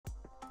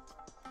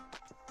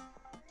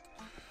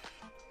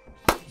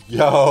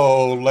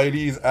Yo,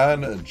 ladies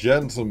and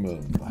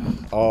gentlemen,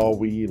 are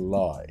we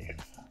live?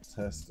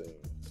 Testing.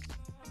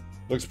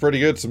 Looks pretty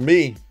good to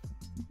me.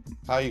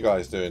 How you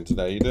guys doing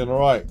today? You doing all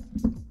right?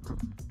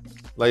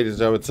 Ladies and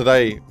gentlemen,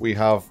 today we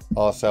have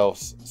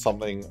ourselves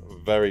something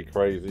very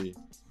crazy.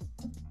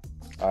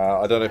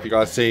 I don't know if you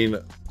guys seen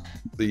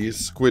the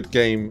Squid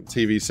Game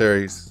TV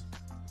series,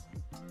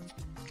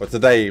 but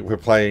today we're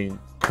playing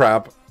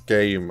Crab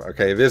Game.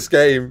 Okay, this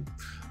game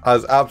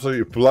has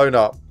absolutely blown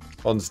up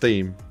on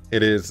Steam.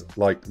 It is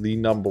like the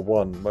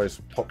 #1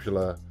 most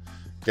popular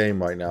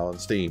game right now on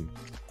Steam,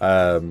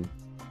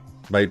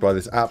 made by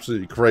this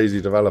absolutely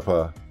crazy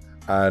developer,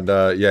 and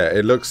yeah,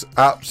 it looks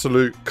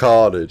absolute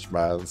carnage,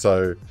 man.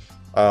 So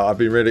I've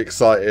been really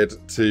excited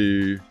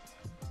to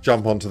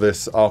jump onto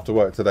this after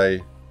work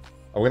today.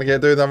 I'm gonna get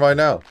doing that right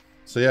now.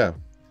 So yeah,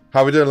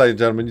 how are we doing, ladies and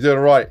gentlemen? You doing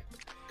all right?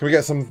 Can we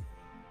get some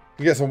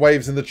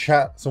waves in the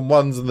chat, some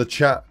ones in the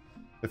chat,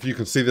 if you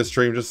can see the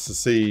stream, just to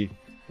see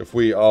if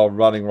we are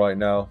running right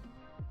now.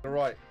 All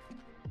right,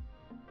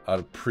 I'd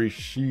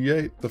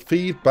appreciate the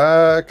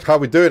feedback. How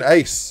we doing,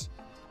 Ace?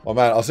 Oh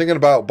man, I was thinking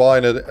about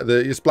buying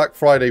it's Black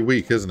Friday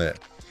week, isn't it?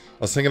 I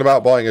was thinking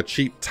about buying a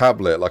cheap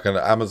tablet, like an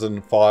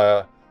Amazon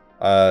Fire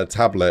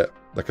tablet,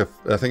 like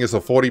I think it's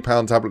a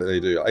 £40 tablet they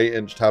do,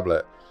 8-inch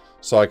tablet,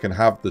 so I can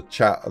have the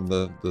chat and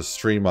the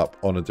stream up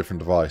on a different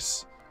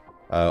device.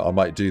 I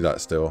might do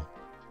that still.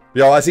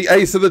 Yo, I see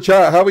Ace in the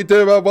chat. How we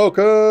doing, man?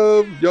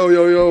 Welcome. Yo,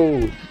 yo,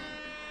 yo.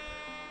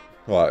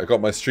 All right, I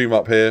got my stream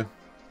up here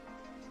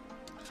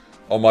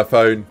on my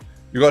phone.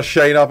 You got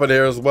Shane up in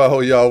here as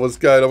well. Yo, what's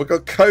going on? We've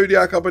got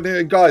Kodiak up in here.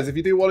 And guys, if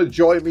you do want to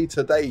join me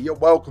today, you're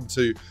welcome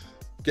to.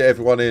 Get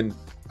everyone in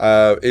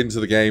into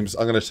the games.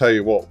 I'm going to tell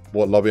you what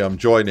lobby I'm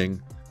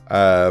joining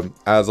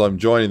as I'm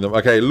joining them.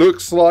 Okay,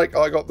 looks like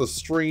I got the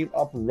stream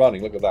up and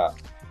running. Look at that.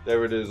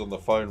 There it is on the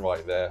phone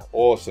right there.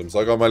 Awesome. So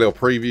I got my little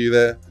preview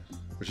there,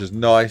 which is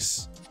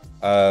nice.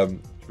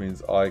 Which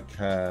means I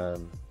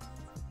can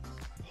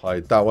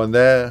hide that one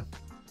there.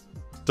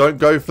 Don't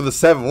go for the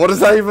 7. What does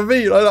that even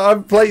mean? I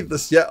haven't played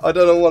this yet. I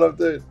don't know what I'm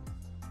doing.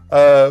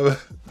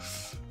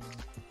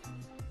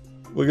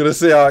 We're going to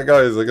see how it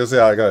goes. We're going to see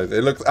how it goes.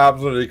 It looks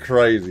absolutely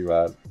crazy,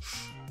 man.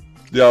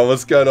 Yo,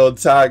 what's going on,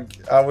 Tag?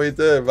 How we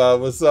doing,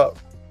 man? What's up?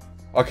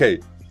 Okay,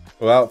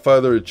 without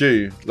further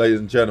ado, ladies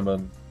and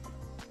gentlemen,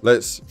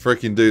 let's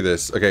freaking do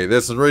this. Okay,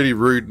 there's some really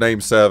rude name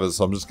servers,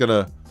 so I'm just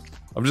gonna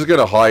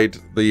hide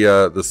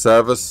the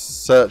server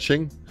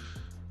searching.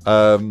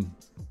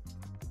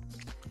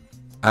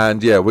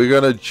 And yeah, we're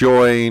gonna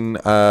join.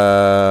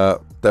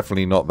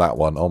 Definitely not that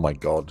one. Oh my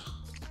god.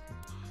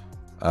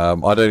 I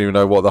don't even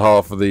know what the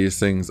half of these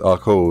things are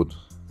called.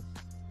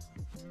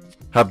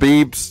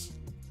 Habib's.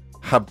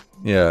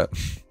 Yeah.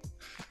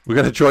 We're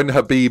gonna join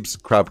Habib's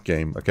Crab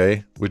Game.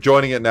 Okay, we're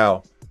joining it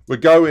now. We're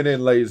going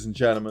in, ladies and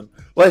gentlemen.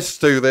 Let's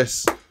do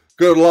this.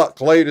 Good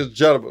luck, ladies and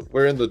gentlemen.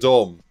 We're in the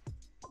dorm.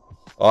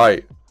 All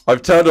right.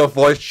 I've turned off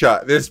voice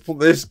chat. This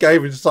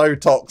game is so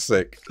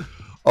toxic.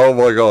 Oh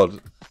my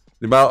god.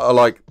 The amount of,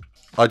 like,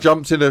 I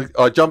jumped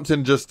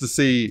in just to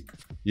see,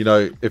 you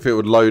know, if it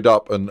would load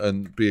up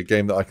and be a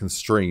game that I can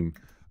stream.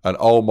 And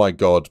oh my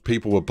god,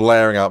 people were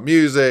blaring out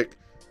music,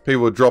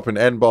 people were dropping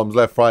N-bombs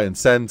left, right, and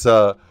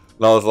center.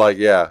 And I was like,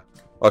 yeah,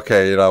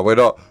 okay, you know, we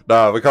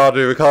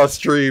can't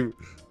stream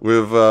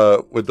with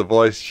the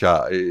voice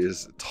chat. It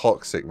is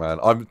toxic, man.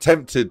 I'm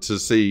tempted to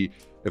see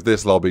if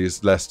this lobby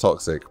is less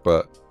toxic,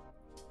 but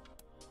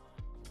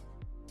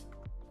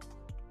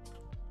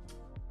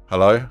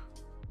hello?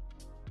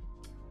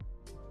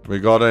 We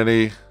got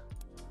any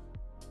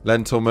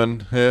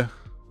Lentilman here?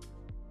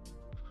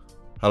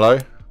 Hello?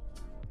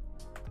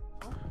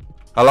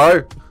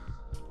 Hello?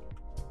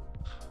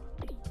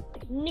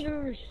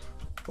 Niggers.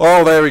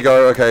 Oh, there we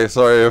go. Okay,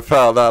 sorry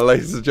about that,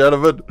 ladies and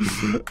gentlemen.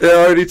 It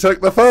only took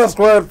the first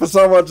word for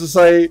someone to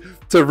say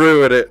to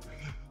ruin it.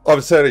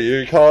 I'm telling you,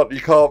 you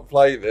can't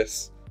play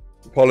this.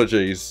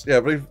 Apologies.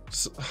 Yeah, but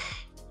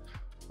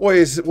what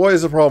is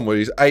the problem with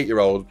these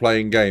 8-year-olds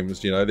playing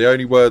games? You know, the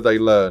only word they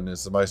learn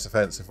is the most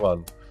offensive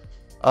one.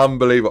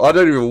 Unbelievable. I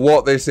don't even know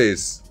what this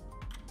is.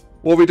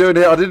 What are we doing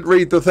here? I didn't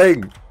read the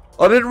thing.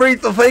 I didn't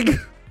read the thing.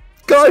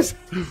 Guys,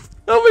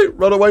 help me.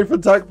 Run away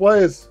from tag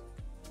players.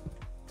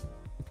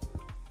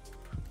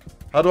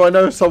 How do I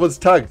know if someone's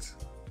tagged?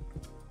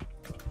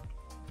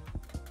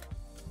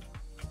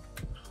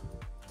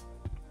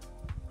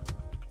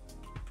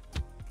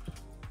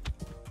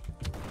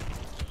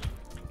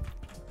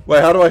 Wait,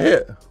 how do I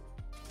hit?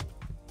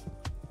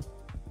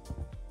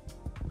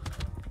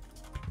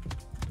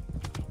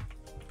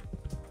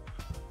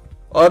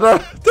 I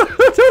don't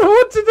know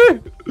what to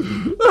do.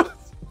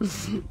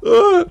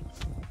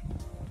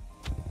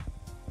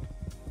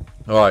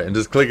 Alright, and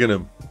just clicking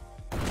him.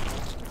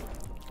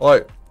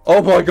 Alright.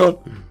 Oh my god.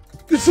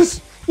 This is...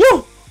 Whoa!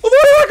 Where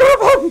did I come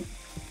from?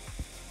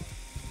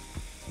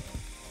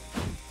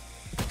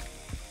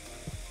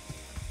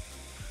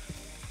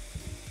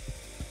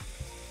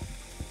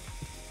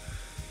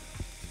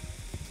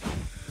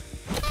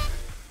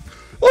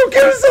 I'm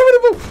getting so many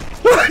more.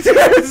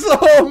 Yes!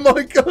 Oh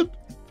my god.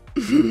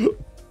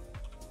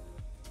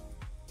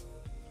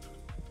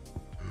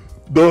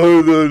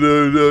 No, no,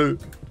 no, no.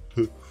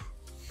 Dude,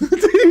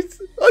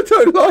 I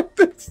don't like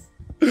this.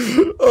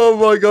 Oh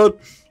my god.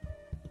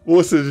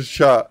 What's in the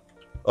chat?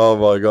 Oh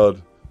my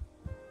god.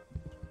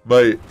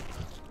 Mate.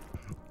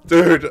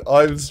 Dude,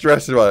 I'm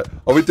stressed about it.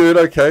 Are we doing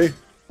okay?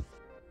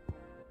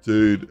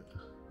 Dude.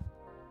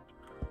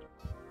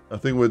 I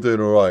think we're doing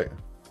alright.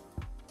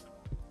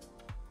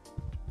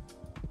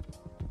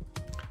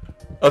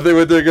 I think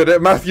we're doing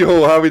good. Matthew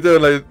Hall, how we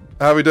doing, lady?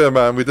 How we doing,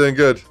 man? We doing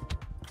good?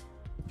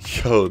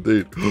 Yo,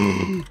 dude.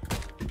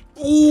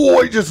 Oh,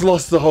 I just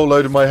lost the whole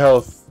load of my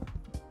health.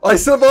 I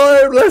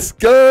survived. Let's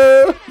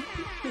go.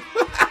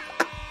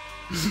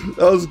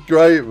 That was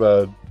great,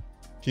 man.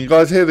 Can you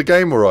guys hear the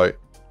game all right?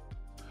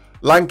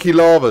 Lanky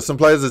Lava. Some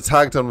players are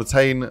tagged on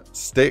retain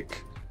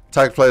stick.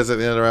 Tagged players at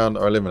the end of the round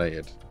are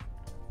eliminated.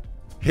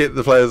 Hit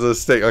the players with a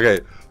stick. Okay,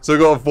 so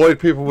we've got to avoid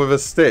people with a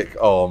stick.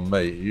 Oh,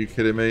 mate. Are you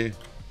kidding me?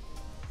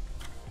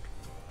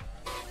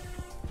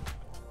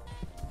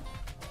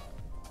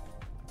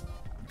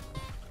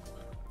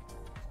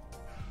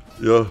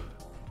 Yo.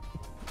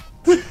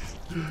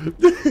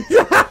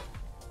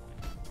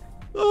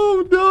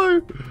 Oh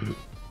no!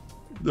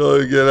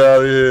 No, get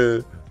out of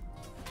here!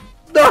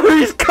 No,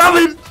 he's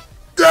coming!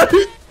 No!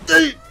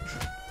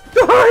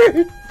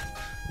 No!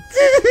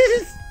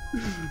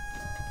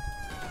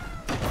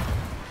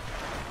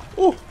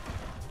 Oh!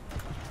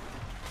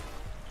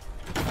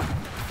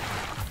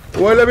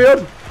 Wait, let me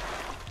on!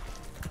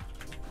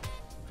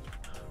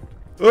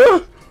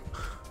 Oh!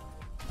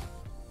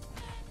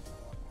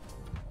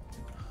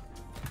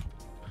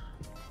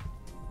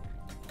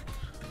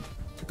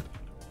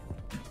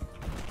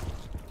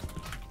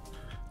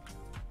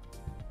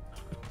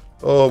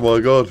 Oh my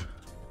god.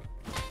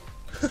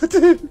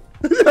 Dude.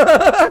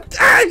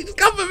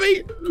 Cover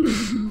me!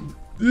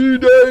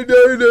 Dude, no,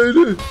 no, no,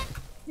 no.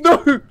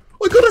 No!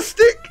 I got a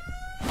stick!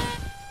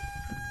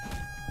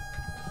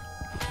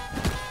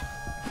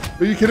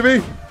 Are you kidding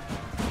me?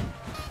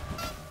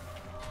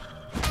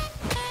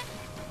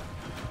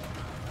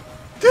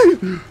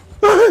 Dude!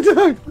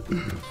 No!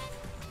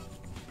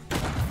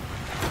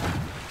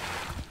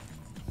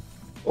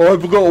 Oh,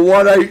 I've got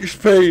 1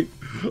 HP.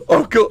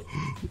 I've got...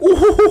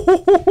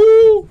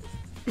 Ooh.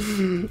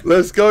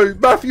 Let's go.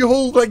 Matthew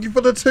Hall, thank you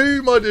for the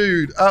 2, my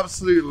dude.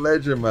 Absolute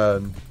legend,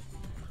 man.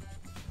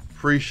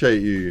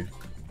 Appreciate you.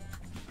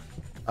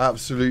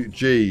 Absolute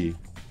G.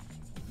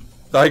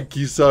 Thank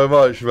you so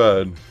much,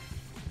 man.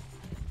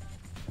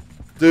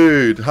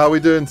 Dude, how are we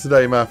doing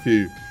today,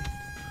 Matthew?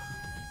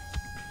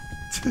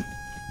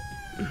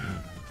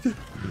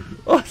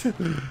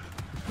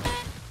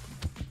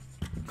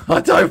 I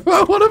don't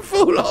want to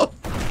fall off.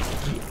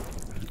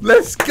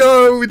 Let's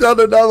go! We done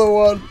another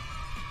one!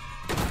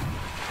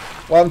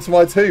 What happened to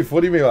my tooth?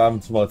 What do you mean what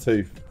happened to my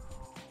tooth?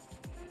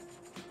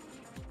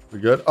 We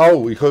good? Oh,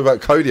 we called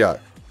about Kodiak.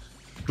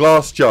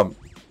 Glass jump.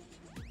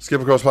 Skip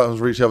across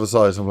platforms, reach the other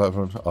side. Some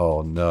platforms.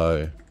 Oh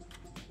no.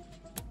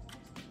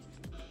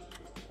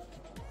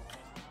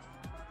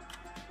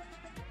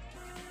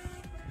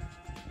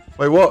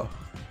 Wait, what?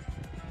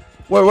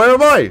 Wait, where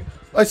am I?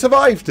 I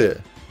survived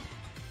it.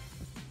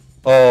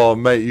 Oh,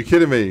 mate, you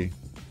kidding me?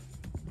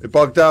 It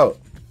bugged out.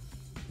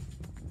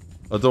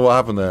 I don't know what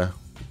happened there.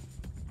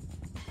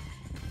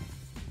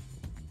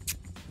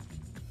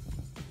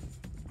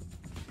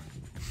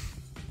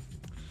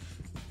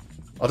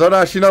 I don't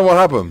actually know what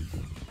happened.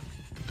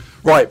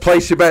 Right,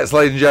 place your bets,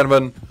 ladies and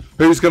gentlemen.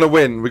 Who's going to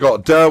win? We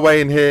got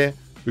Derway in here.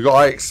 We got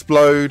I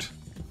Explode.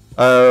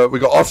 We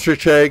got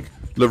Ostrich Egg,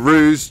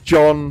 LaRue's,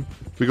 John.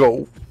 We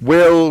got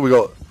Will. We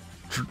got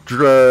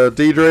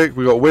Diedrich.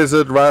 We got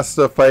Wizard,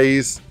 Rasta,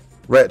 FaZe,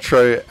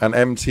 Retro, and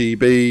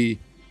MTB,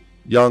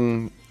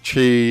 Young,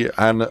 Chi,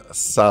 and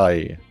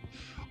Sai.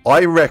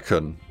 I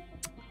reckon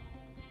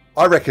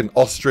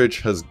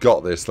Ostrich has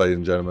got this, ladies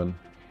and gentlemen.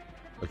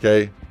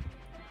 Okay.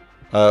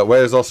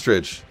 Where's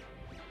Ostrich?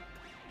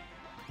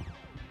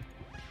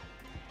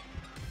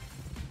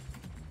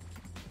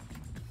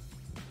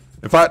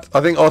 In fact,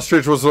 I think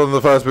Ostrich was one of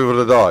the first people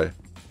to die.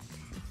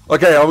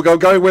 Okay, I'm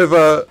going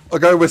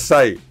with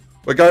Say.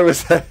 We're going with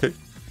Say.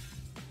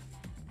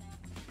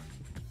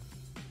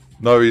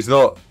 No, he's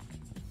not.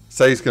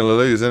 Say's gonna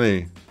lose, isn't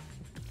he?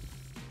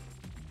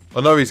 Oh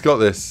no, he's got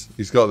this.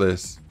 He's got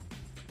this.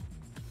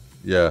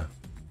 Yeah.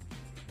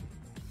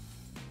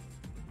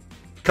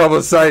 Come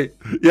on, Say.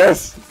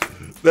 Yes.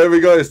 There we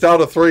go. It's down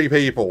to 3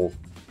 people.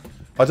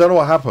 I don't know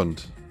what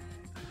happened.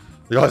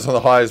 The guys on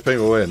the highest ping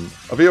will win. I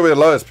think it'll be the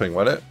lowest ping,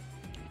 won't it?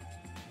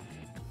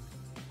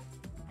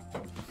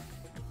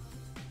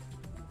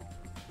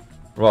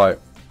 Right.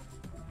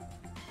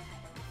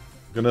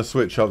 I'm gonna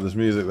switch up this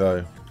music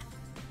though.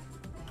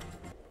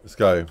 Let's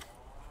go.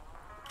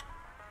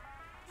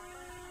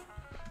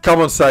 Come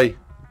on, Say.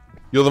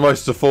 You're the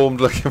most deformed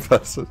looking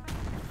person.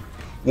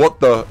 What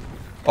the?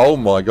 Oh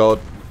my god.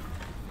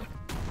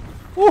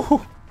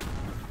 Woo.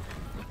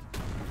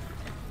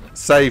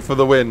 Say for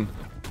the win.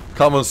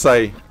 Come on,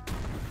 Say.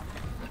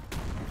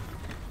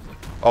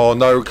 Oh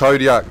no,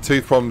 Kodiak.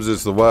 Tooth problems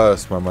is the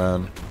worst, my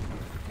man.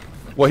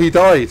 Well, he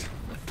died.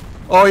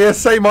 Oh yes,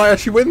 Say might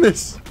actually win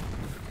this.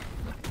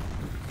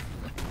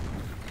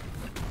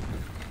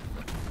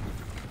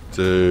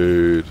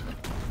 Dude.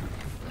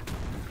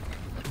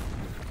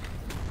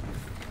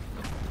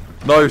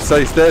 No,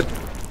 Sace dead.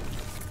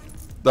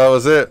 That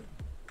was it.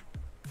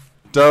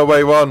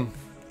 Durway won.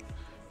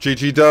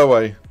 GG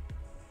Durway.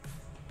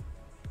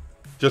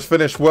 Just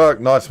finished work.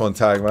 Nice one,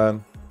 Tag,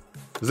 man.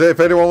 Is it? If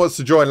anyone wants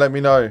to join, let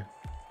me know.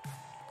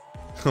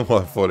 Oh,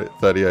 I thought it.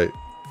 38.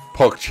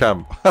 Pog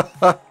champ.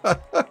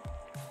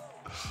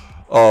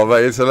 Oh,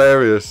 mate, it's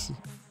hilarious.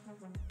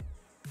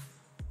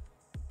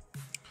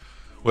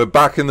 We're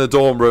back in the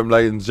dorm room,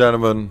 ladies and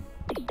gentlemen.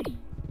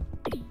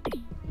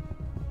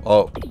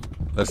 Oh,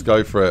 let's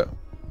go for it.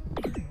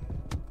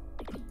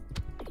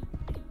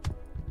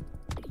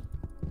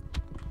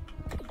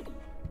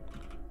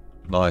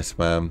 Nice,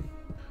 man.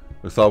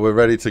 Looks like we're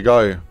ready to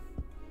go.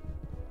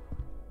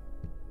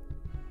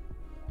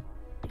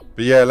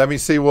 But yeah, let me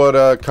see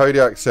what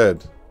Kodiak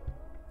said.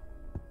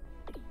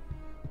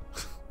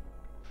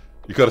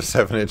 You got a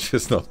 7-inch,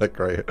 it's not that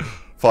great.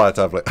 Fire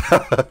tablet.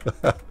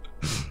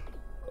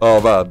 Oh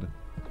man.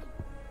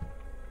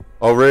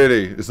 Oh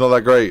really? It's not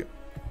that great.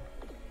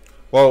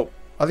 Well,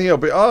 I think it'll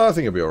be. Oh, I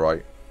think it'll be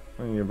alright.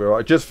 I think it'll be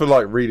alright. Just for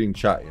like reading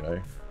chat, you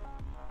know.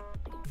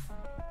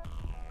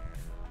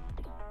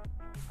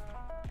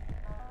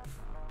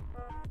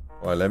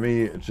 Alright, let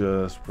me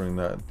just bring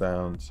that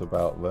down to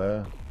about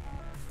there.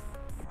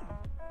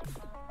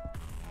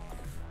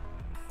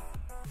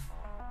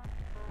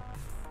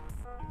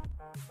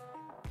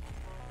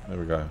 There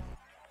we go.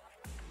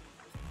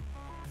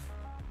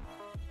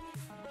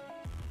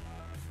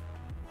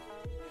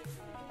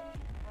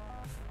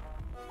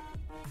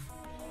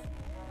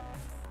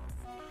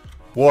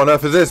 What on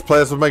earth is this?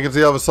 Players will make it to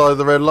the other side of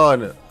the red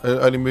line.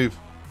 Only move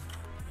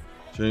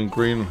during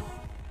green.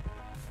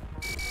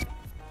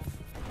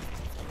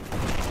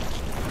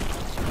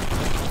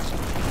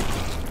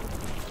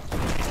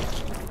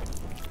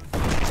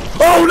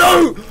 Oh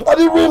no! I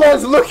didn't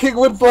realise looking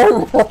would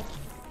blow.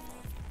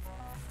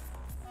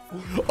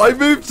 I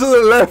moved to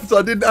the left.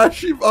 I didn't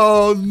actually.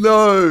 Oh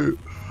no!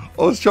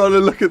 I was trying to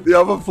look at the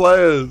other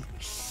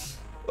players.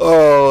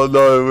 Oh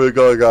no! We're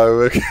gonna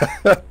go.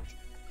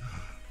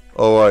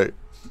 All right.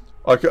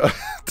 I can...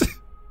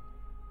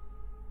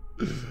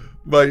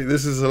 Mate,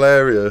 this is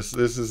hilarious.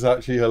 This is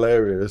actually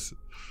hilarious.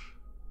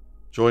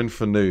 Join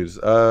for news.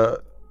 I'm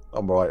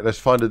alright. Let's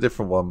find a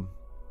different one.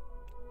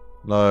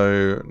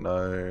 No.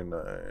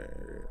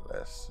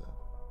 Let's.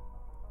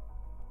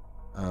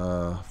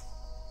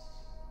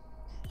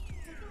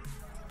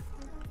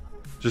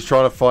 Just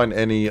trying to find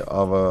any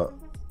other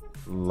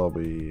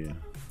lobby.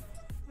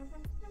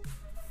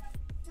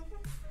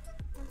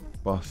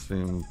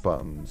 Busting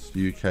buttons.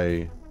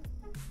 UK.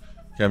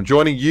 Okay, I'm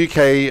joining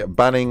UK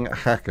banning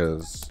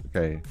hackers.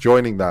 Okay,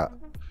 joining that.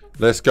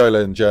 Let's go,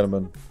 ladies and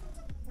gentlemen.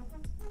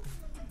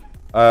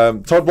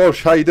 Todd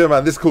Walsh, how you doing,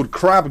 man? This is called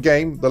Crab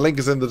Game. The link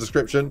is in the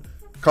description.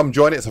 Come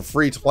join it. It's a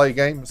free-to-play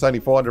game. It's only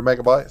 400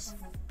 megabytes.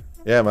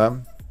 Yeah,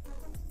 man.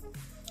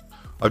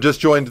 I've just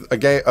joined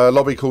a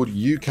lobby called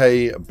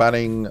UK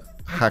banning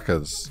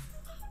hackers.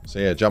 So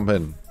yeah, jump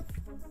in.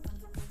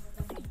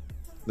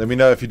 Let me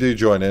know if you do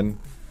join in.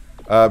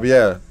 But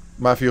yeah,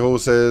 Matthew Hall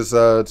says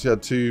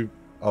two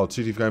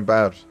teeth going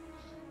bad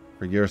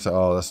for a year or so.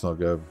 Oh, that's not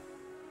good.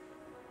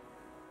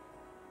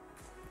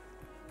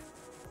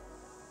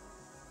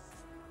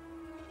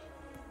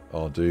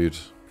 Oh, dude.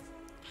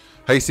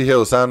 Hasty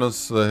Hill,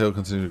 Sounders, the hill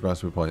continues to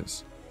grasp with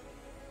points.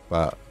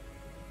 But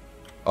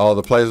oh,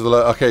 the players are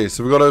low. Okay,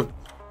 so we've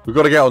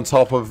got to get on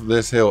top of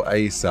this hill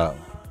ASAP.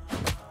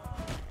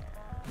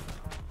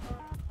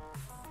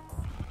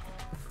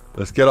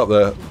 Let's get up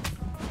there.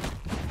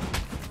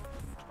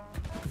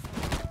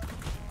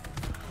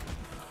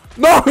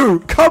 No!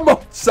 Come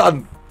on,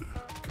 son!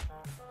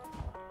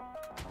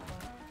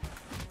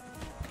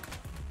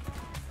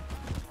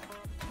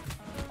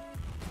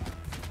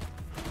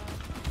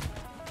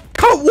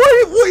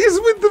 What is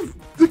with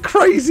the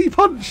crazy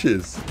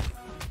punches?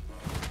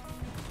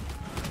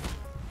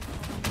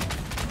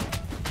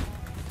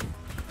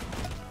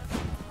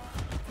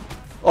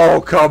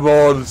 Oh, come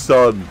on,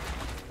 son.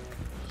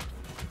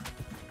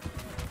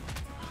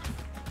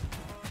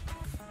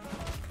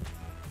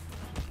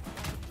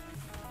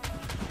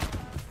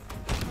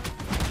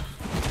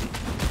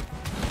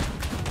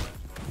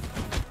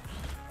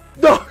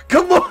 No,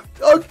 come on.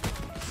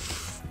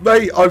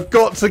 Mate, I've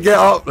got to get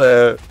up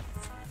there.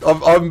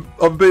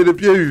 I'm being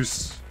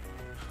abused.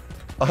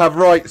 I have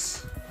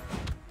rights.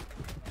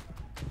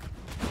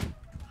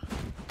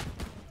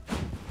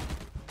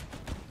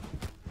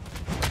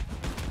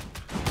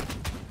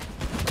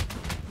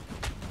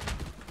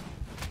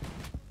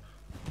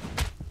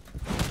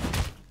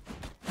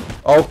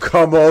 Oh,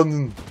 come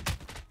on.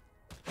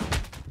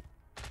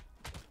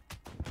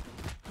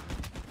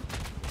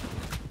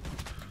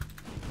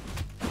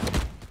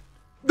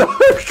 No,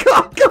 I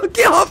can't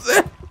get up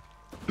there.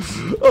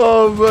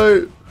 Oh,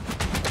 mate.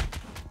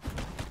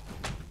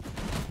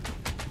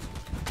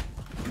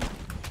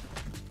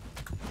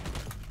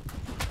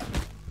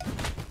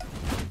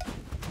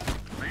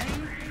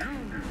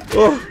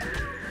 Oh,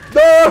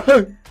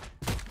 no!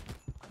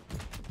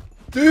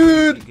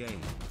 Dude!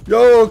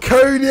 Yo,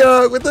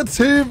 Kodiak with the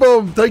 2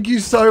 bomb. Thank you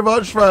so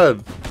much,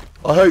 man.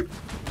 I hope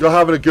you're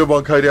having a good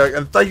one, Kodiak.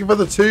 And thank you for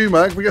the 2,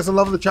 man. Can we get some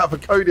love in the chat for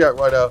Kodiak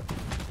right now?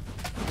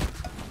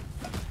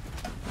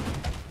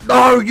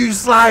 No, you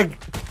slag.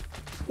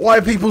 Why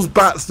are people's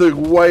bats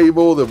doing way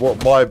more than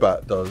what my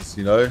bat does,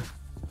 you know?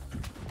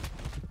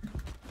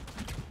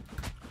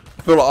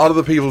 I feel like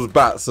other people's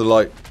bats are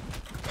like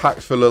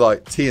packed full of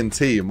like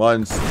TNT and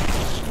mine's...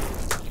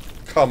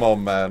 Come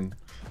on, man.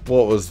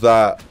 What was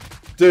that?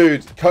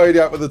 Dude,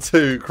 Kodiak with the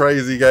 2.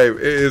 Crazy game.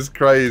 It is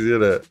crazy,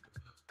 isn't it?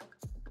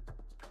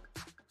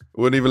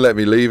 Wouldn't even let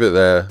me leave it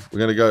there. We're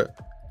going to go...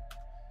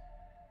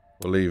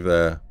 We'll leave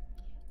there.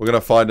 We're going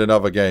to find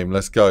another game.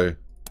 Let's go.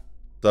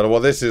 Don't know what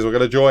this is. We're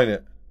going to join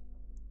it.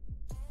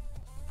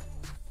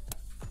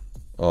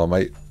 Oh,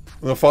 mate.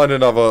 I'm going to find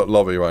another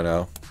lobby right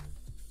now.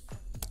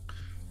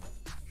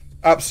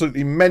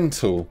 Absolutely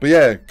mental. But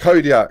yeah,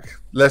 Kodiak.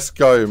 Let's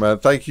go, man.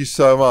 Thank you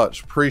so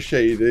much.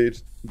 Appreciate you,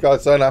 dude. You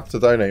guys don't have to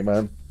donate,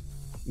 man.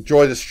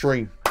 Enjoy the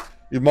stream.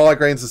 Your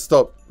migraines have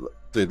stopped.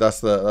 Dude, that's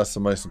the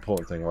most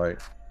important thing, right?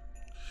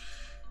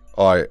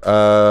 Alright,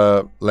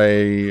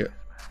 wait,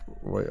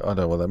 I don't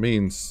know what that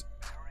means.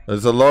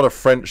 There's a lot of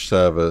French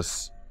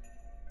servers.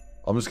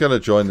 I'm just gonna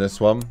join this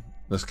one.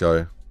 Let's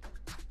go.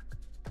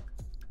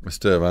 Let's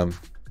do it, man.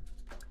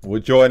 We're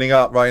joining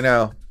up right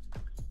now.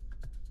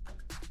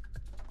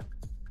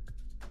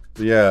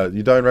 But yeah,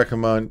 you don't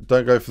recommend,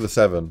 don't go for the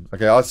 7.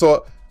 Okay, I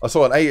saw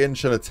an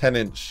 8-inch and a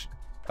 10-inch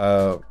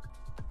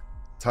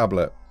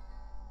tablet.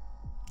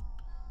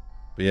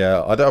 But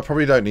yeah, I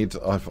probably don't need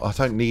to, I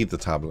don't need the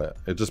tablet.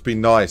 It'd just be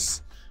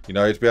nice, you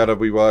know, to be able to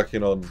be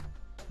working on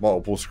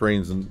multiple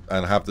screens and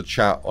have the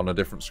chat on a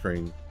different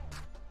screen.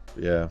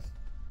 But yeah,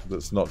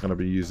 that's not going to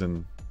be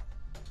using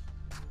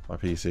my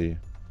PC.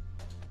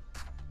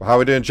 Well, how are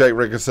we doing, Jake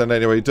Rickerson?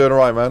 Anyway, you doing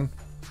alright, man?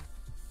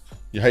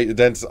 You hate the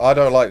dentist? I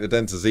don't like the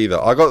dentist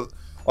either. I'm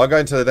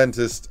going to the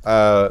dentist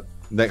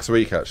next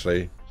week,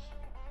 actually.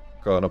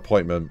 Got an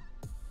appointment.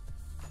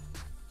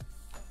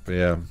 But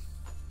yeah.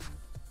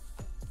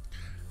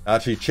 I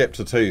actually chipped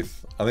a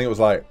tooth. I think it was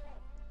like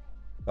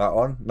that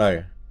one.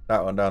 No,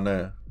 that one down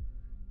there.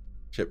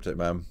 Chipped it,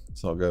 man.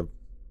 It's not good.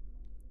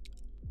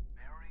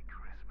 Merry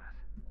Christmas.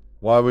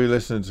 Why are we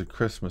listening to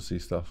Christmassy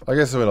stuff? I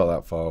guess we're not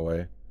that far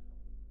away.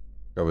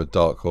 Go with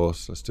Dark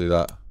Horse. Let's do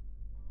that,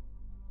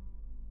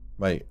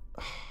 mate.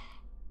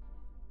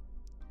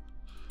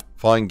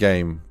 Fine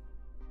game.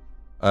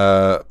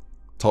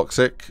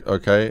 Toxic.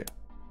 Okay.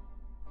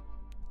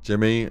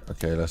 Jimmy.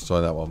 Okay, let's try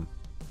that one.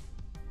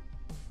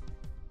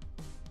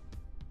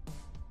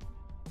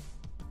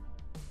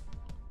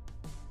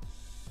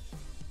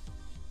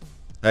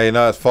 Hey,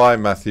 no, it's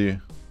fine, Matthew.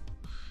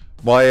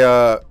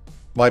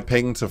 My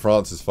ping to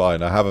France is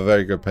fine. I have a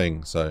very good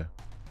ping, so.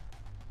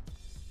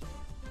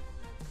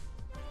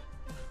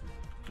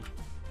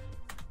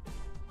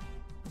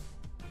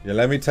 Yeah,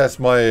 let me test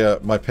my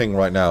my ping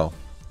right now.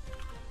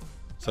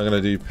 So I'm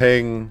gonna do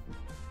ping,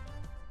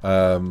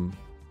 and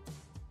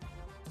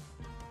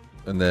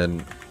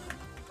then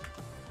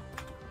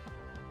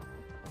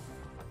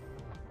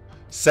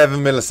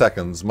 7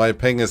 milliseconds. My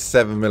ping is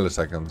 7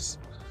 milliseconds.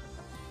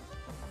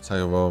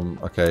 So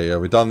okay, yeah,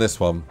 we've done this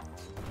one.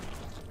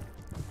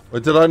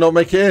 Wait, did I not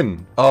make it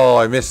in? Oh,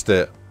 I missed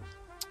it.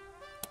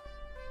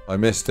 I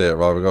missed it.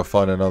 Right, we've got to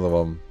find another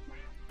one.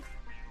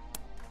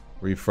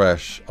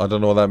 Refresh. I don't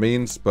know what that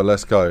means, but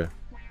let's go.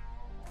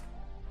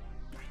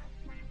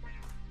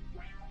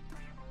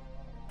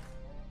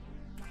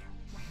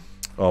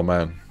 Oh,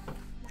 man.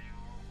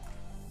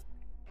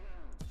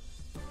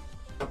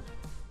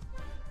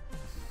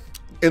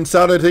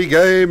 Insanity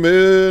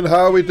Gaming.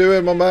 How are we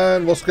doing, my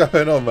man? What's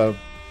going on, man?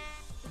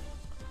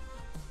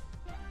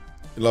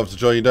 You'd love to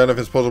join. You don't know if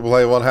it's possible to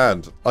play one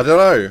hand. I don't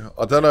know.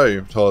 I don't know,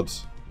 Todd.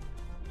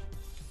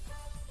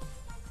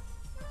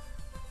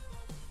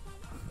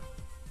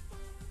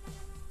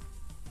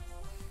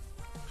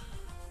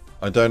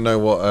 I don't know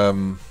what,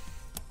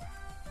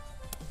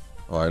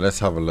 Alright, let's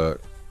have a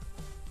look.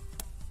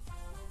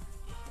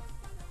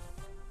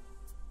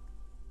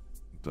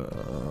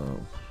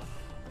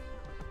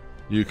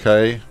 UK.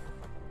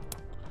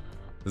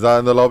 Is that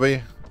in the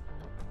lobby?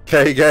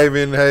 K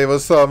Gaming, hey,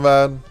 what's up,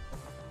 man?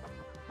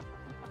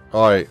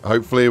 Alright,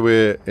 hopefully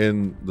we're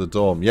in the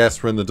dorm.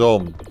 Yes, we're in the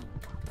dorm.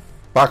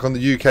 Back on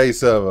the UK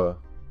server.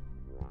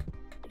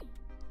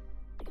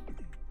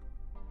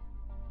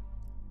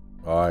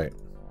 Alright.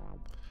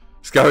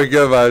 It's going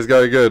good, man. It's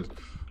going good.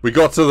 We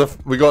got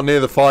near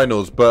the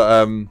finals, but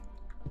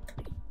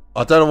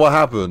I don't know what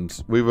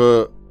happened. We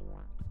were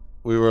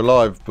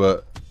alive,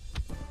 but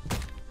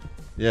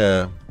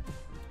yeah,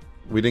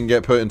 we didn't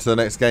get put into the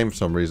next game for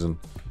some reason.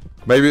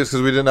 Maybe it's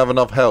because we didn't have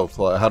enough health.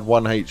 Like, I had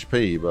 1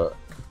 HP, but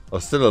I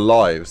was still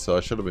alive, so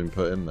I should have been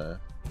put in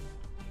there.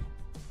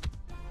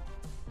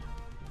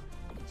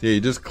 So yeah,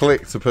 you just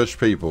click to push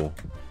people.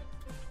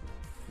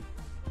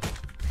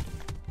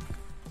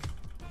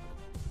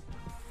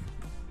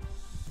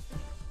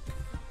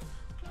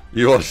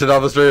 You watched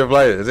another stream of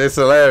players. It's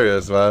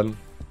hilarious, man.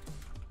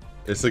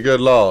 It's a good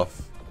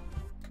laugh.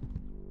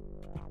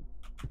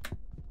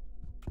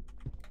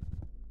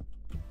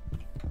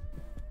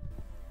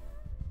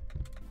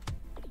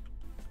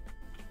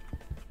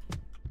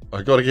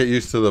 I gotta get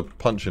used to the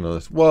punching on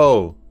this.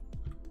 Whoa!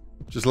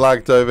 Just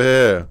lagged over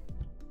here.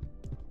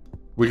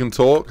 We can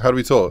talk? How do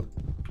we talk?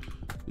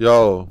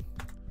 Yo.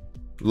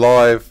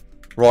 Live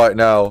right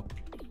now.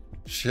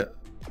 Shit.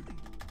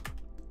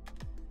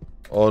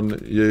 On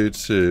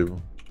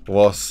YouTube.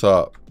 What's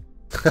up?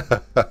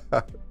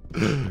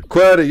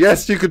 Querdy,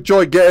 yes, you could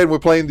join. Get in. We're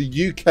playing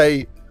the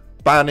UK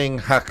banning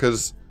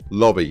hackers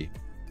lobby.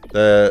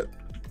 Yeah,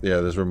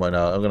 there's room right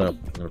now. I'm gonna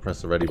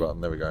press the ready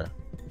button. There we go.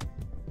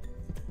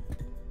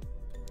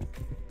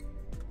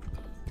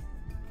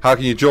 How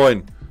can you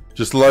join?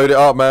 Just load it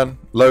up, man.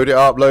 Load it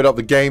up. Load up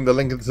the game. The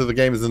link to the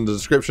game is in the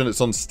description.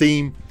 It's on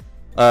Steam.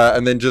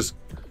 And then just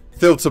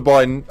filter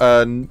by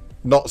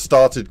not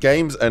started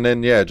games. And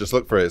then, yeah, just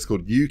look for it. It's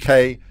called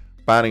UK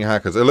Banning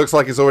Hackers. It looks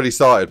like it's already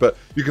started. But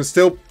you can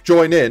still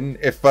join in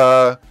if...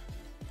 but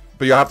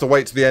you have to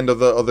wait to the end of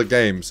the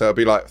game. So it'll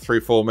be like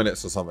 3-4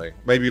 minutes or something.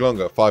 Maybe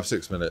longer.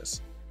 5-6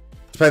 minutes.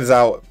 Depends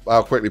how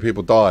quickly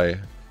people die.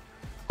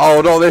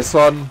 Oh, not this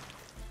one.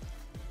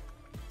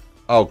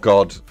 Oh,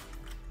 God.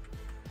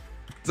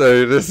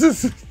 Dude, this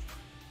is...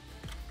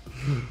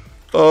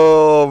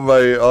 Oh,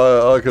 mate,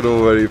 I can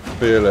already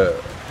feel it.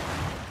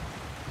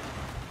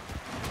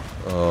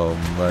 Oh,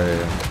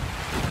 man.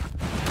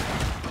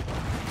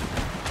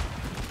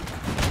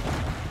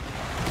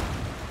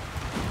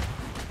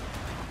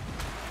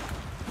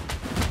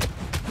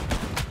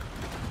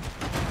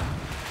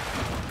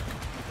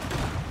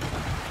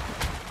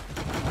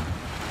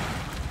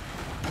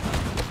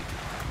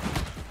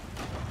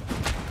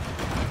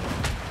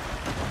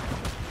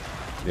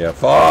 Yeah,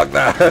 fuck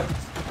that.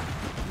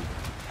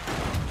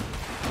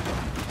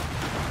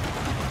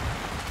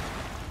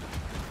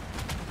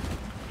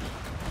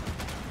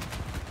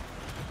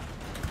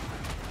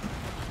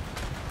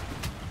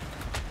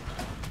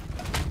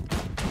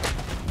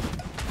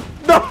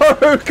 No,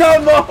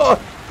 come on.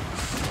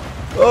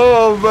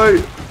 Oh,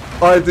 mate.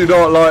 I do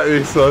not like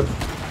this one.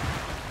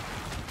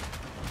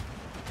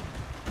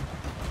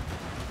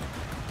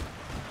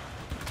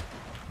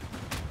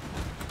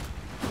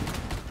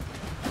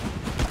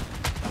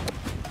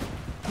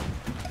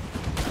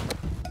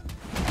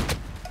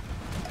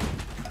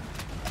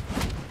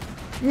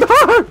 No!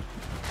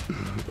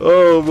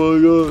 Oh my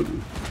god.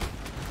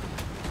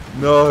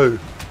 No.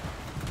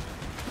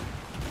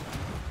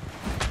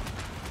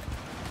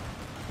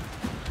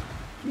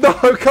 No,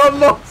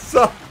 come on,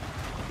 son.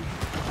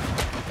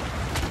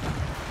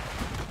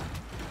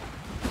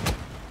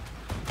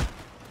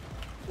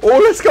 Oh,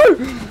 let's go.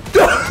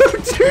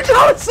 Dude,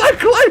 no, it's so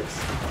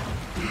close.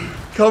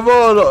 Come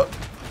on.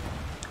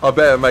 I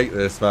better make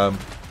this, man.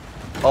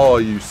 Oh,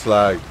 you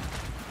slag.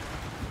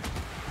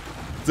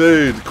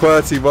 Dude,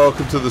 QWERTY,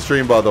 welcome to the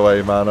stream, by the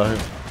way, man.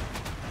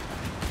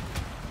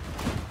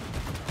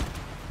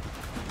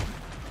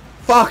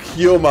 Fuck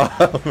your mum.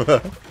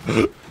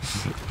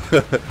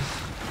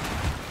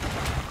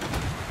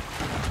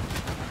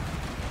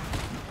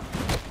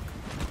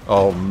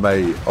 Oh,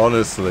 mate,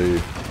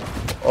 honestly.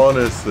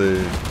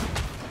 Honestly.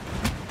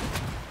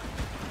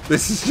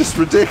 This is just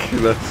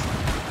ridiculous.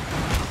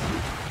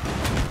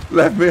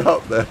 Let me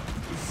up there.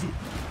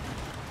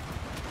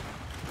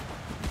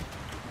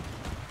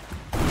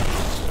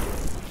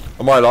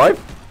 Am I alive?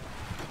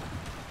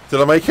 Did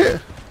I make it?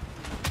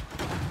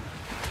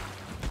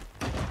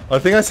 I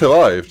think I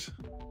survived.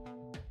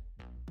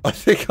 I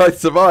think I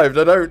survived.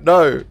 I don't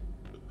know.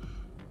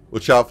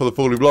 Watch out for the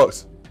falling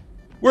blocks.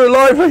 We're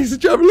alive, ladies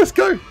and gentlemen. Let's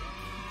go.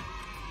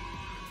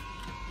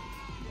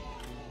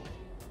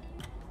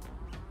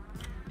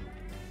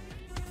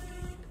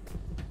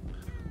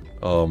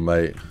 Oh,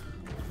 mate.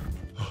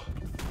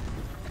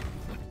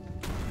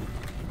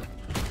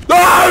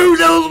 No!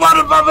 There was one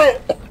above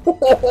it!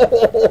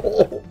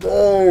 Oh,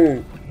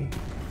 no.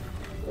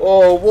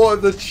 Oh, what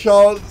are the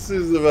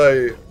chances,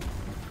 mate?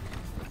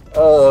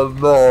 Oh,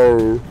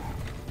 no.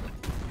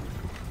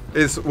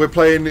 We're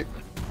playing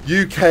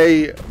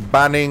UK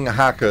Banning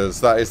Hackers.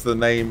 That is the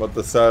name of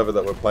the server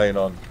that we're playing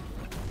on.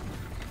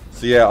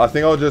 So, yeah, I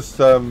think I'll just...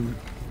 I'll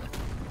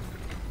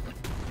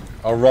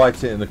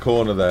write it in the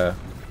corner there.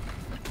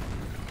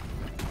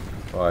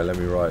 Alright, let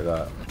me write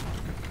that.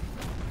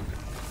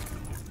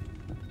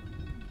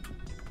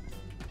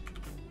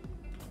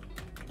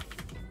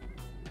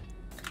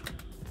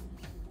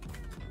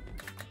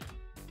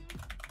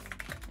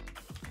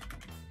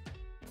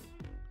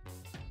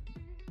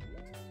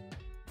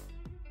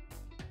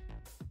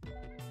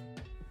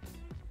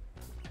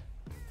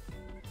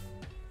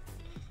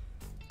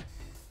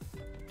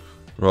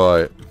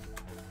 Right.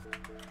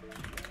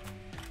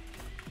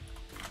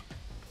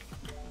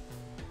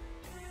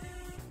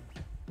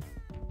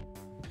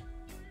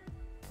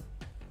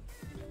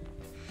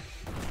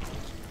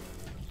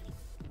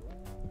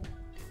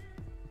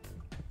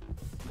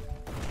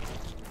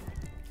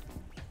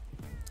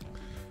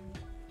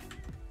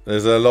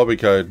 There's a lobby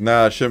code.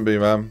 Nah, it shouldn't be,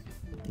 man.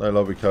 No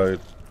lobby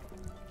code.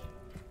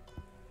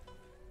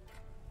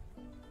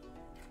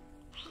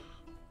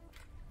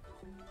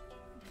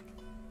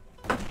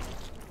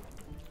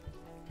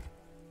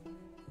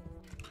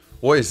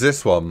 What is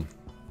this one?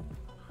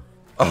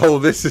 Oh,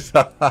 this is...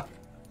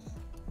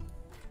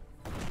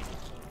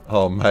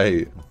 Oh,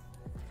 mate.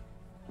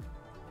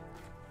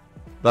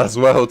 That's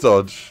well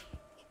dodge.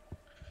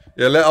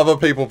 Yeah, let other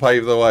people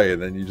pave the way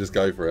and then you just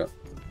go for it.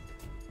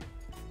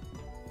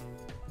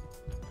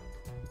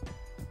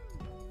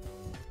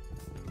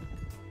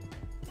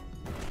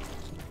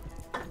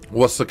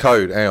 What's the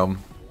code? Hang on.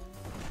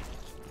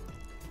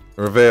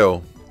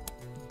 Reveal.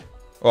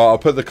 Alright, I'll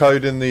put the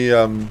code in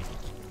the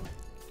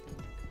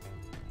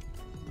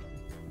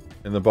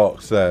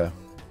box there.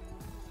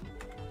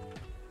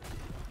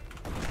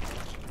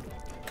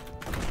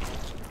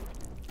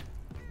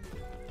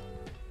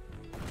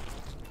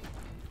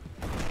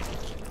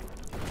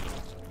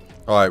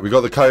 Alright, we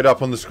got the code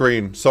up on the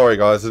screen. Sorry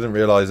guys, I didn't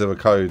realise there were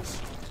codes.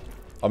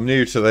 I'm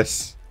new to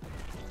this.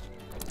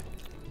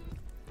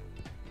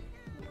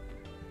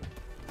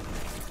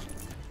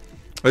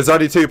 There's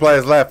only 2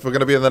 players left. We're going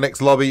to be in the next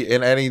lobby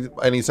in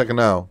any second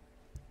now.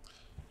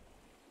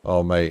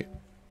 Oh, mate.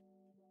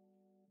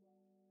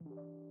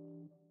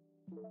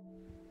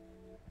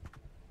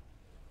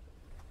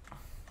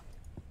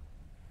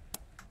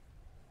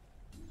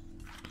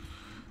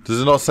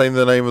 Does it not say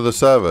the name of the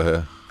server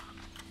here?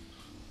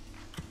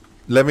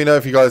 Let me know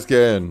if you guys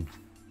get in.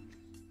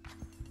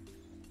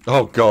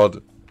 Oh,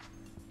 God.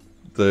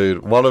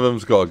 Dude, one of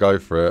them's got to go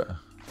for it.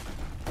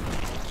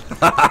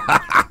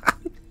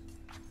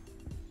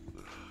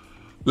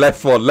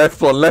 Left one,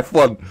 left one, left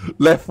one.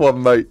 Left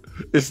one, mate.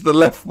 It's the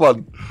left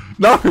one.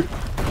 No!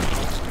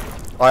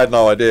 I had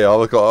no idea. I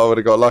would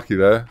have got lucky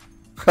there.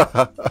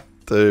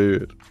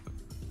 Dude.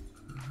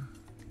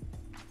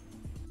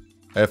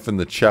 F in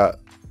the chat.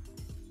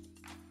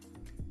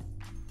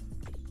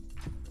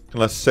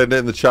 Can I send it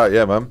in the chat?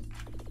 Yeah, man.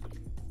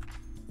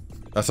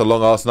 That's a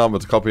long ass number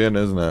to copy in,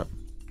 isn't it?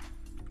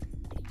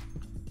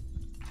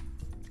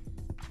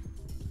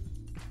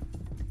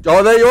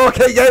 Oh, there you are,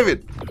 Kate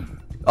Gaming.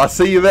 I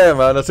see you there,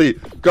 man. I see you.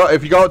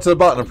 If you go up to the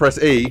button and press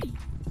E,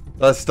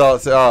 that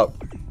starts it up.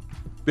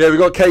 Yeah, we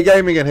got K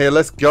Gaming in here.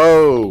 Let's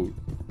go.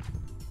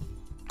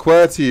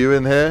 QWERTY, you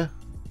in here?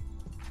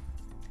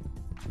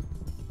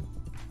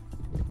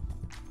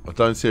 I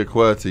don't see a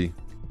QWERTY.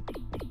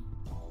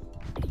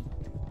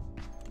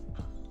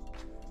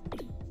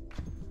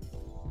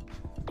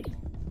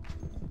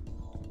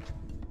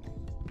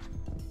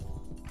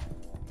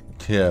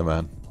 Yeah,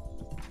 man.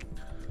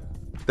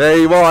 There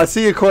you are. I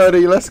see you,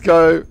 QWERTY. Let's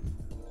go.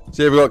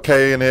 See, we got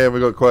K in here.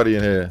 We got QWERTY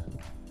in here.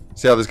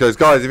 See how this goes,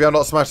 guys. If you have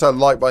not smashed that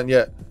like button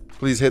yet,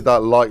 please hit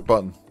that like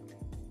button.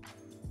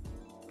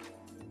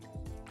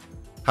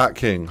 Hat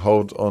King.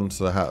 Hold on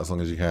to the hat as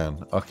long as you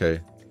can. Okay.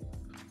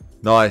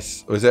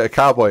 Nice. Or is it a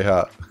cowboy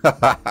hat?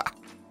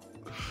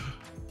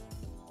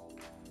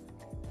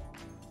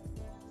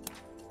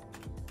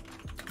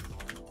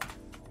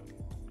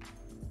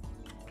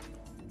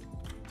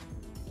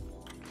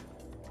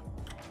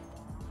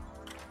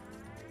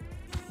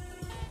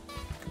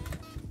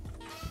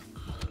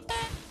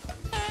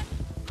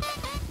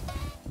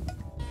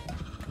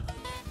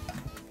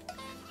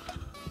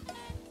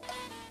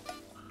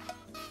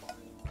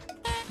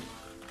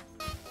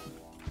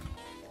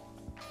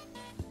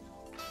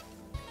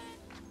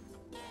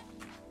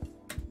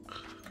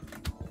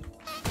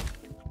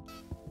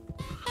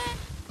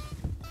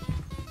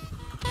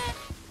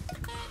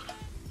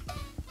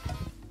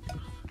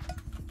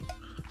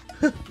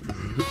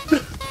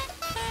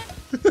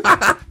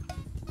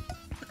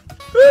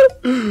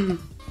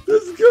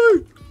 Let's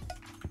go.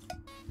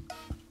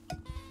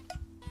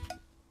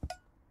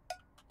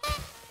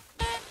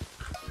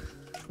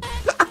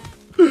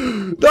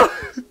 No.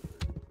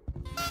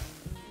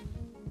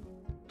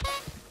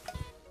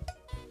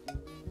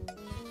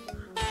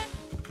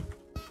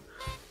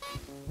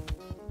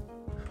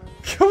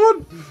 Come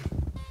on.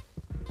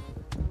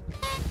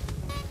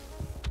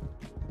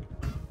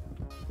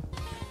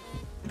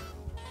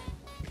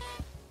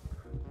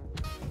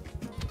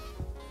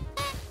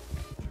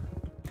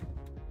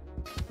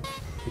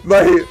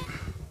 Mate.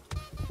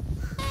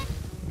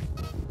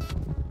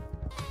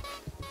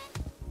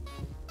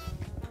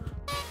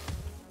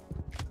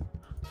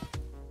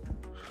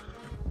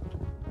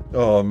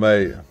 Oh,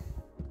 mate.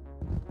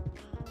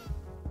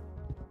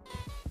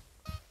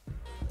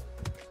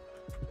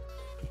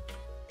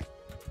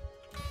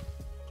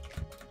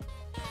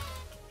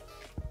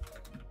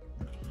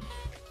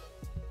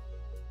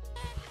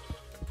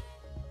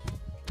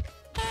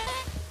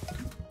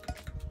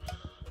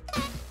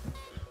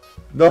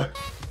 No.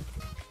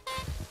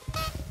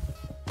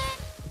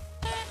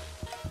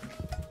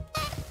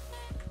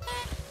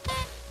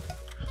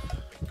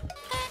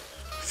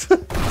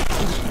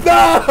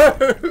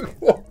 No!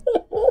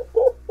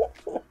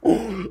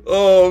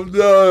 Oh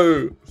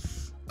no!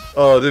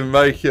 Oh, I didn't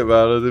make it,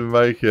 man. I didn't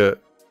make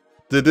it.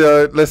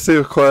 Let's see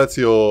if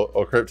QWERTY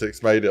or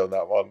Cryptix made it on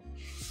that one.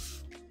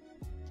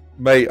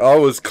 Mate, I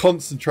was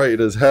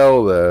concentrated as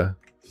hell there.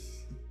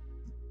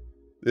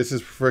 This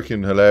is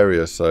freaking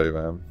hilarious, so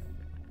man.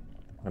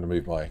 I'm gonna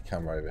move my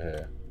camera over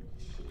here.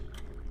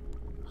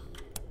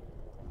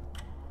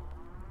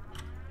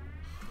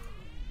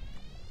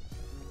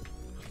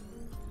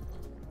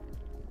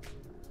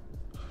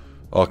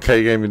 Oh,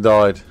 K Gaming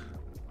died.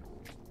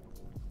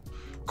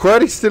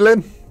 QWERTY's still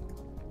in?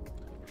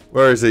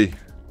 Where is he?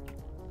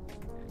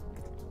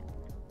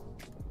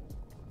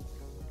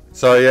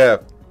 So yeah,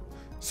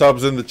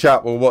 subs in the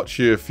chat will watch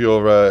you if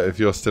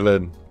you're still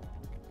in.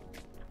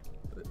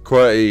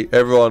 QWERTY,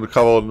 everyone,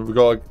 come on! We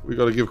got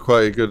to give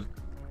QWERTY good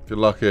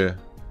luck here.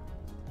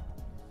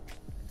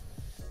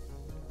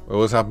 Well,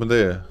 what's happened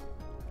here?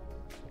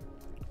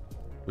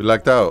 We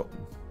lagged out.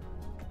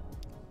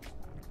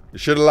 It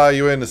should allow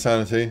you in, the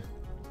sanity.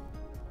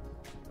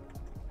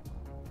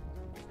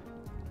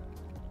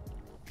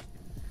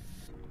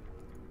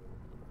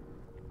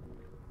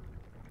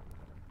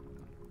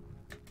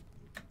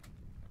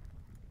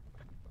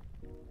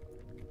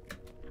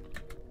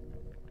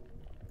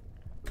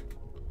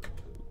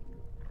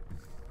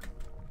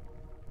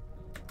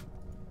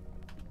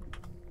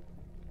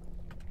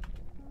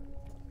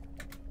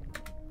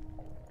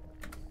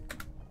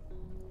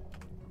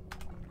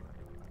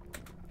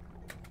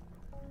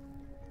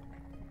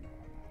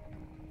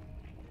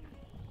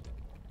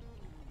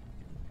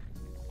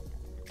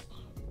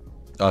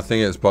 I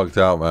think it's bugged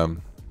out,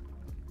 man.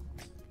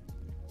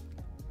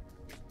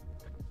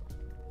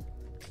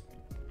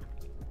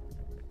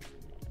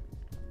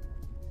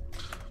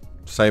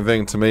 Same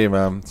thing to me,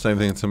 man. Same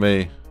thing to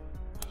me.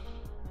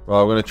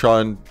 Right, I'm gonna try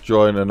and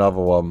join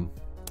another one.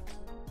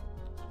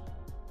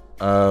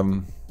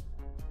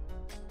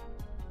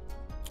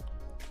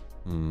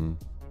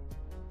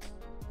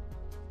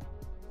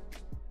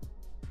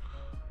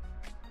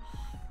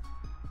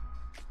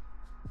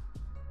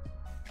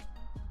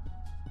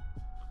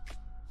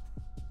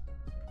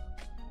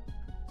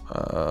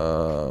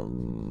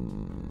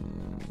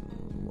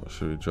 What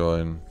should we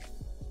join?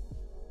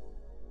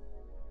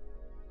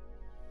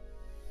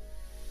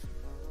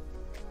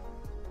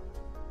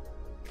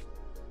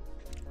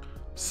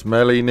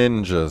 Smelly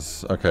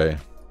Ninjas. Okay.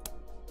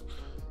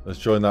 Let's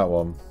join that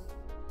one.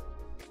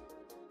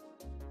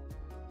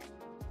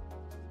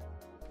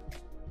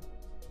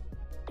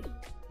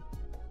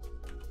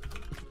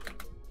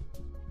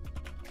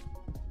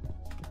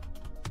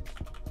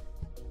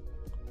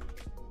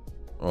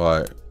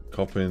 Right.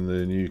 Copying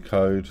the new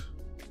code.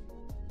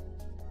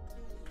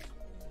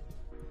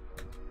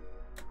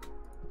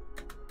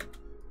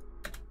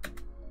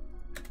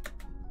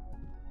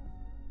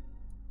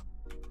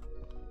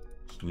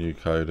 New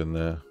code in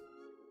there.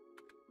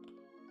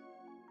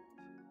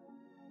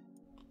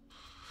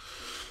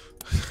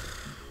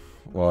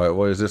 Right,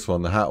 what is this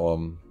one? The hat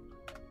one.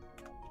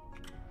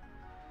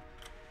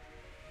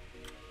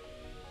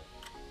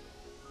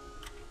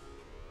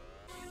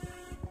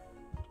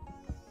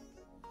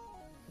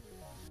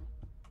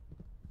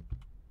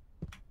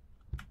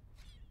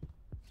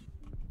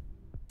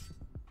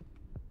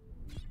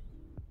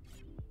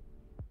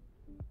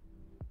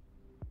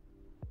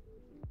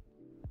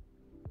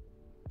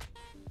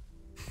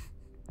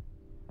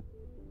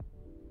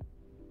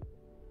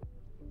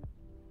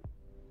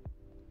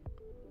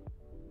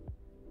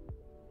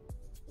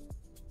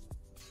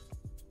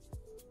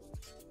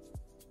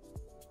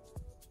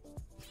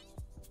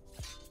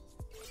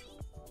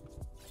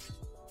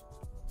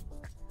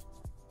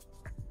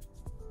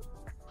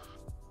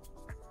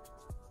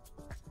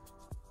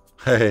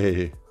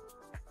 Hey.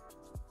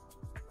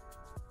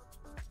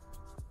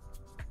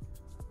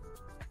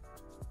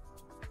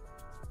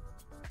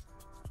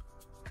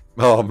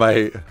 Oh,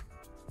 mate.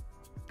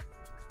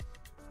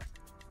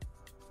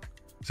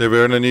 So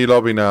we're in a new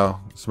lobby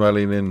now.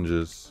 Smelly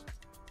Ninjas.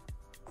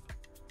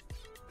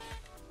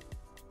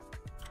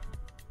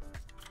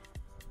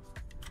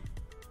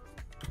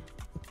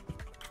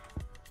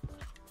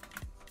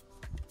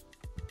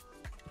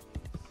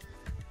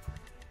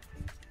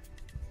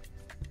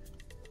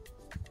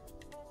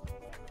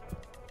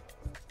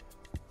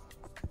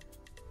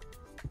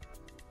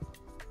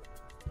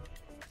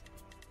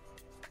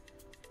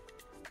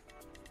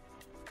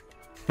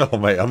 Oh,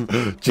 mate, I'm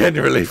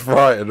genuinely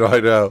frightened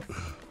right now.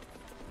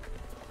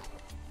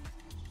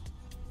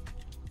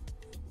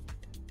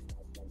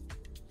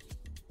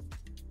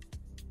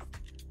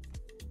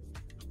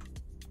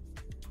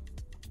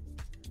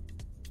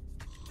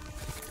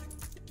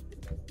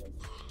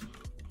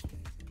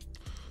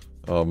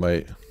 Oh,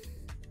 mate.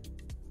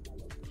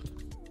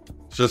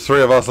 It's just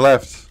 3 of us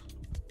left.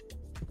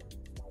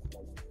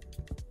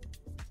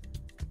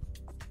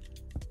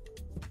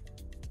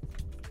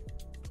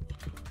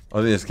 I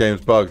think this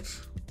game's bugged.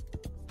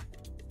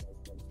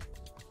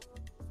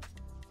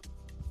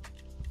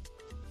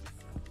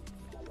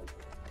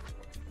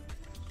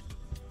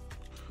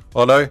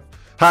 Oh no.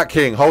 Hat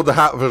King, hold the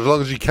hat for as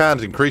long as you can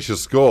to increase your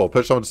score.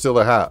 Push someone to steal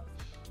the hat.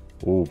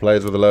 Ooh,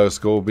 players with the lowest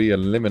score will be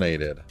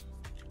eliminated.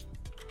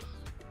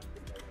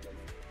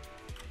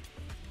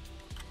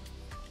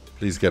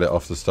 Please get it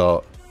off the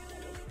start.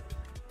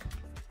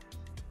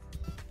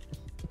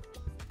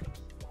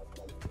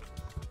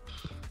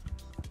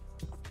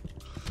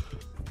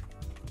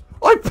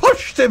 I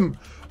pushed him!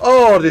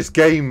 Oh, this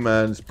game,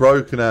 man. It's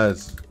broken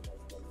as.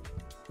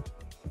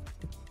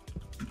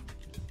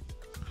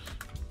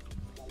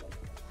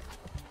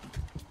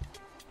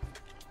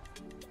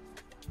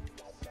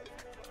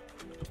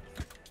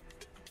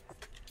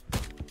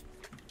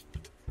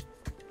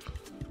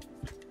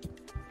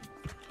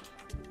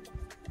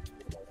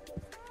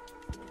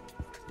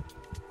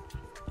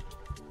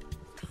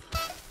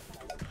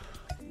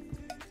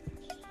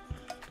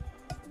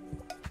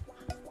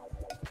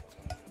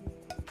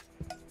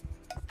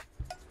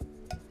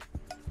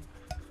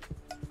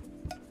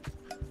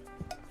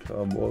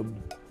 Come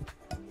on.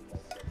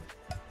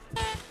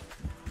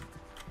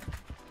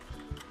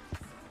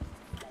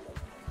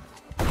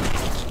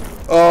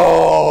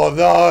 Oh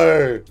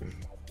no!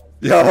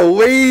 Yo,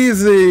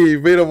 Wheezy!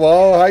 Been a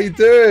while. How you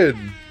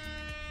doing?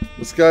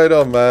 What's going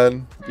on,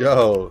 man?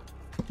 Yo.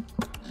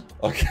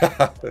 Okay.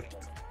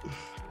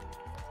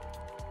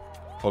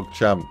 Hog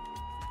champ.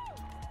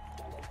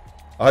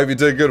 I hope you're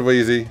doing good,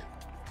 Wheezy.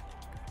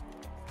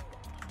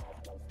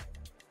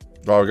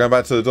 Right, we're going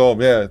back to the dorm.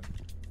 Yeah.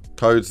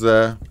 Code's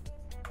there.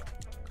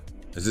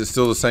 Is it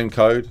still the same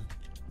code?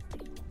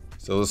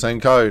 Still the same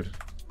code.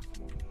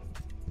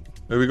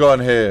 Who we got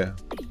in here?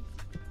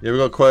 Yeah, we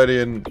got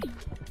QWERTY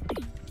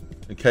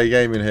and K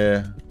Gaming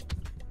here.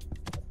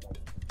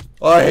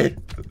 Oi!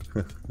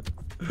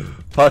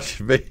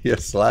 Punch me, you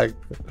slag.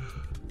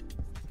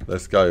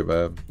 Let's go,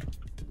 man.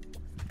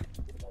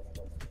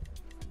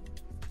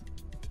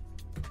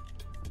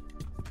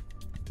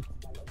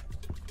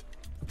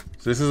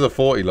 So this is a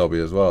 40 lobby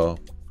as well.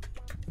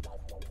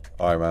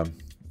 Alright, man.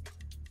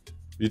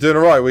 You doing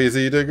alright,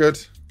 Weezy? You doing good?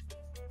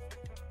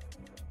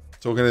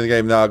 Talking in the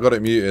game now. I got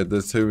it muted.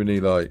 There's too many,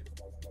 like,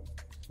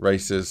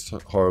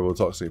 racist, horrible,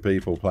 toxic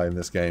people playing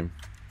this game.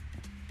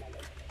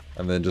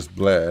 And then just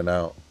blaring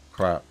out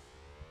crap.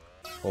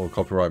 Or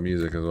copyright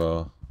music as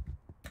well.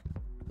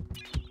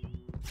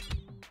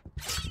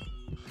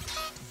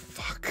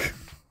 Fuck.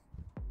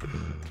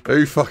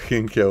 Who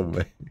fucking killed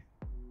me?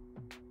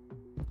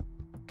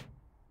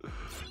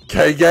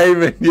 K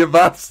Gaming, you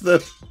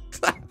bastard.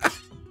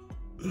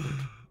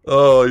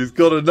 Oh, he's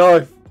got a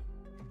knife.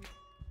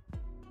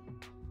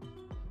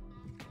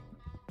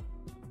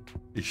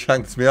 He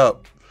shanked me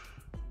up.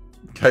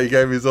 K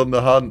Gaming's on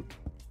the hunt.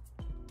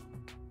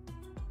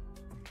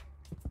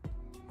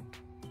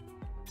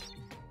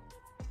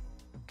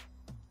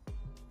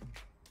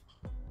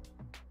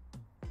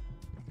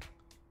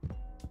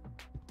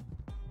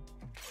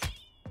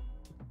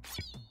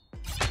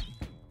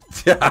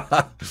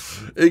 Yeah,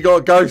 he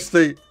got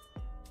ghosty.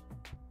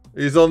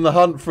 He's on the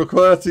hunt for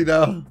QWERTY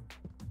now.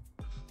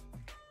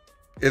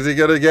 Is he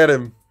gonna get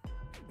him?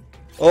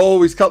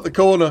 Oh, he's cut the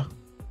corner.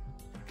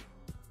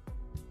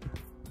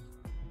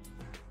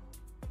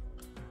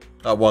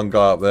 That one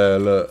guy up there,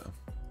 look.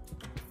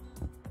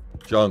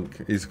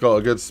 Junk. He's got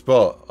a good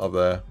spot up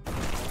there.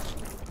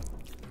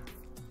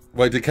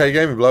 Wait, did K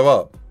Gaming blow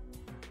up?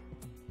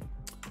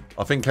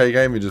 I think K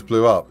Gaming just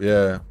blew up,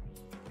 yeah.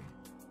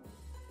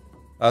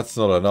 That's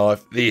not a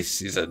knife.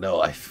 This is a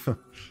knife.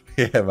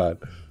 Yeah, man.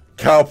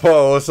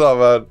 Cowpo, what's up,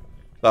 man?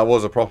 That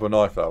was a proper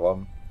knife, that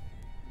one.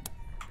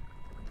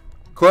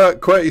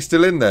 QWERTY's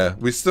still in there.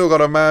 We still got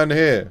a man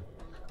here.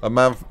 A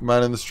man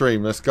in the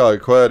stream. Let's go,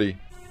 QWERTY.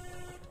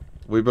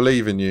 We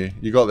believe in you.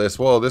 You got this.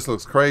 Whoa, this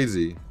looks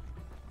crazy.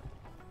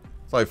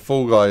 It's like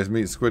Fall Guys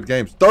meet Squid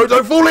Games.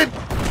 Don't fall in!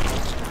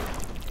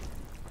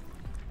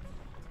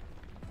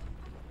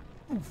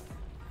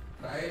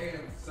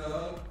 Damn,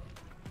 son.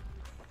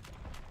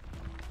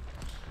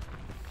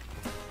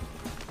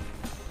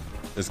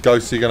 Is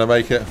Ghosty gonna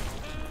make it?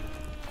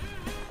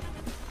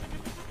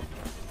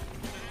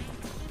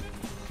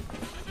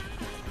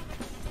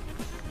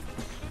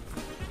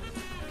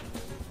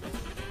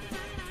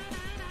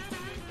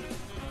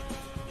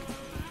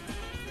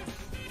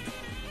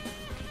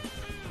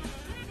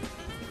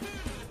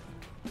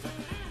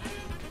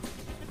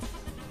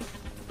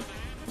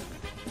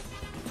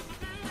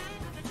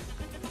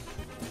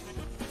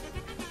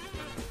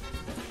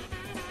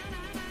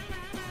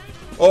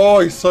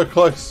 Oh, he's so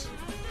close.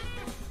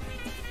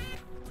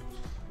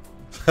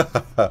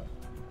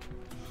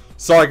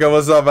 Psycho,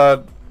 what's up,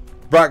 man?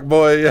 Brack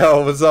boy,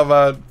 yo, what's up,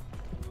 man?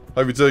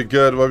 Hope you're doing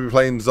good. We'll be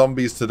playing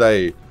zombies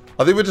today.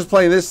 I think we're just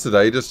playing this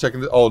today. Just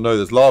checking. Oh no,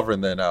 there's lava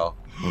in there now.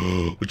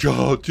 Oh,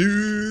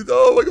 dude!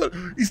 Oh my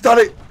god, he's done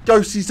it.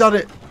 Ghost, he's done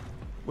it.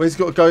 Where's he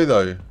got to go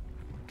though?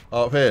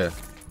 Up here.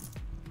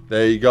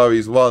 There you go.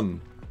 He's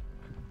won.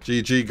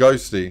 GG,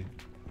 Ghosty.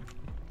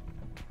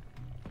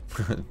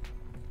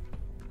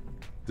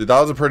 Dude,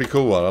 that was a pretty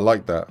cool one. I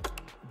like that.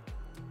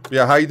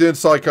 Yeah, how you doing,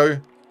 Psycho?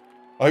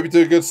 I hope you're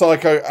doing good,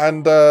 Psycho,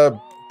 and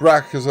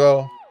Brack as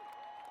well.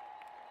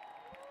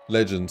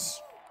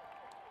 Legends.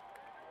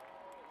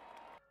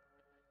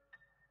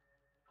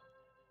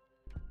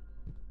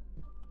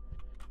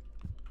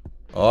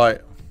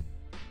 Alright.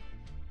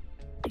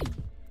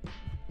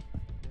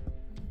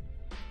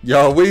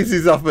 Yo,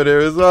 Weezy's up in here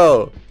as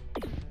well.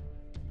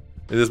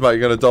 Is this mate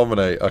gonna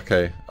dominate?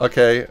 Okay.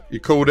 Okay, you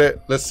called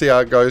it. Let's see how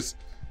it goes.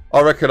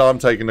 I reckon I'm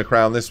taking the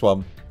crown this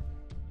one.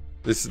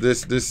 This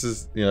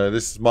is, you know,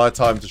 this is my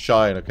time to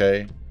shine,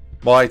 okay?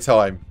 My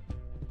time.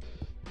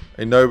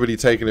 Ain't nobody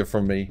taking it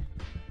from me.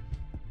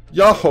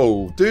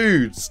 Yo,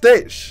 dude,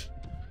 Stitch.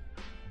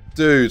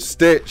 Dude,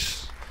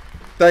 Stitch.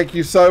 Thank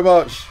you so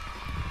much.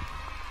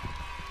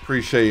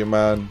 Appreciate you,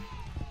 man.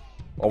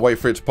 I'll wait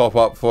for it to pop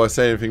up before I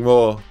say anything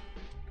more.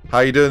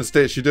 How you doing,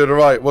 Stitch? You doing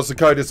alright? What's the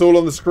code? It's all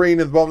on the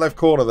screen in the bottom left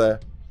corner there.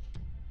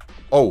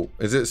 Oh,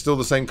 is it still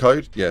the same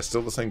code? Yeah,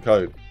 still the same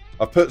code.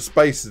 I put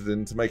spaces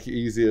in to make it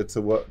easier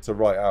to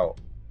write out.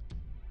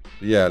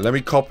 Yeah, let me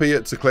copy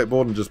it to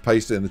clipboard and just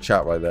paste it in the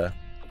chat right there.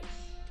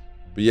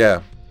 But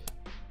yeah.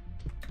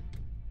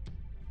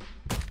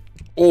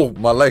 Oh,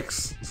 my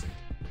legs.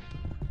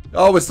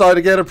 Oh, we're starting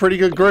to get a pretty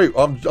good group.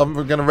 I'm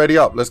gonna ready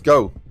up. Let's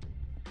go.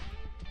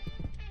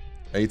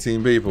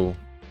 18 people.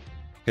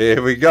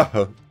 Here we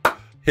go.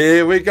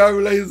 Here we go,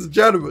 ladies and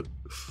gentlemen.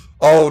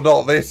 Oh,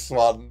 not this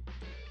one.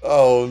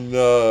 Oh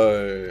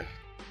no.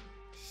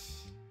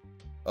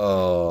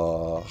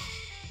 Oh.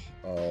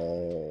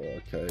 Oh,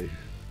 okay.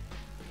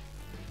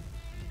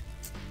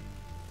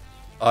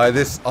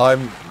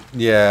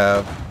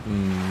 Yeah.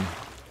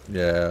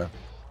 Yeah.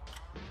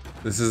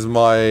 This is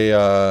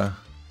my,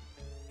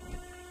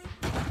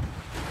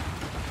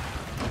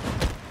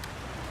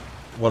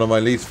 one of my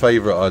least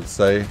favorite, I'd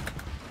say.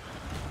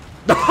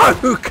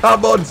 No,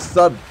 come on,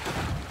 son.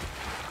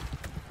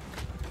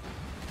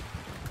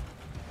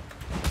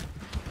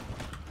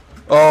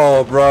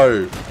 Oh,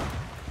 bro.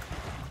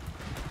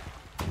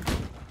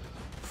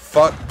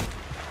 Fuck.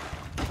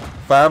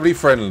 Family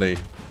friendly.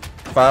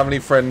 Family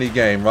friendly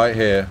game right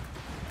here.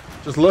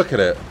 Just look at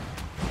it.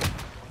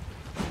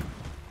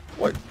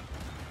 What?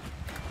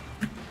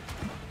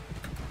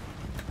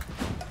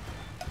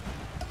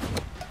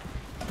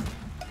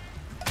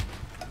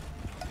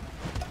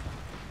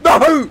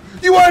 No!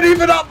 You weren't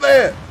even up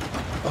there!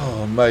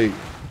 Oh, mate.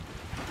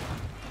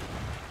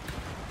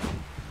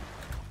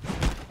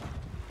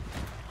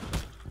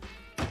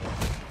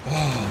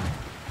 Oh.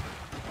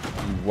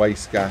 You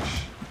waste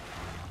gash.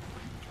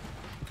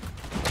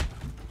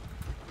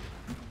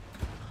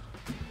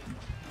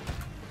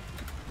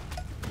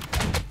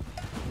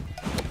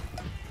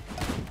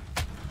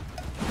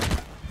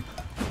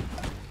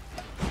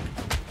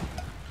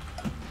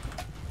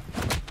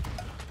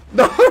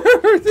 No!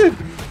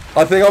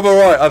 I think I'm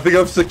alright. I think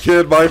I've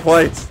secured my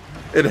place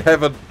in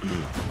heaven.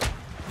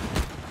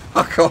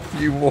 Fuck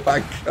off, you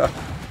wanker.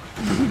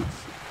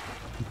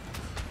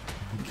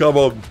 Come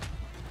on.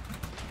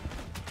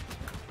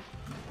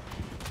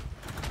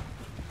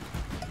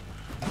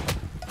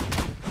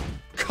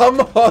 Come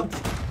on.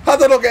 How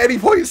did I not get any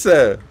points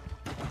there?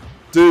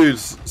 Dude,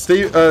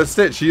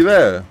 Stitch, are you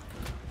there?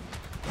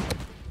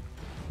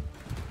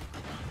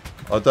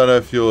 I don't know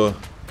if you're...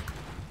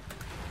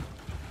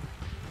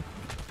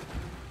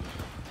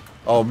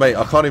 Oh, mate,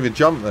 I can't even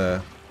jump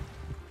there.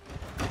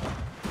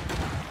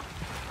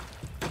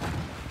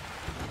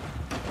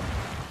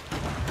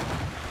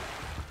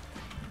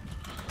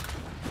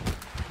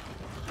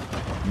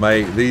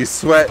 Mate, these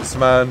sweats,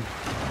 man.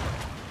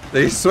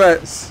 These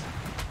sweats.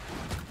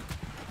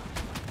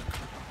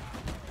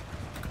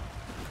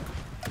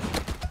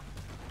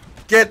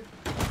 Get...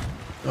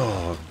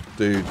 Oh,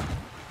 dude.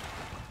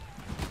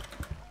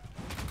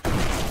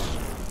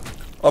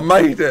 I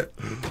made it.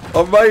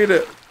 I made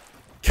it.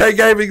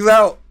 K-Gaming's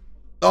out.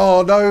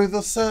 Oh, no, the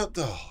cert.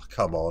 Oh,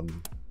 come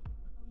on.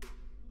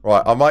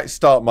 Right, I might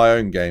start my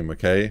own game,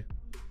 okay?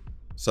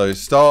 So,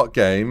 start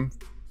game.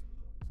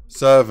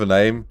 Server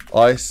name.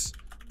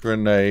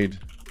 IceGrenade.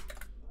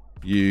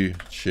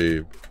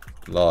 YouTube.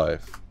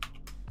 Live.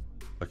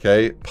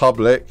 Okay,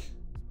 public.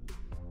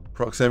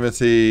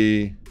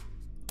 Proximity.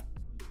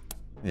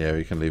 Yeah,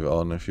 we can leave it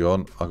on if you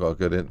want. I've got a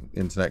good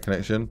internet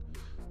connection.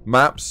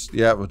 Maps.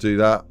 Yeah, we'll do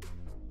that.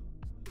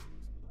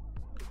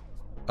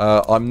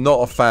 I'm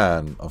not a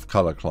fan of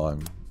color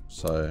climb,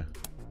 so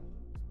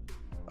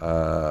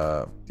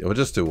yeah, we'll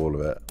just do all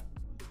of it.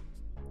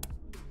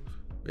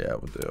 Yeah,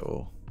 we'll do it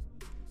all.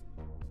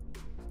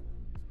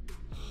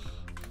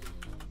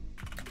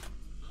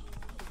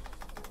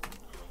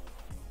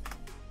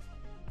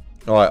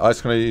 Alright,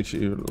 IceGrenade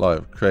YouTube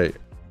live. Create.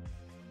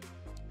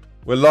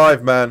 We're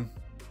live, man.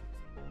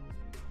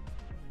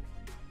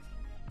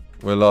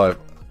 We're live.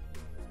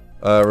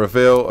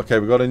 Reveal. Okay,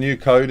 we got a new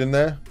code in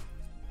there.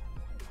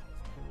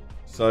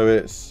 So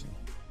it's...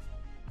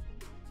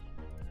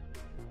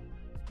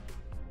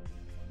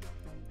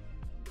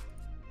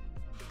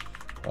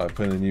 Alright,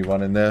 putting a new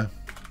one in there.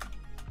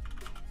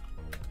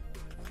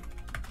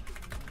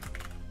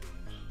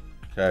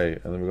 Okay,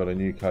 and then we've got a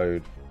new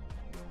code.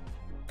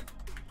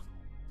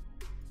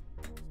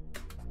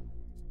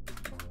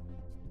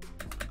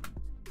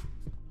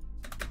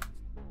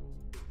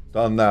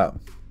 Done that.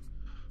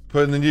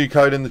 Putting the new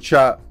code in the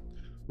chat.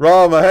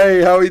 Rama,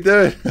 hey, how are you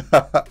doing?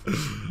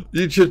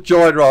 You should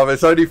join, Rama.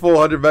 It's only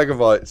 400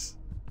 megabytes.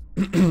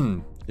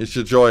 You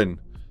should join.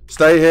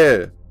 Stay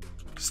here.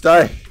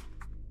 Stay.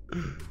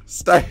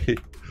 Stay.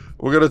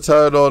 We're going to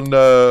turn on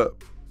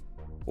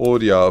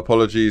audio.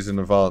 Apologies in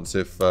advance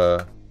if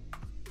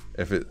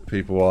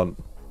people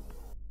want.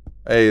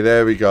 Hey,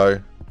 there we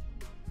go.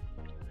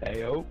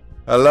 Hey, yo.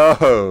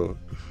 Hello.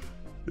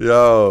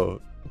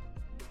 Yo.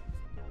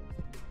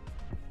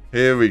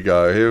 Here we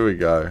go. Here we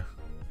go.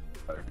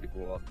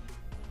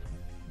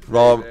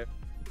 Ram.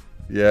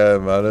 Yeah,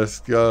 man. Let's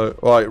go.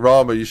 All right,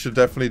 Rama, you should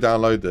definitely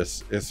download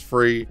this. It's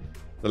free.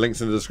 The link's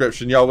in the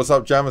description. Yo, what's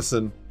up,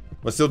 Jamison?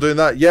 Am I still doing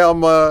that? Yeah,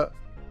 I'm.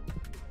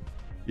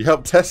 You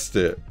helped test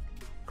it.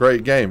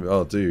 Great game.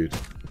 Oh, dude.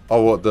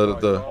 Oh, what the?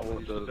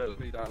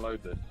 Definitely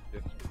download this.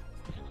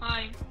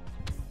 Hi.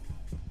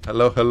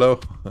 Hello, hello.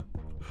 I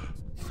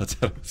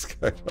don't know what's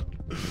going on.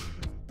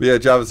 But yeah,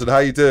 Javison, how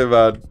you doing,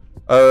 man?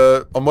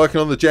 I'm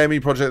working on the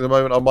JME project at the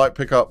moment. I might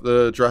pick up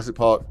the Jurassic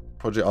Park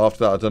project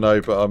after that. I don't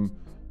know, but I'm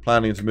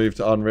planning to move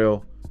to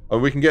Unreal.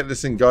 And we can get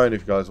this thing going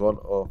if you guys want,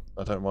 or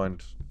I don't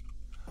mind.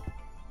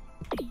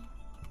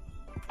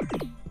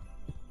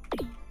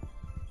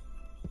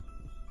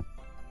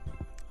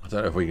 I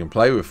don't know if we can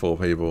play with 4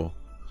 people.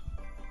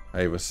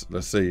 Hey, let's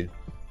see.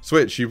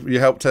 Switch, you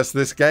helped test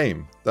this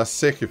game. That's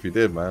sick if you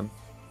did, man.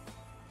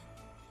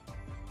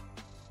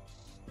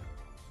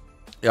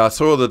 Yeah, I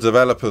saw the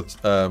developer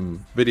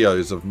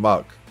videos of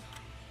Muck.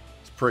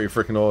 It's pretty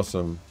freaking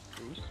awesome.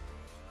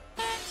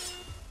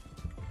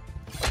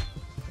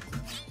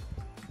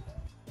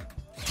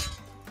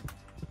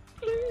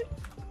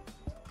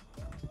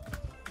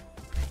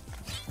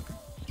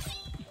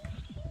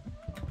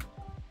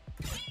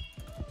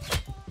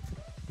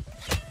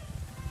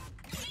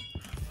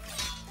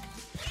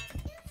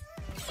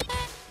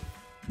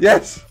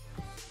 Yes!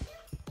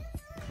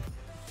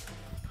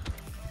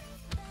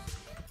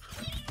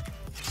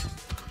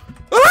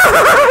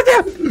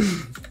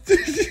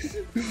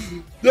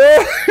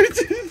 No!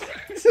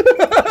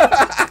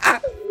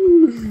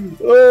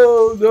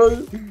 Oh no!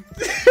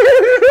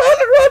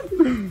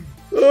 Run!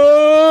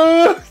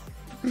 Oh!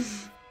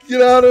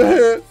 Get out of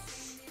here!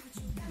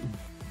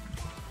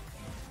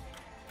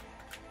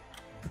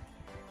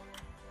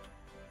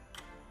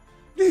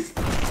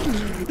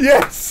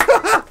 Yes!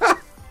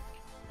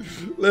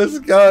 Let's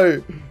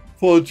go!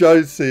 Poor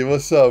Josie,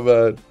 what's up,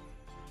 man?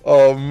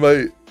 Oh,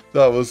 mate,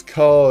 that was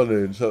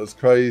carnage. That was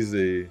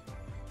crazy.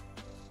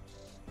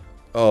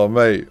 Oh,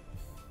 mate.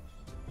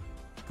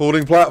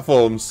 Falling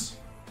platforms.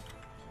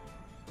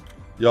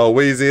 Yo,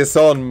 Wheezy, it's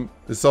on.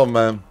 It's on,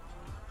 man.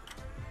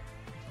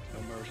 No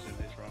mercy in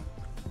this round.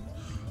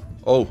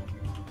 Oh.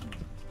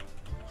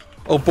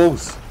 Oh,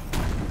 balls.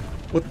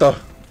 What the?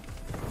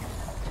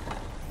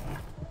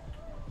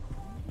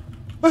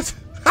 What?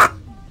 Ha!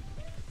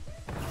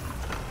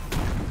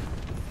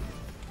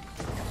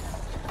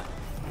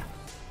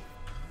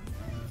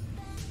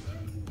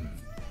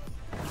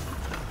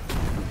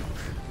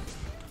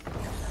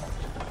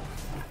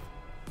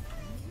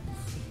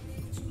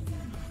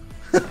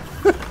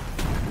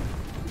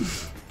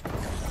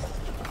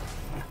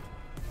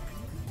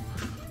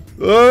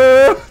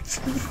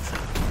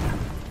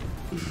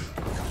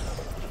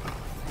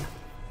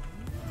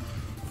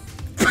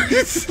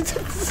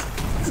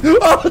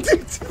 Oh,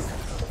 dude.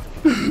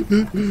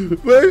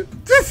 Wait.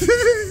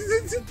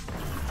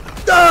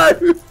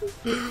 No!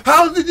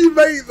 How did you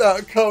make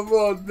that? Come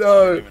on, no.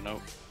 I don't even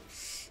know.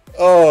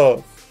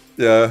 Oh,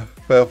 yeah.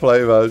 Fair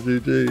play, man.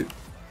 GG.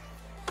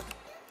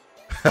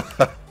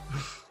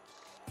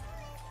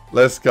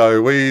 Let's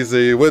go.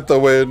 Wheezy with the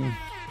win.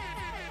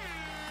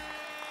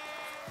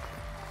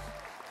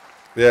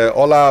 Yeah,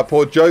 hola,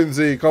 por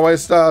Jonesy, ¿cómo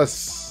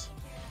estás?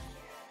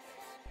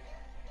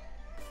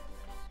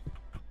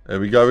 There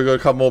we go, we got a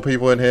couple more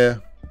people in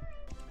here.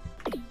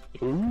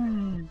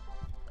 Ooh.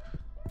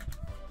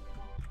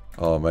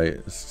 Oh, mate,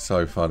 it's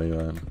so funny,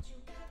 man.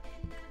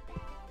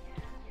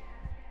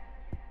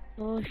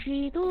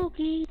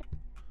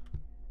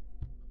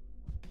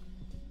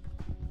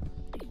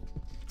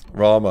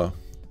 Rama.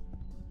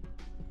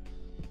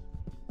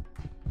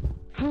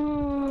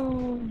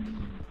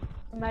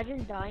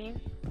 Imagine dying.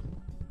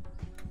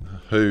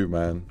 Who,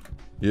 man?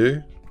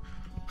 You?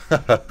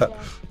 Yeah.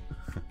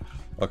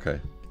 Okay.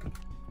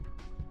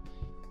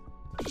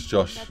 It's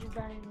Josh. Imagine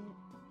dying.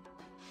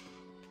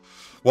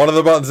 One of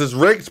the buttons is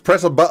rigged.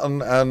 Press a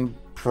button and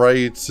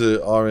pray to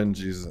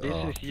RNGs. This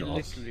Oh, is God.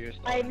 literally a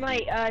I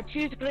might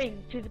choose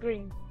green. Choose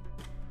green.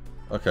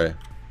 Okay.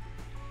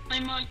 I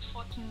might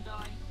fucking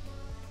die.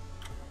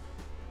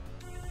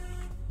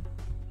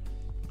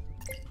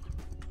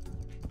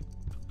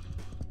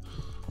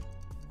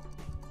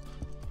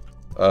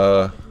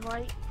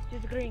 Right.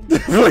 Choose green.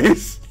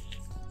 Please.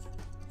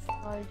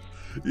 Right.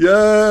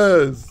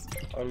 Yes.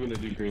 I'm gonna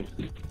do green.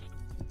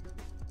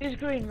 Choose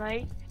green,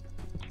 mate.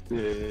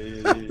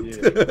 Yeah.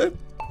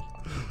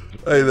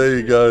 Hey, there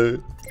you go.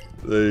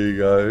 There you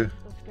go.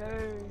 Let's go.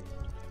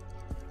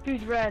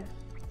 Choose red.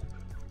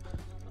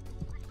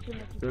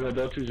 No,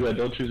 don't choose red.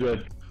 Don't choose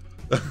red.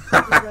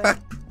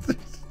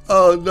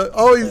 Oh no!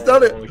 Oh, he's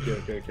done it.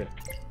 Okay.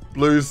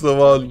 Blue's the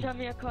one. Tell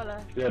me a color.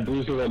 Yeah,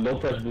 blue's the one.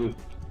 Don't press blue.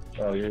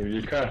 Oh,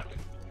 you can't.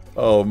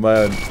 Oh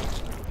man.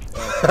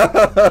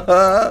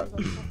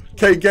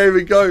 K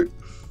Gaming, go.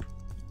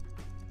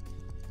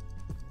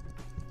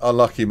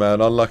 Unlucky,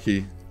 man.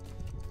 Unlucky.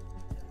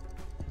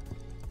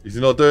 Is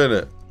he not doing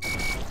it?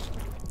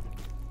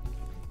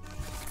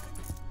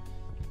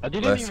 I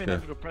didn't Let's even go.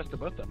 have to press the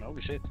button.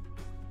 Holy shit.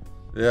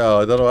 Yeah,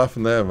 I don't know what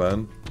happened there,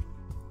 man.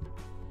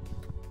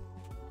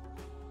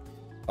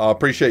 I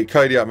appreciate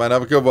Kodiak, man.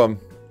 Have a good one.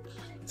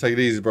 Take it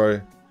easy,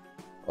 bro.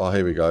 Oh,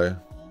 here we go.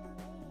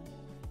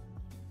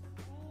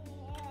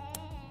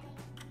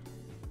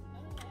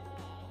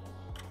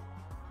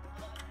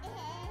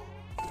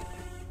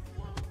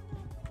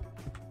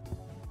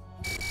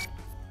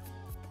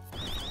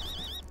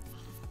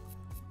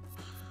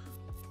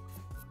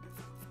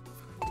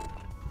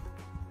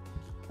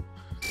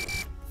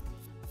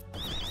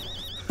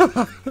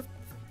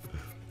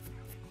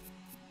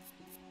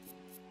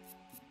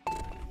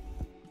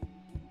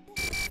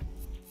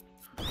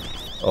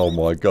 Oh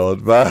my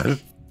god, man.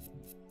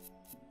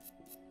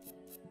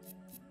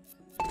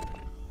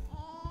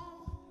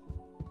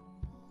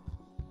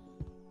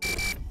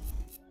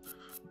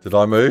 Did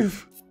I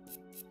move?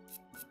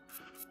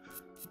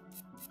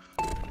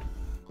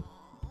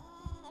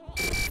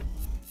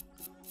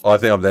 Oh, I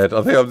think I'm dead.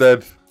 I think I'm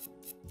dead.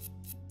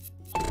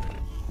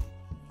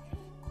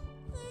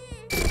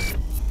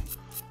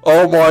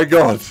 Oh my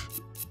god.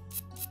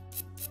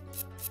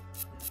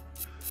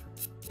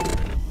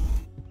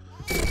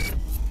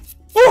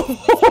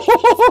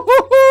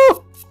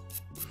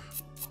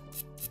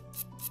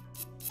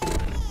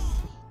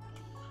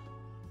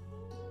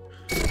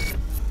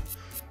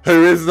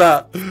 Who is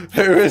that?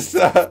 Who is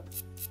that?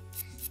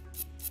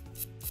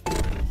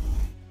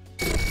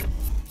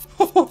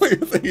 What do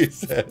you think he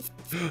said?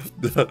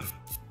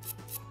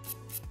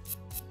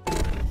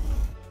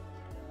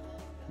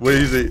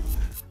 Wheezy.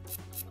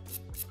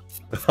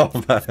 Oh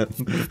man.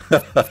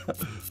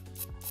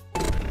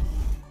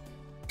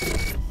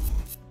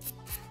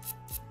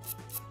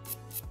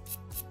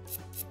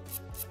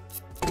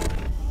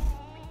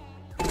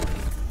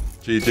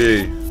 GG.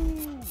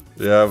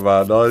 Yeah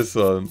man, nice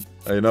one.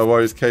 Hey, no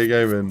worries, K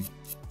Gaming.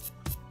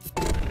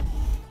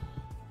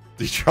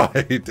 You try,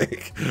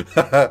 dick.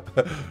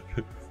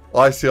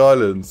 Icy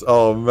Islands.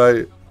 Oh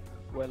mate.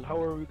 Well,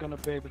 how are we gonna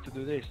be able to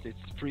do this? It's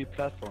 3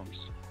 platforms.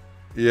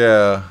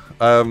 Yeah.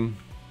 Do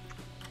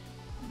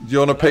you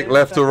want to pick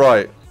left or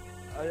right?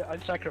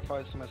 I'll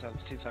sacrifice myself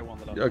since I won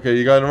the last. Okay,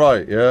 you're going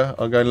right, yeah?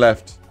 I'm going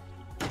left.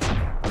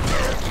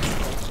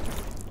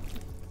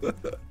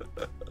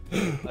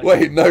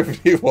 Wait,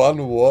 nobody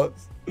won? What?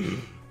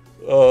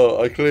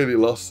 Oh, I clearly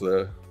lost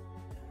there.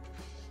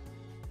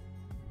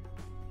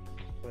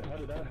 Wait, how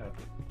did that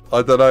happen?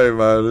 I don't know,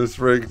 man. It's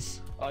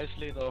rigged. I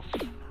slid off.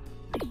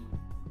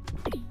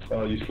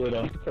 Oh, you slid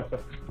off.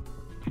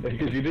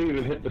 Because you didn't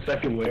even hit the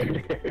second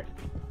way.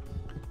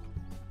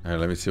 Hey,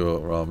 let me see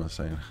what Rama's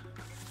saying.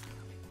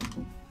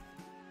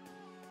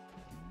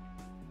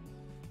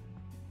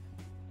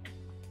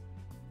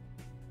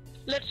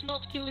 Let's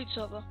not kill each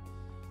other.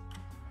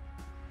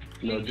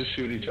 No, just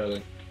shoot each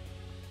other.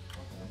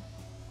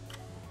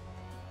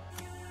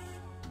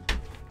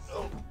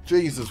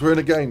 Jesus, we're in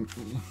a game.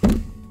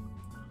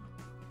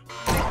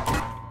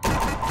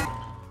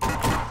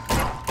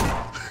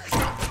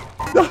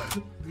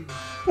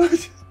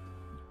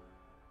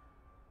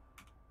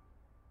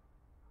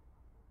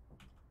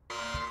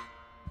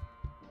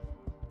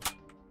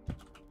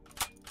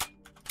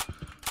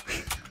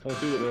 Don't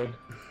do it, man.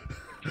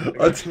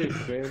 I got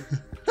kicked, man.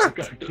 I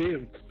got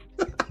kicked.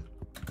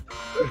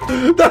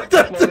 That's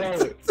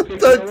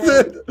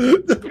it.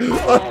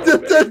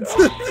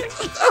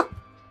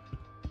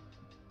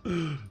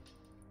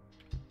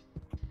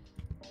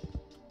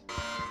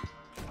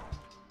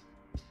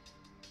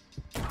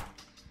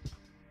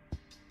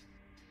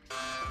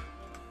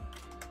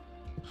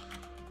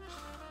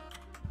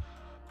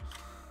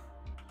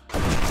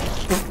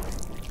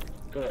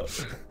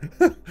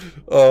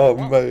 Oh,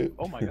 wow. Mate.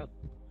 Oh my god.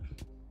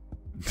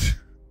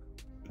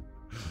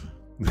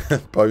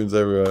 Bones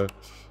everywhere.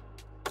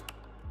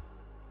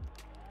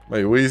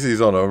 Mate,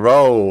 Wheezy's on a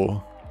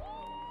roll.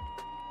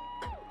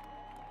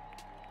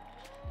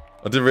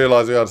 I didn't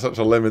realise we had such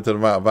a limited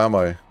amount of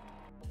ammo.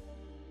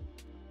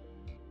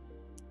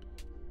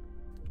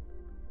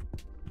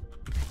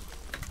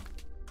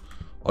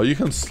 Oh, you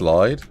can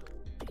slide?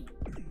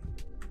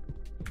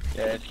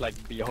 Yeah, it's like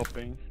bee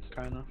hopping,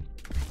 kinda.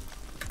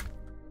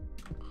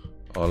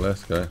 Oh,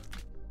 let's go.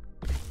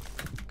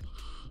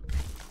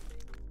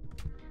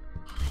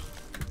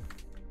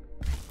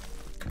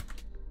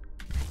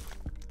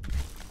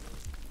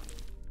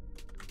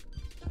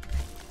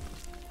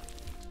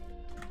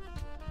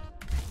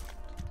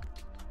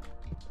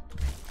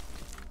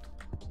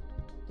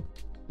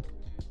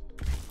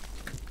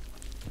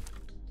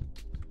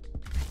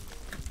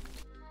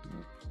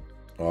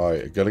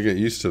 Alright, gotta get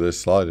used to this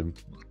sliding.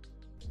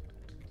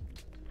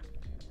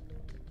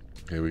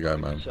 Here we go,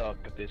 man. Suck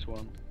at this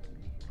one.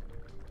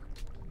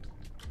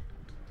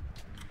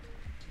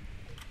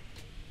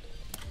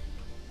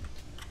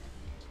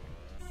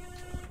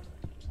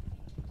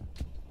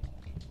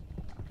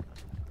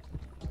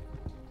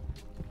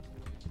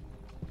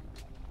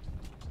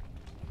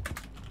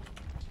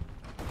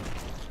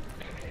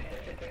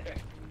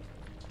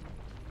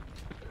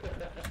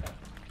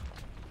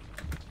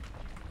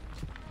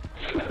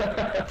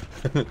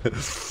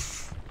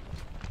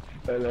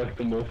 I like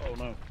the move. Oh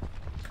no.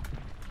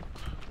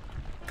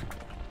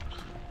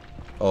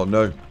 Oh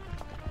no. No,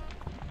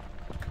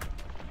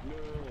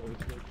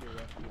 it's like you're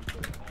actually.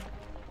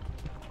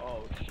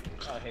 Oh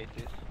shit, I hate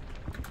this.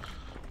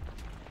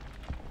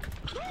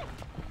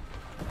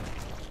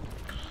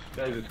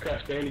 Guys, it's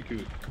Crash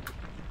Bandicoot.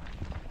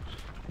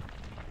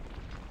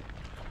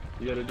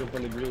 You gotta jump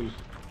on the grooves.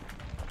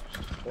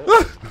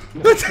 Oh.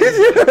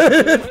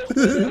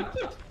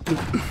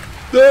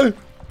 No!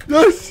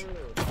 Yes!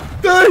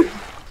 No!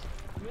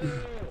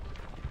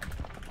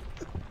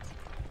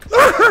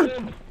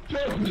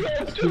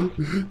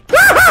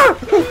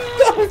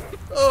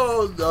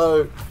 Oh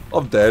no!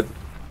 I'm dead.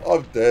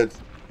 I'm dead.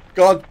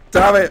 God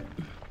damn it!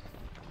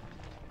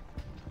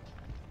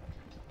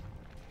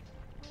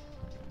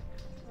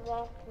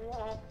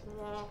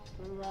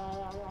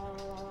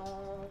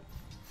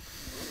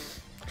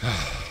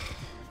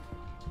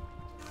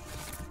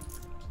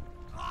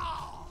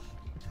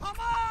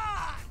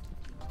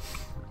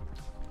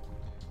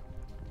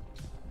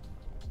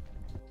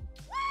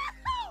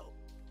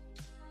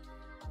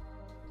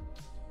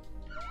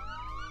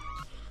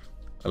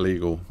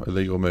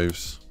 Illegal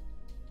moves.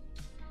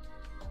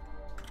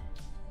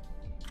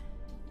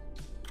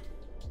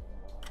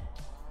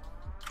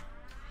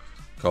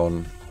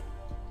 Gone.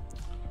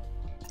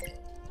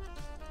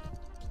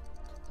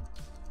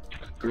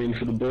 Green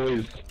for the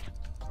boys.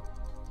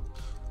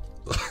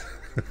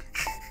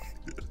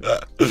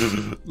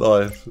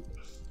 Life.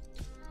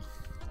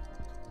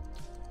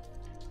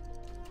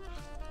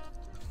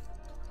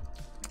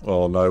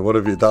 Oh no, what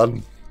have you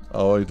done?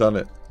 Oh, you done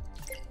it.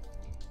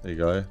 There you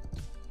go.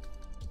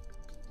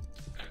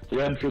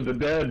 Red for the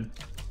dead.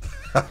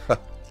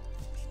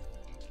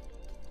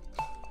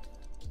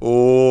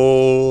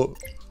 Oh,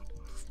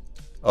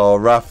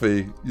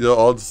 Rafi, your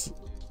odds.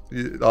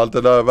 I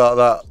don't know about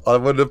that. I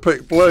wouldn't have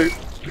picked blue.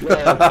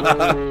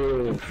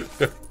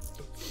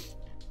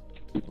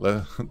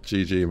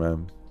 GG,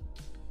 man.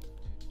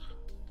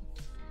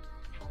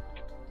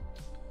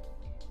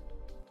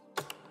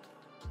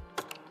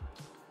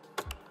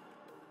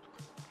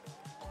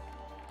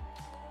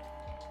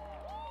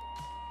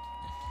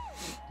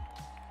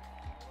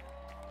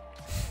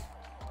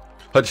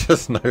 I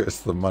just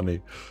noticed the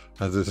money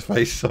has his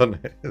face on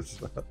it as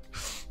well.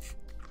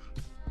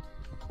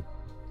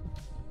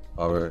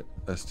 Alright,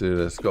 let's do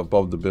this. Got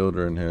Bob the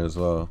Builder in here as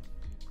well.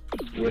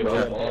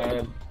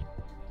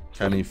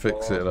 Can he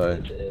fix it though?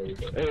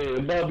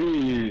 Hey,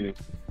 Bobby!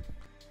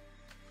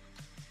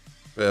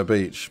 Bit of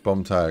beach,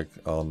 bomb tag.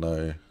 Oh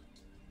no.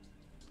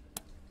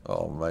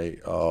 Oh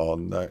mate, oh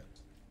no.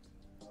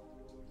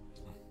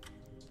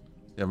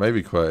 Yeah,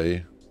 maybe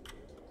QWERTY.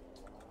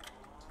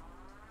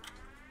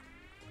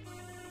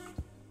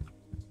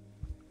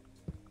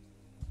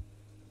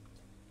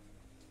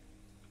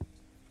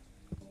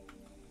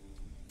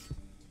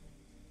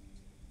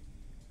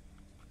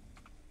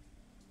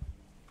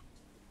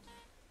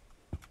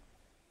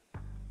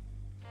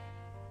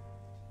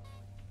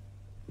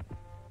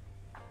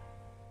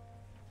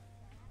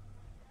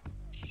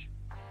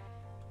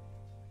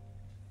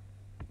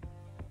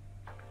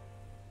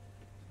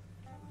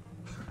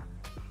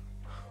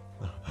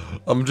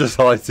 I'm just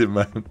hiding,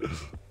 man.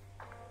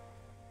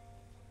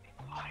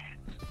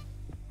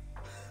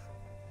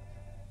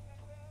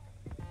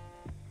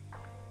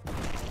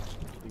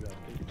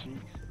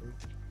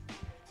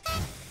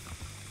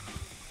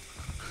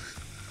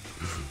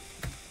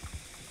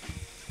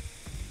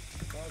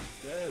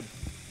 Dead.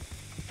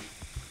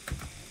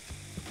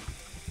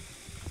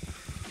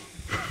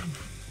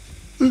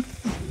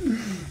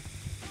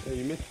 Hey,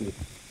 you missed me.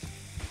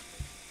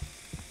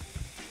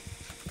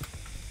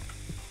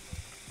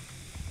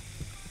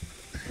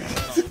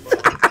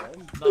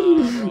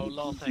 Nah, bro,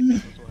 last second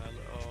as well.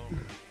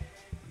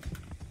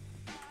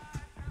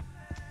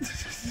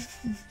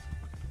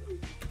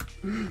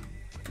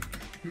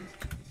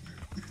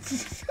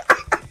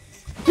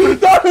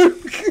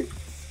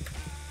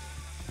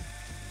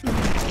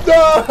 No!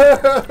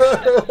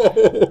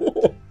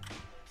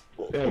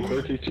 Damn,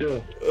 QWERTY,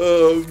 chill.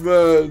 Oh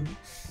man,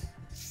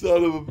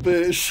 son of a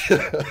bitch.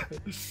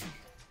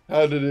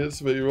 Handed it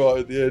to me right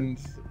at the end.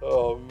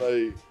 Oh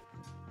mate.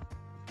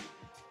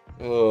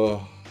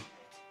 Oh.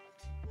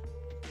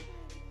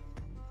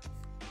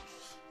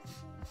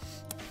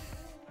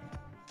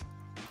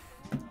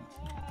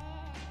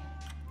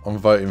 I'm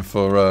voting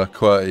for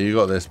QWERTY. You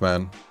got this,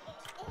 man.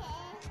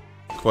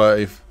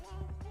 QWERTY.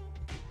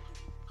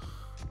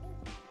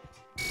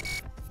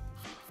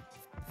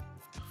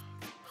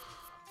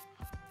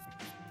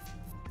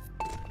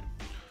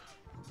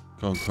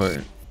 Go on,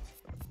 QWERTY.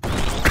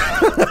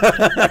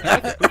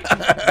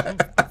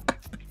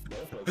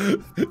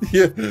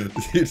 Yeah,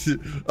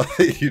 I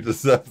think you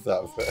deserve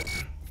that. Man.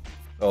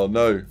 Oh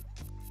no.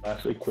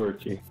 Classic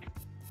QWERTY.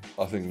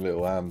 I think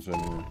Little Am's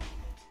winning.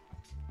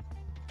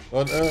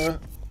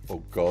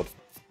 Oh god.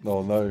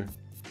 Oh no.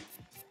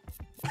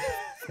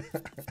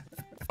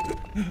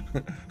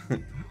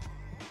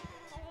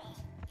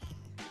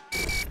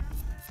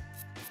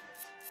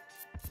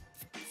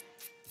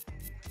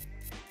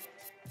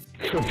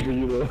 Good for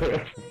you, though.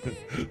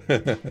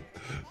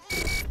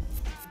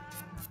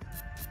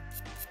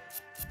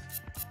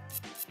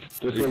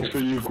 This one's for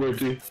you,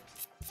 QWERTY.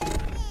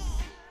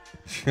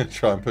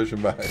 Try and push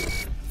him back.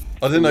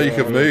 I didn't know you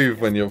could move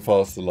when you're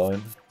past the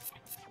line.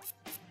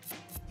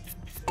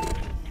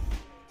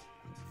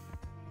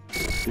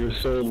 Your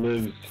soul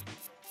lives.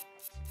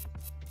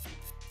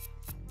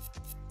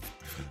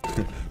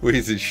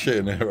 Weezy's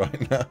shitting it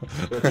right now.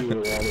 That's you were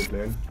on it,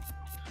 man.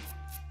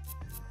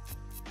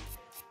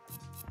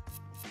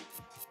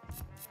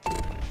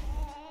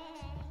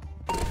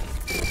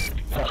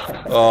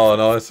 Oh,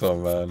 nice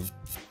one, man.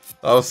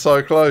 That was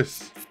so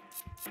close.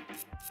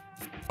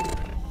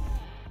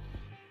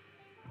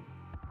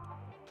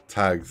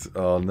 Tags.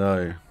 Oh,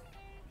 no.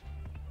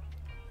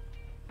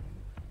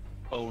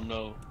 Oh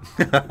no.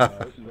 This is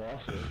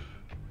awesome.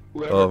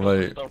 Whoever Oh, doesn't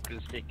mate. start with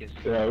the stickers.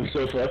 Yeah, I'm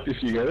so fucked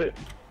if you get it.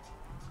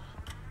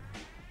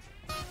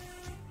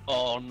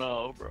 Oh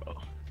no, bro.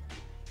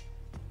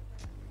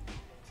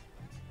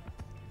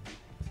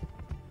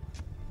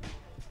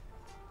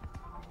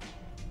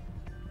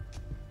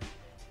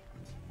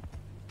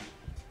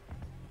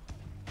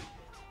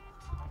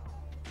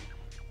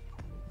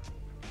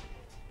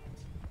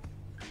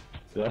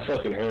 That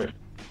fucking hurt.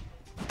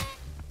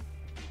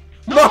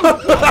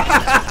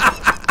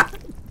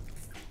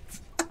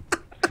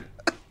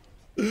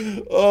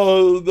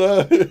 Oh,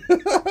 no.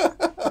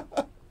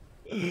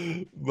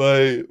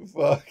 Mate,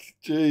 fuck.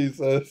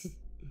 Jesus.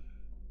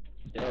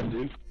 Yeah,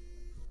 dude.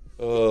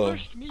 Oh,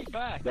 Pushed me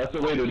back. That's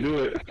the way to do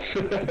it.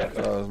 that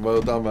was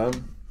well done, man.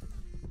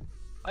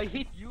 I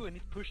hit you and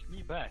it pushed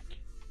me back.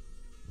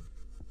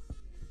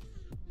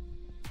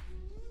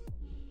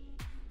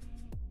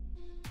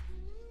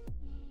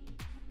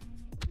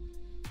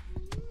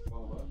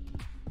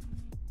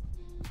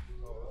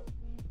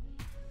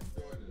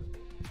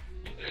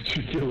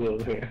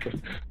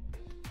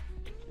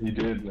 You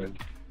did, man.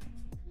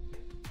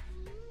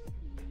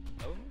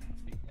 Oh,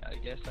 I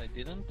guess I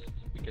didn't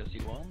because he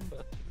won,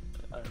 but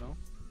I don't know.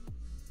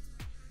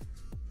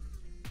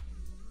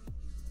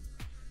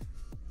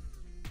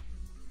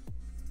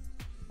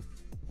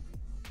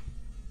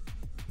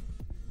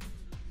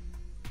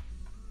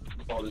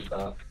 All this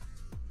stuff.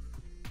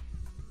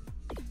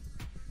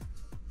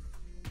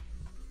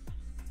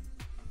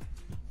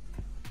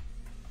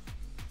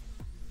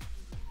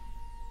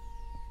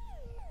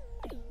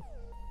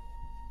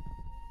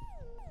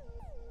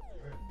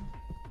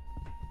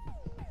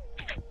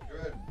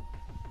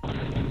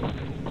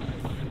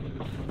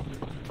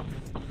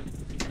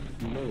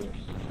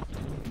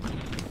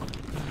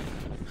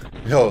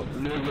 Yo.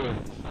 Never.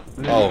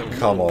 Oh,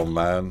 come on,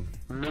 man.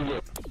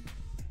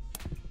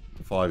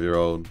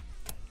 5-year-old.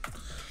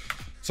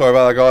 Sorry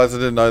about that, guys. I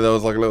didn't know there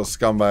was like a little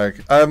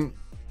scumbag.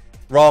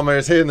 Rama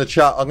is here in the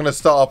chat. I'm going to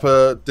start up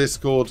a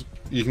Discord.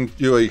 You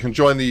can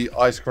join the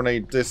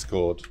IceGrenade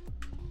Discord.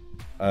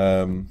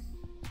 And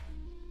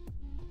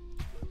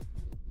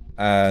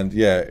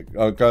yeah,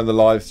 I'll go in the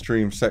live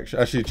stream section.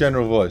 Actually,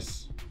 general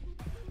voice.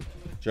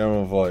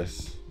 General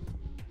voice.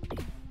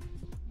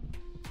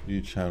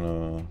 View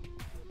channel.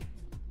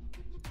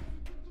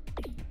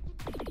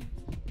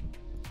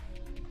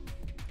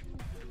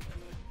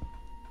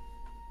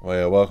 Well,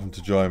 yeah, welcome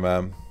to join,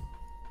 man.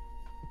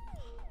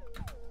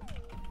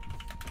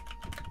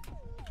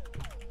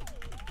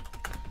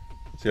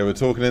 So yeah, we're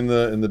talking in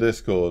the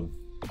Discord.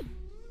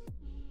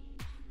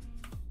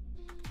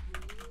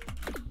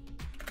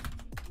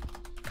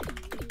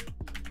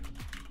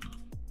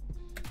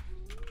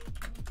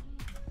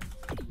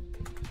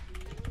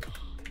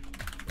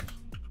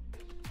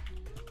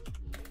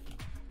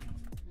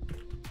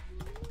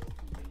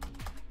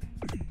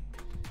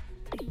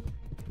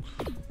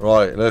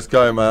 Right, let's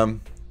go, man.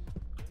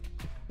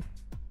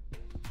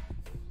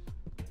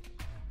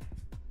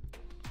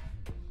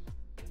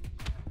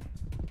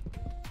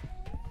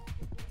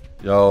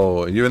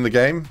 Yo, are you in the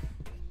game?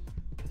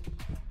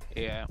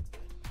 Yeah.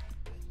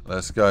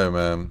 Let's go,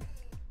 man.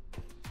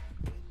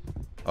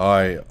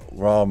 Alright,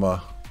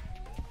 Rama.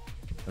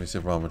 Let me see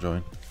if Rama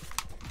joined.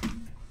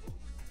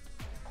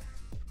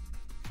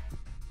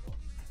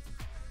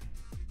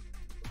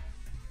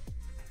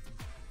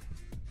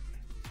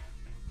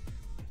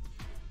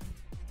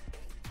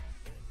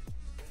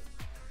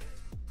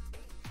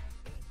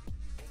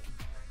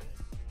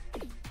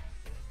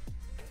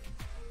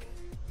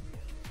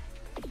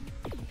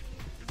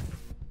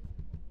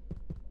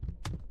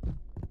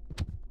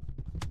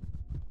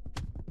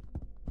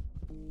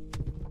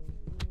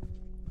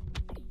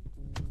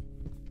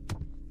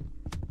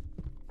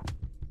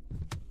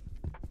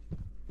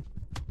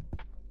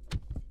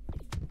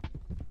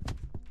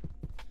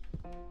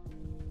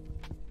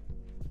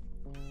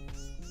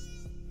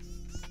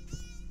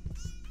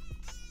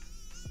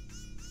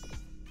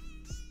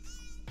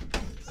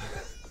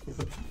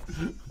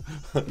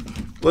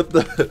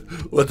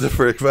 What the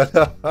frick, man?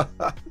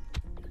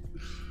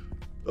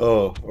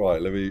 Oh,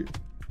 right, let me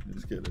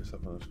just get this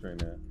up on the screen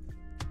here.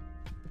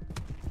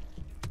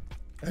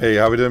 Hey,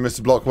 how we doing,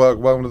 Mr. Blockwork?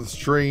 Welcome to the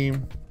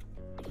stream.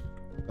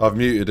 I've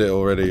muted it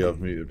already. I've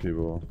muted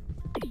people.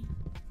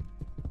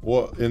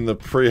 What in the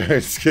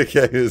pre-owned skit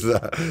game is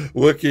that?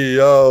 Wookie,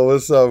 yo,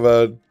 what's up,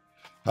 man?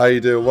 How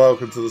you doing?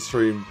 Welcome to the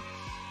stream.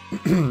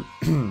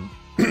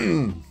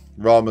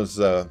 Rama's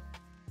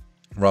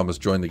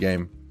joined the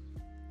game.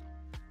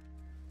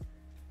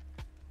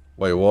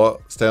 Wait,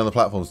 what? Stay on the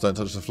platforms, don't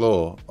touch the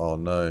floor. Oh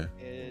no.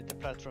 The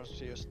platforms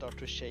just start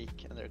to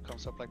shake and there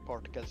comes up like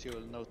particles. You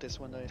will notice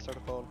when they start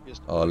to fall.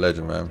 Just Oh,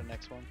 legend, man. The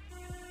next one.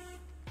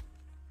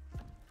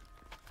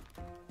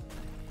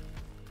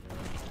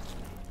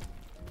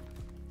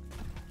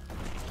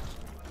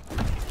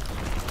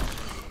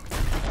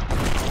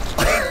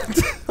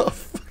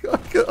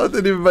 I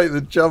didn't even make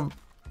the jump.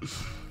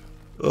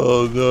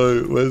 Oh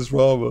no, where's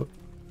Rama?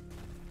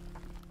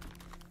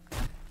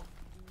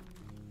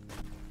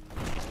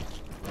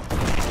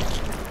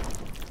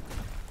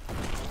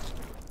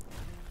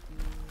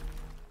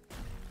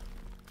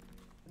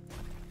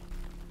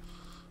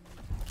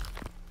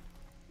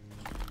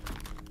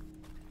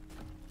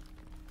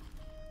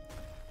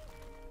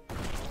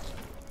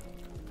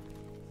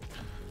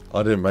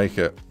 I didn't make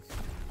it.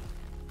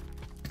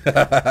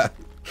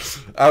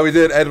 How we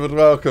doing, Edward?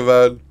 Welcome,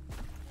 man.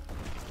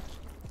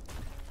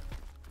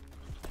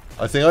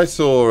 I think I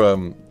saw,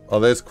 oh,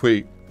 there's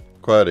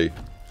QWERTY.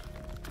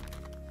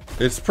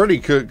 It's a pretty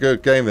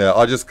good game there.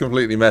 I just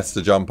completely messed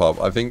the jump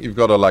up. I think you've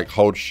got to, like,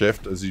 hold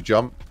shift as you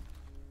jump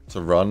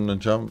to run and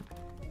jump.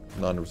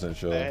 100%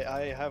 sure.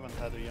 I haven't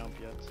had a jump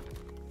yet.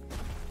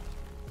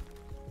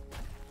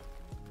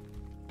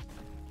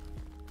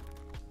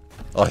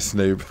 I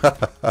snoob.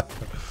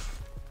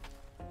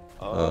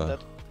 Oh, that.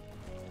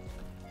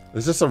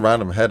 There's just a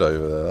random head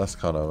over there. That's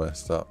kind of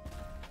messed up.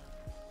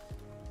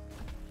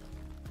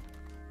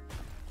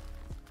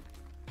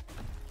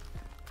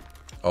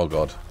 Oh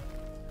god.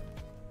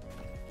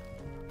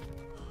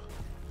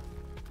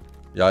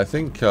 Yeah, I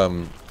think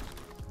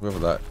whoever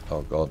that.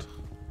 Oh god.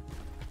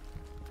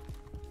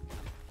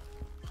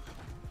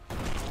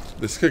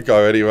 This could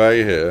go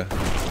anyway here.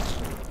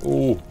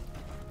 Ooh.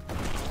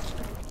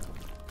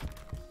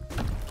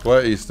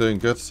 QWERTY's doing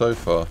good so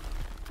far.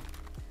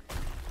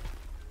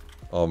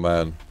 Oh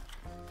man.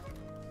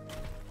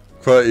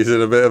 QWERTY's in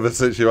a bit of a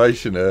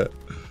situation here.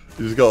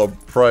 He's got to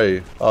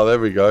pray. Oh, there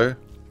we go.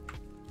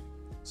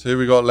 So who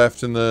we got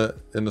left in the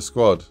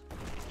squad?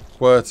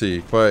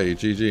 QWERTY,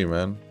 GG,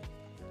 man.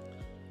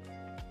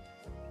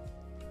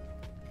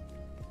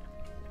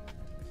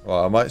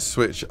 Well, I might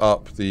switch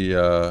up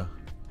the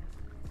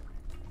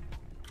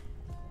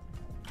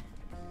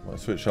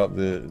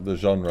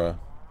genre.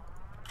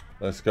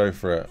 Let's go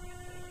for it.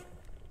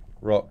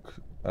 Rock,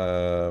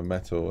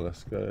 metal.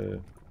 Let's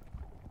go.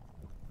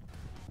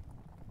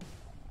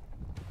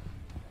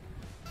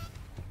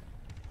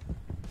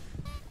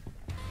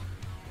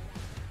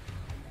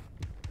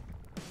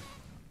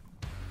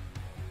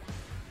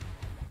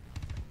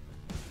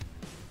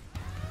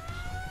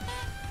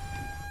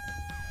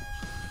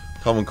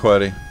 Come on,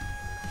 QWERTY.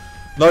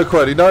 No,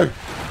 QWERTY, no!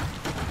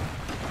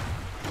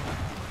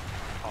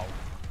 Oh.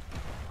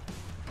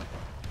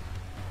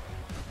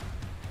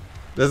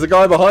 There's a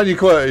guy behind you,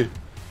 QWERTY.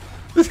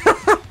 He's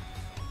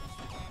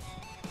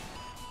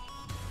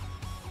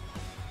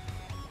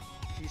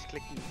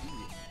clicking E.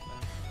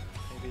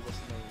 Maybe he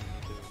doesn't know you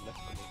need to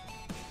left click.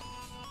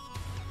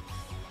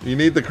 You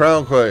need the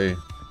crown, QWERTY.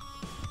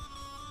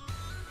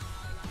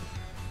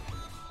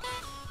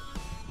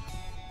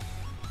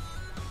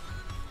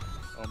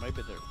 Or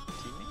maybe they're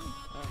teaming?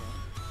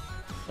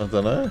 I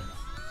don't know.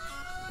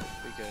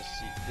 Because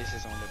this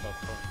is only about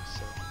points,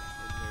 so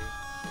maybe they're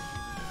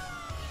teaming.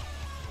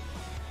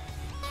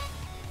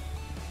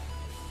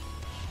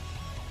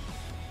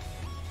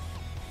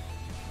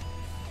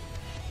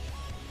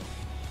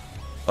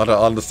 I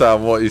don't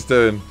understand what he's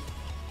doing.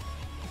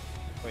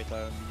 Wait,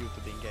 I'm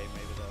muted in game,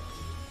 maybe that.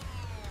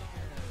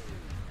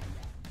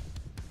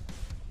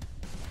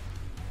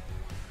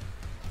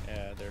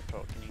 Yeah, they're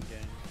talking in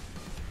game.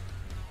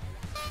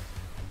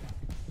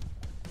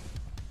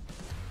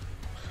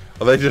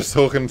 Are they just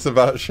talking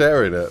about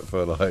sharing it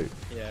for like...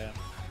 Yeah.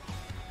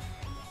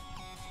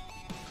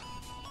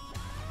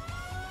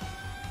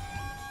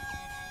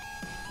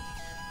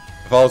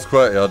 If I was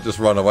QWERTY, I'd just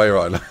run away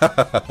right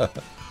now.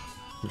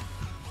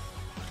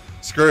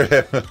 Screw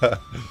him.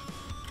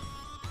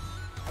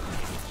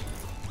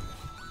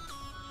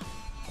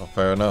 Oh,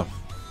 fair enough.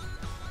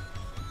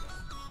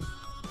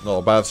 Not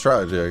a bad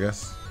strategy, I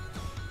guess.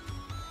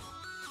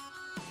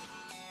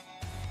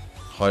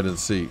 Hide and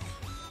seek.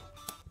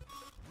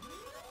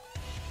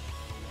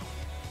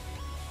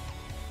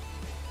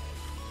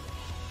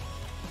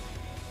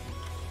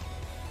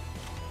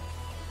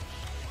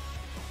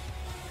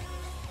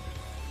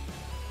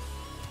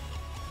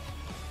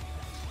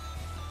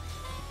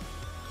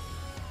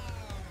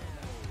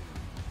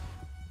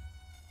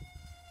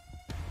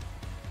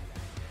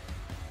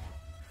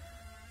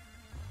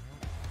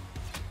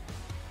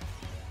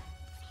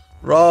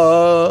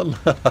 Run!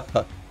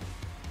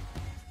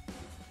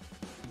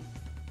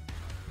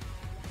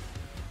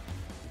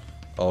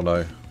 Oh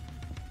no.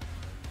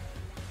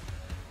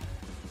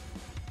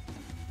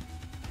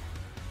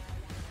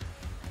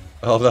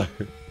 Oh no.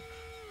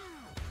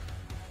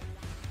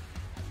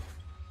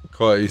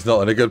 QWERTY's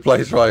not in a good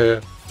place right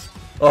here.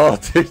 Oh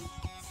dude.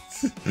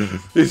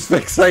 He's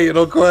fixating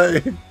on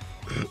QWERTY.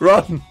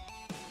 Run!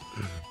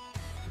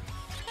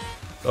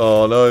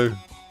 Oh no.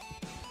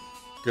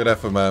 Good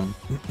effort, man.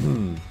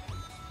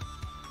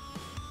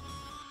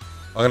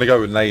 I'm gonna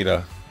go with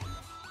Nader.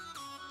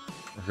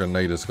 I reckon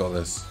Nader's got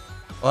this.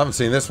 I haven't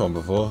seen this one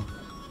before.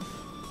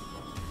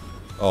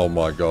 Oh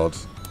my god.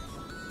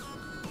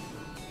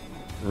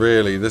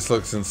 Really? This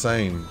looks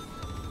insane.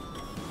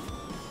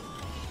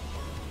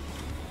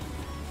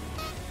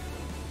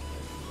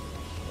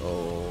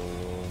 Oh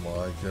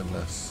my my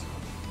goodness.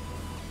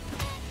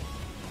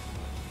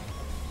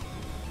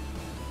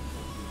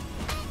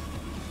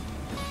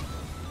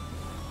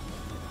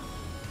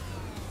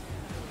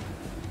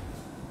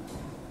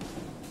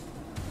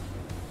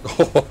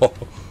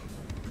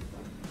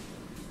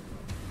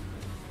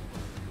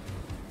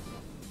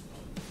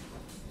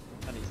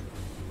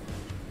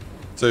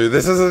 Dude,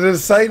 this is an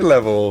insane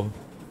level.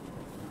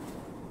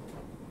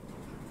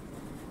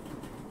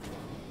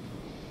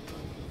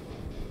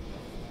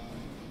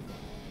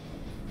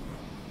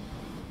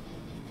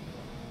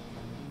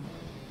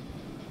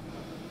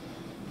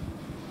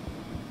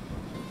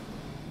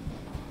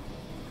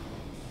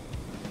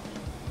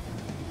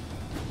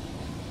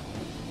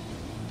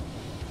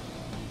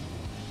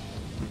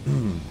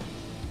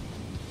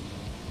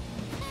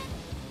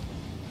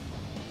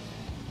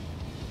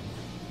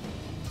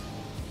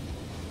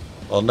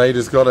 Oh, Nate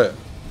has got it.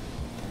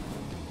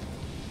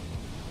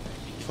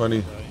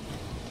 20.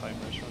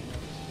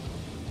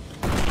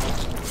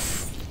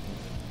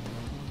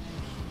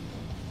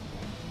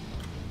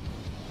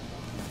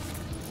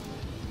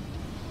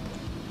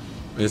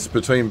 It's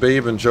between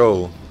Beeb and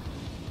Joel.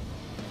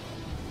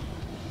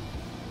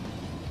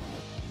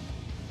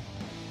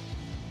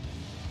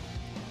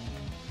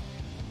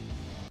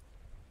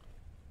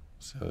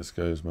 See how this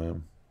goes,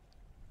 man.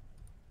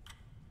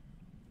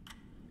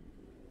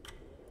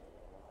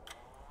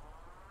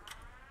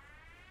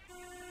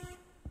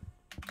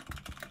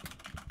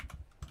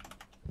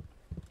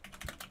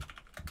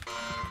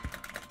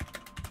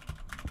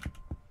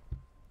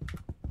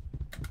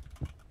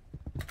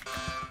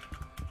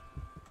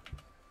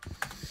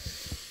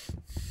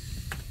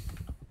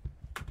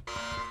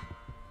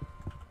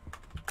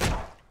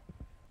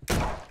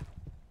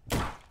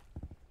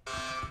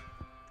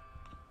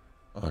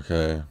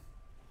 Okay.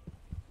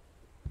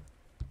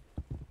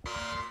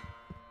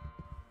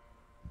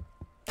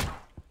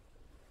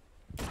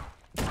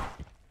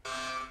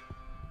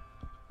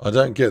 I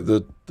don't get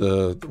the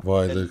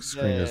why the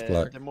screen is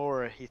black. The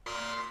more hit.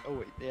 Oh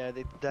wait, yeah,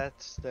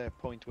 that's the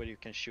point where you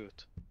can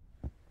shoot.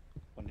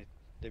 When it.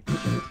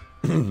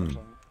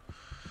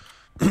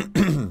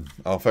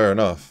 Oh, fair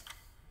enough.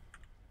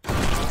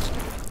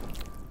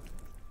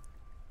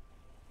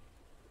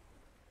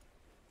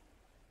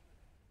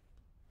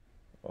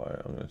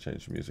 Alright, I'm gonna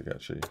change the music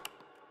actually.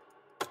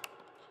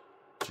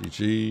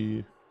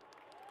 GG.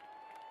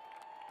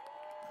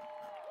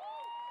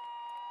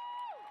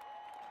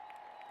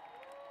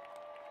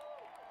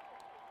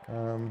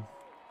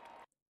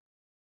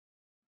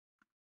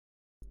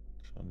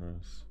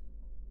 Genres.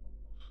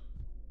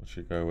 What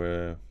should go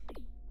with?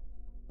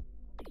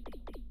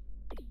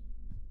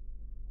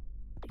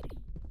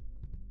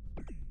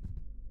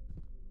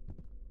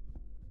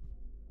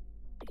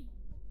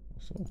 What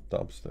sort of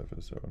dubstep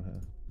is there on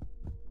here?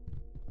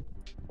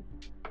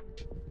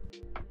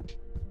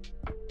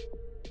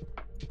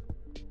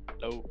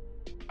 Hello.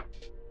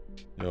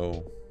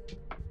 Yo.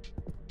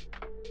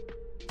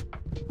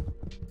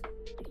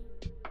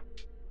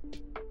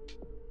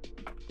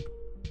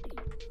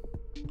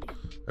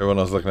 Everyone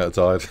else looking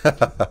outside.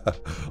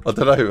 I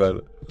don't know,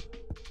 man.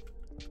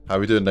 How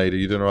we doing, Nady?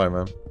 You doing alright,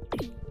 man?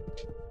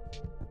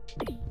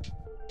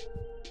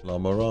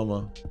 Llama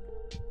Rama.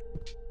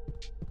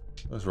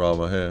 Where's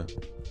Rama here?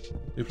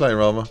 You playing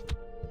Rama?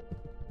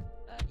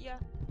 Yeah.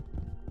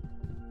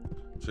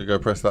 Should we go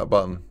press that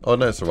button? Oh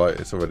no, it's alright.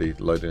 It's already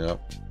loading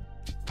up.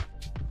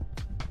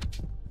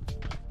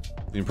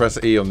 You can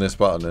press E on this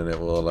button and it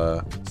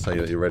will say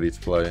that you're ready to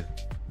play.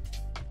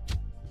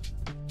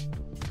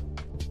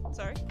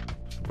 Sorry?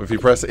 If you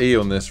press E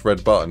on this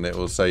red button, it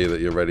will say that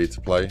you're ready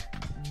to play.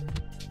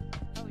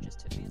 Oh, it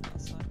just took me on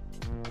that side.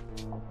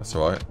 That's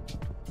alright.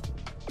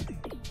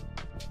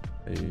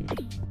 E.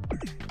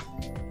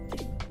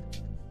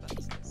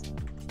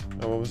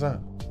 Oh, what was that?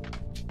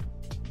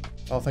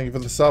 Oh, thank you for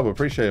the sub.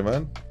 Appreciate it,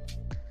 man.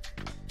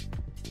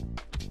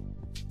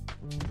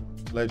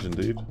 Legend,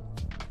 dude.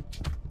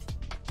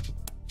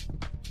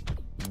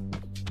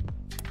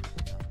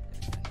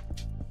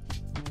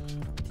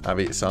 Have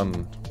it,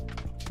 son.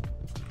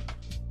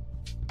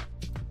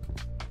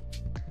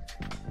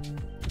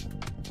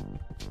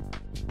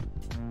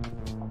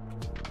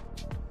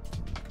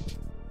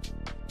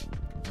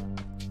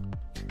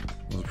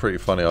 It was a pretty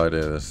funny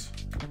idea, this.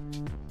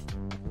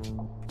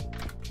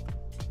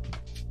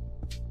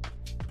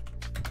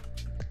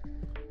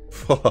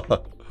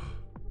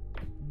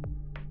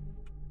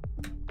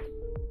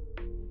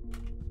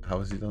 How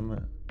has he done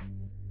that?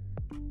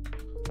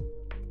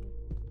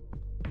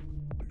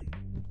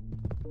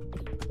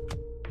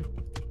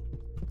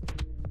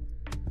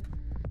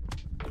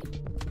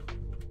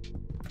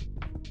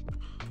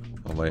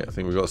 Oh mate, I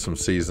think we've got some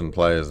seasoned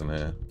players in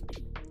here.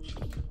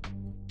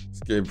 It's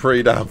getting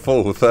pretty damn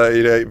full,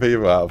 38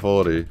 people out of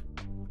 40.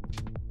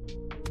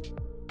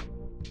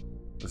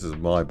 This is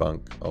my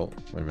bunk. Oh,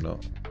 maybe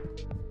not.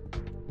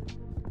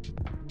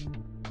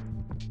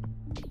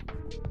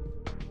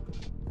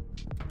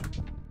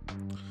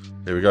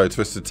 Here we go,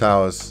 Twisted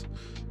Towers.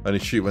 Only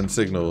shoot when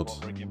signaled.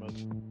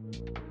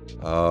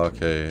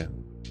 Okay.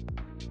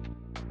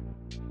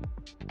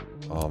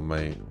 Oh,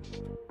 mate.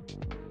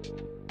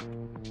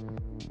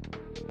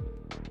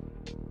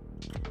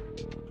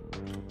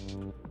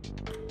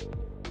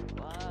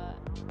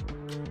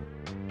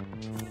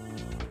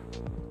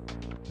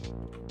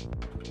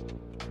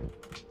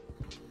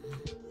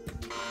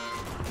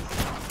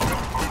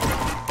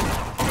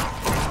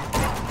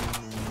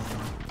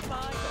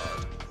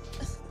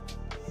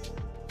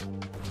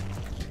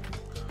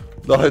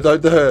 No,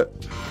 don't do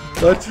it.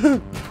 Don't do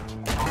it.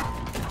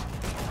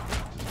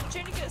 Do you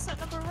only get a certain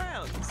number of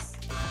rounds?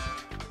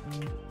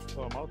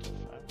 Oh, I'm out of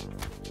that.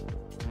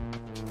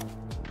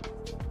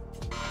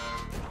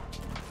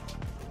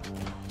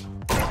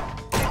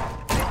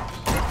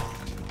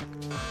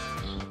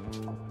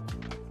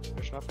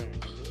 There's nothing you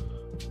can do.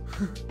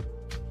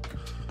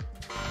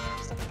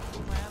 Just have to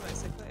pull my ammo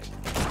so quick.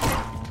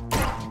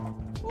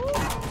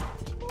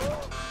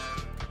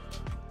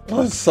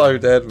 I'm so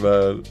dead,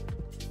 man.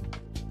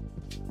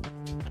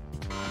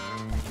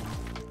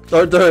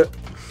 Don't do it.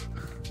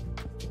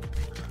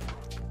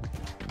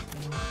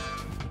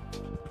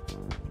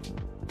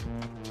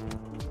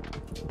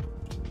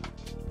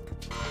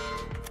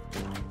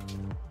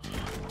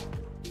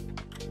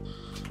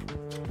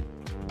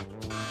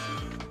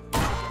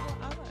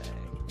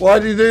 Why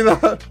do you do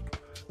that?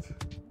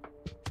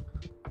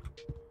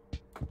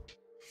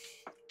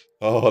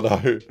 Oh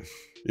no.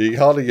 You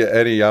hardly get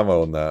any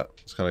ammo on that.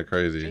 It's kind of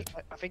crazy.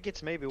 I think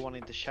it's maybe one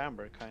in the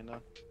chamber,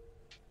 kinda.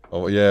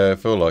 Oh yeah, I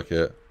feel like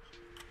it.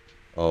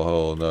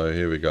 Oh no,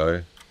 here we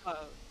go.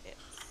 Oh,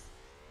 it's...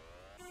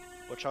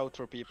 Watch out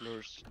for people who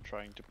are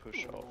trying to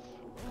push off.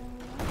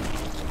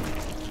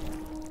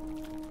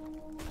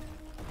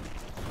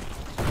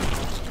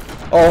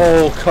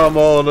 Oh, come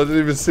on. I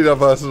didn't even see that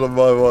person on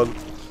my one.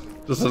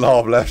 Just an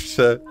arm left,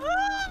 shit.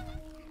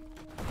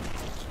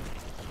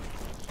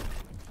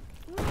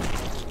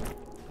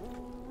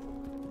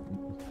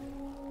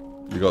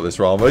 You got this,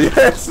 Rama.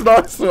 Yes,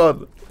 nice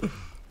one.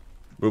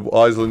 With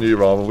eyes on you,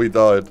 Rama. We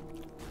died.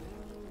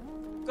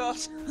 God.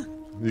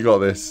 You got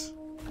this.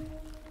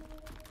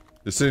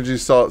 As soon as you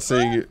start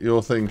seeing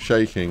your thing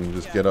shaking,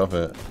 just get off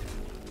it.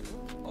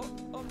 Oh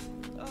God.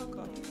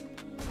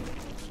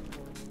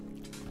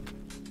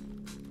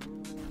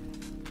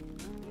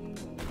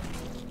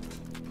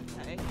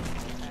 Okay.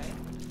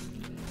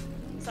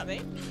 Is that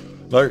me?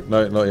 No,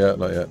 no, not yet,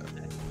 not yet.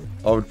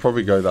 I would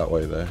probably go that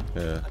way there.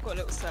 Yeah, I've got a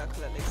little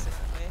circle at least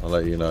around me. I'll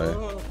let you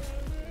know. Oh.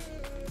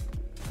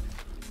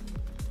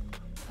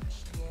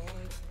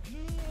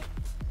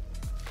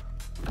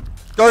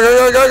 Go,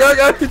 go, go, go,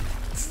 go, go!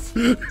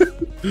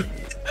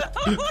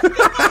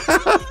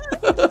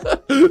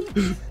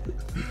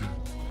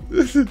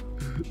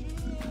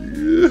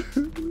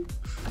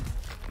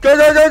 Go,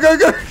 go, go, go,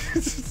 go!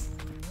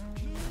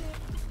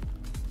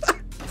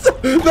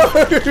 No!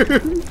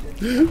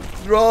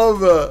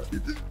 Drama! You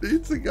didn't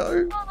need to go.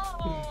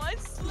 Oh, I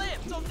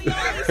slipped on the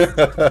ice!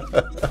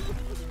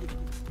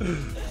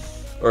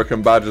 I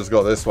reckon Badger's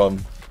got this one.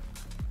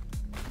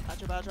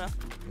 Badger.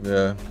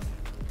 Yeah.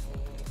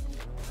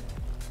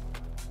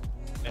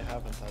 I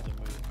haven't had a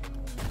move.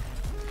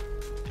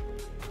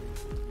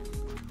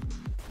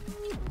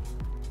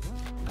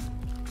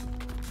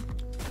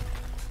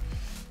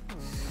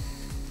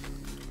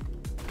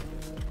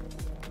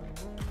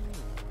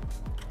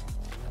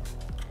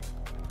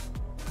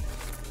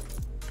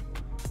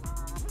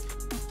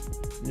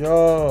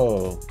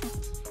 Yo!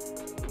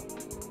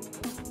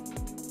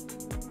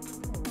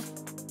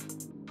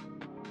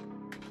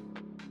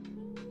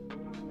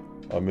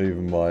 I'm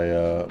moving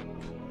my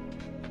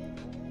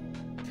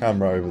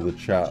camera over the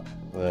chat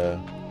there.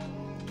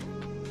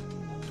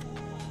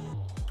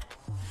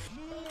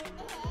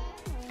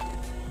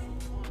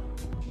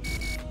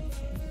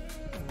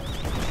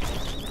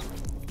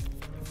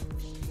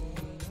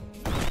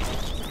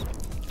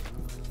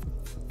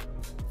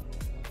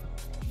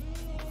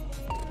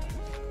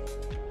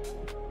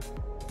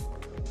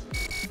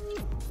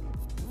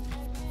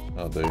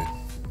 I'll do.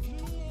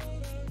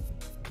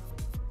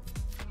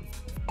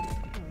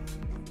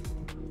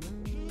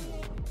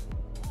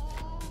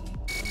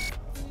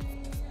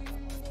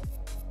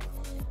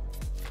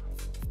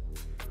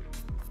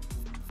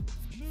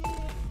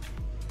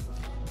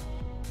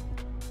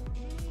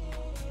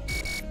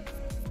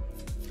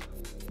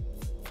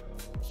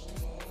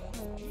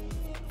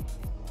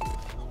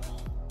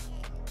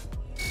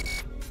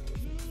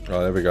 Right,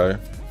 there we go.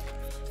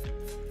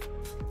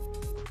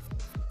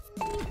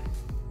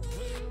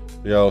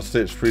 Yo,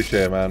 Stitch,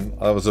 appreciate it, man.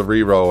 That was a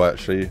re-roll,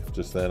 actually,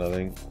 just then, I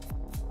think.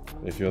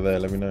 If you're there,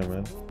 let me know,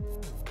 man.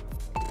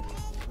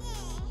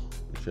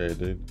 Appreciate it,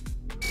 dude.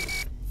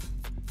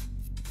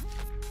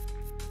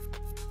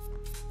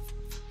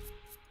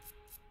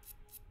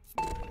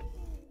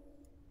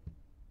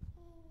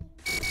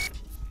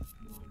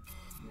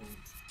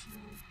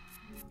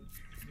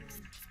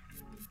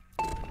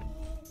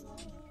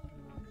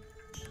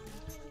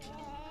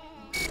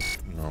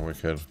 Oh,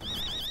 wicked.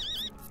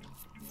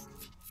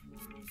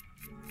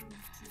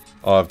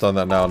 Oh, I've done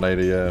that now,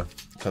 Nada, yeah.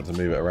 Had to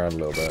move it around a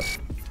little bit.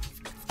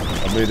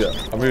 I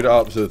moved it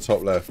up to the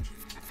top left.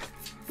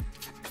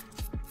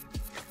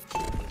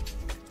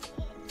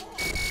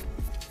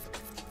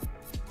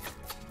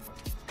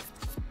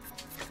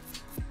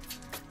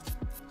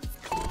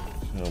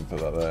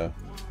 out there.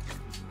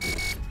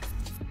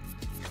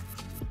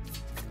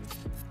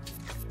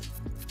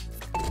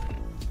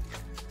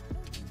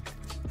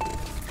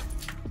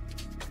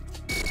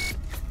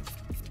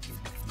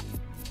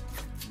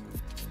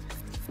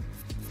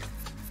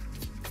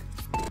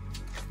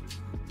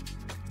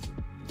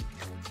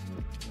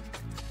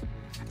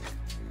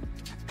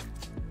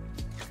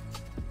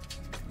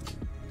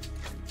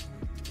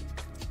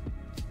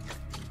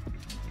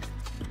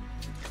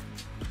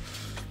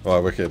 Right,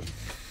 wicked.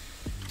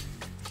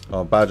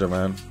 Oh, Badger,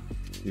 man.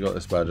 You got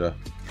this, Badger.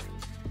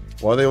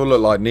 Why do they all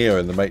look like Neo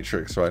in the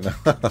Matrix right now?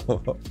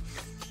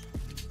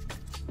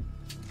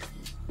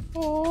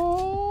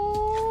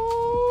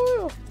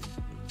 Oh,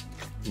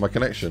 my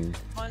connection.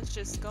 Mine's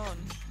just gone.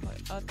 Like,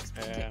 I just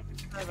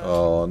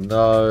Oh,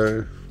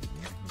 no.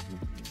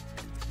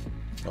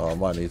 Oh, I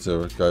might need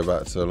to go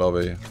back to the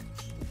lobby.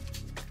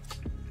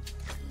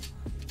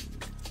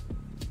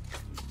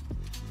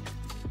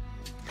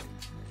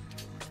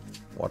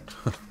 What?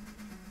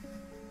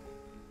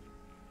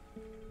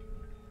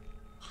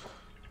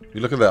 You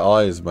look at their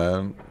eyes,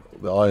 man.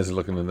 The eyes are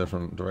looking in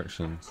different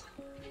directions.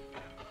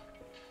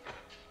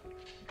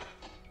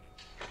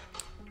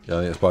 Yeah,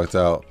 I think it's bugged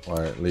out.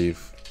 Alright,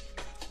 leave.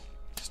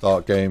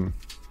 Start game.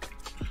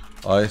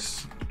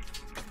 Ice.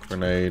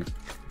 Grenade.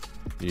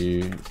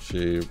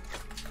 YouTube.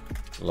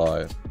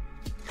 Live.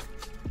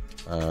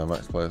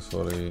 Max players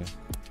 40. Let's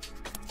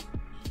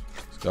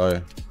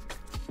go.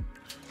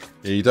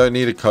 Yeah, you don't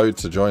need a code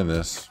to join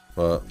this,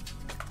 but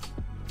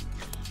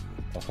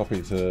I'll copy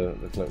it to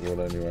the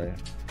clipboard anyway.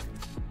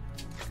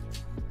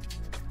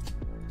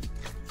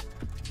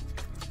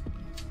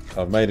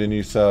 I've made a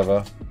new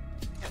server.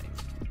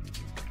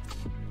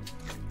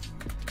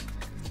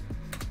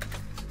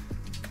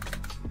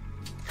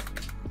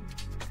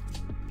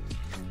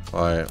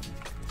 Right.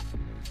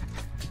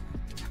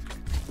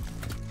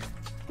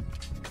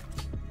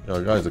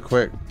 Yo, guys are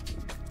quick.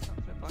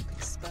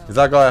 Is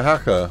that guy a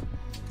hacker?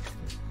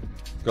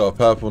 Got a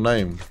purple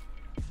name.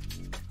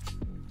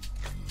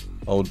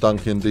 Old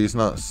Duncan D's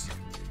nuts.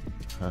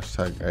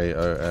 Hashtag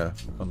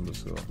AOF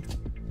underscore.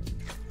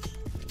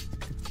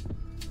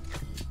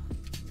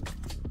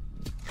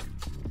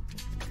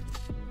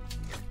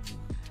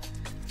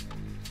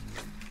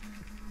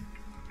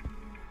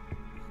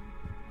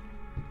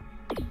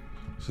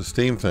 It's a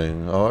Steam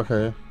thing. Oh,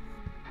 okay.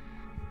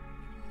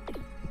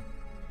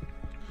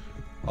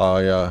 Oh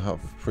yeah,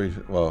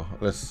 well,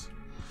 let's.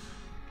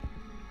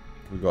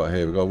 We got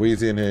here. We got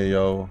Weezy in here,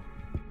 yo.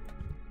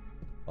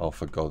 Oh,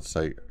 for God's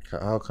sake!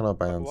 How can I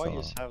ban? Why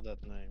you have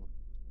that name?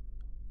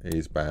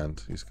 He's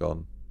banned. He's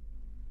gone.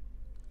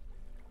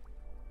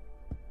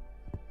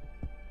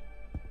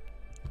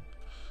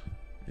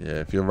 Yeah,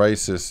 if you're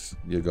racist,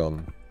 you're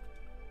gone.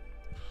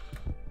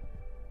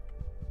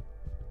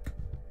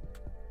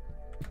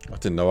 I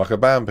didn't know I could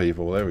ban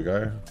people. There we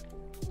go.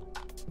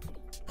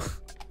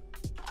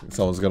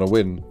 Someone's gonna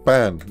win.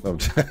 Ban.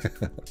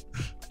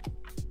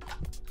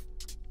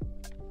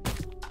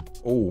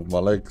 Oh, my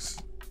legs.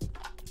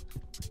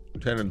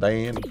 Lieutenant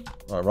Dan.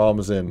 Right,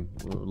 Rama's in.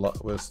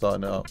 We're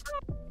starting it up.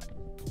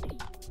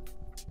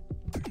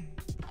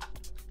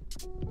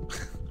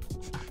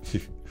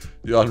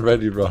 You're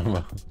unready,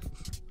 Rama.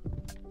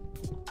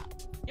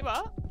 You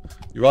what?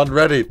 You're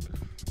unready.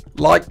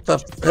 Like the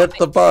hit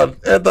the button.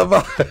 Hit the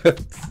button.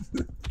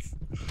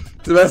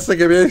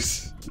 Domestic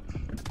abuse.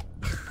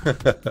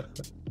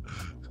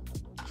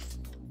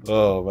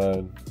 Oh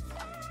man.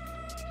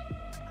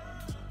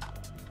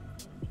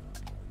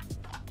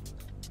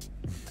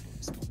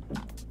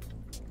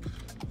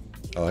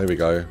 Oh, here we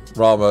go.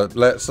 Rama,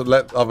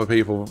 let other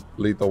people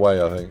lead the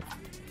way, I think.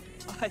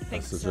 I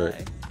think That's the so.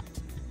 trick.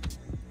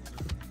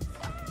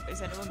 Is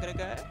anyone gonna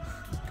go?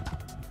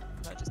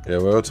 No, just Yeah,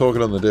 we were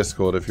talking on the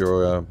Discord if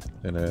you're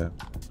in here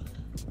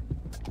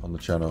on the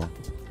channel.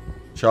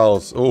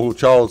 Charles. Oh,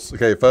 Charles.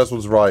 Okay, first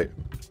one's right.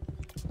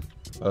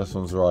 First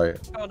one's right.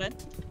 Go on then.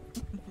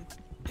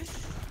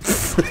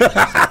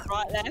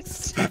 Right,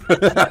 left.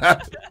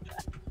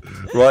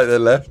 Right,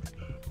 then left.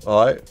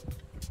 Alright.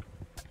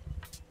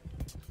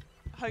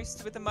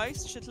 Host with the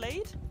most should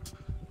lead.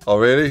 Oh,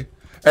 really?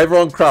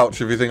 Everyone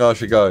crouch if you think I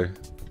should go.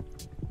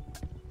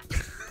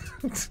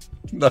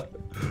 No.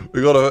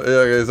 We gotta.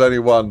 Yeah, there's only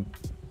one.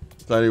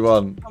 There's only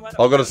one.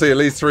 I've got to see at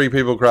least 3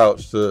 people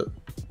crouch to.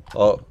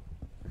 Oh.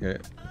 Okay.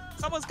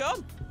 Someone's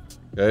gone.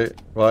 Okay.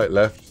 Right,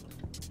 left.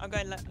 I'm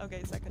going left.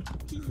 Okay, second.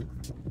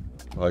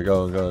 Alright,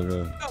 go on, go on,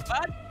 go on. Not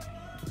bad.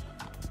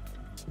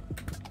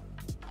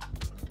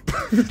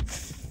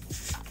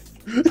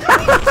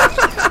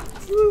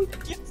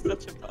 You're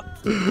such a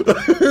bastard.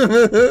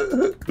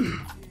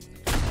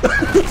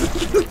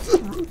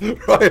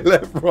 Right,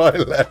 left,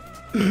 right, left.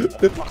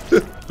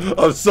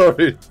 I'm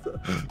sorry.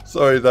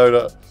 Sorry,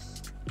 Donut.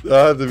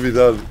 That had to be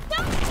done.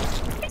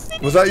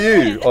 Was that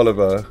you,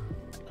 Oliver?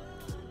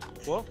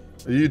 What?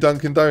 Are you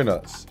Dunkin'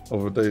 Donuts?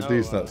 Or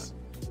these nuts?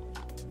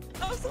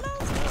 That was the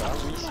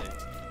last one.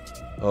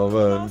 Oh,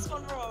 man. Last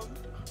one wrong.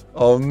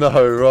 Oh,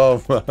 no,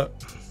 Rama.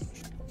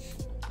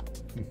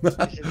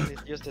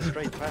 It's just a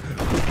straight path.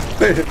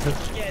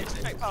 Yeah, it's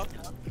straight past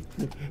now.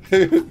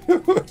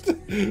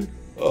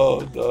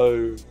 Oh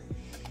no.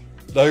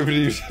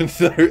 Nobody,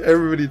 no,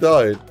 everybody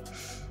died.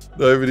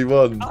 Nobody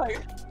won. Oh.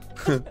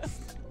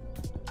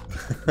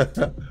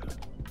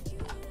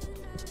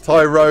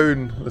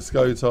 Tyrone, let's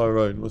go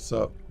Tyrone, what's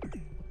up?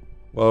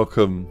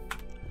 Welcome.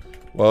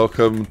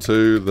 Welcome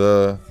to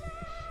the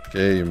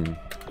game.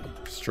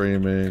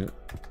 Streaming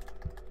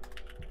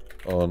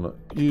on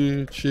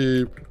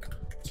YouTube,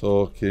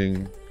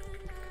 talking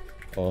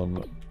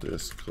on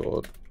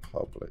Discord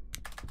public.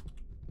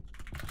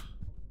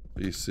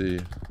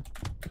 BC.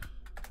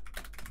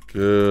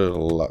 Good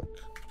luck.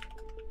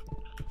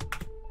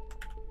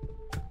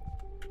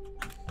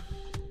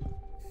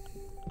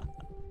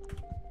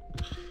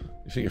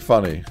 You think you're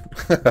funny?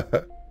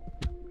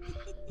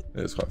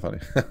 It's quite funny.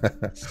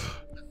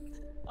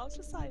 I was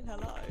just saying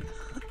hello.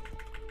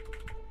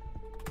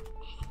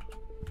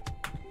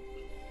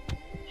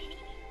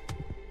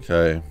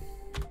 Okay.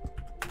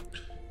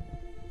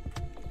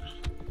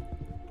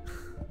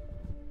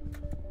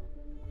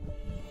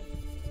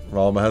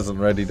 Rama hasn't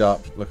readied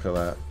up. Look at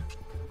that.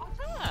 I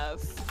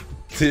have.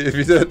 If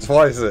you do it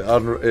twice, it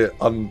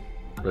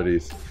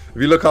unreadies.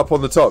 If you look up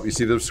on the top, you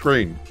see the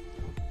screen.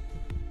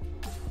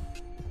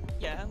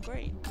 Yeah, I'm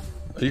green.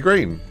 Are you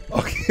green?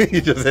 Okay,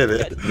 you just hit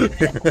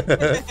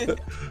it.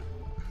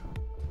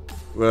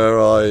 Where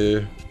are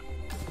you?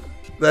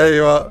 There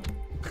you are.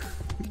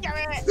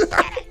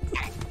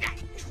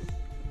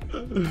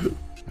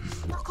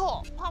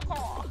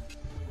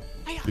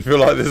 You feel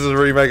like this is a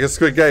remake of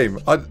Squid Game?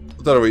 I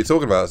don't know what you're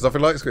talking about. It's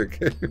nothing like Squid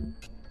Game.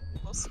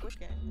 What's Squid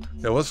Game?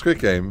 Yeah, what's Squid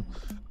Game?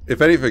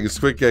 If anything,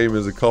 Squid Game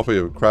is a copy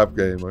of Crab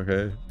Game,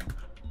 okay?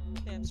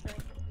 Damn straight.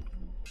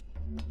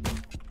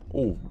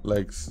 Oh,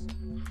 legs.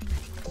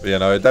 But yeah,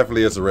 no, it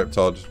definitely is a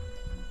Riptod.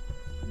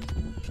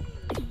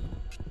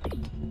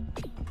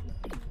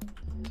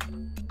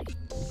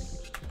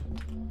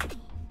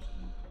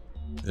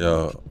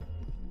 Yeah.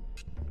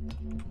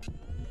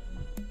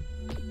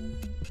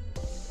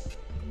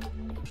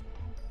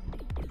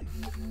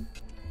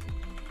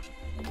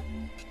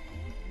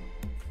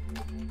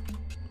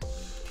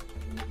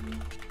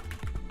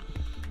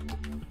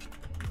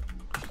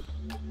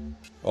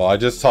 Oh, I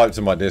just typed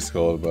in my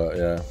Discord, but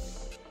yeah.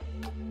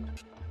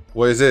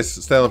 What is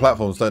this? Stay on the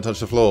platforms, don't touch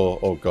the floor.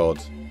 Oh god.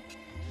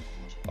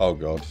 Oh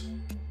god.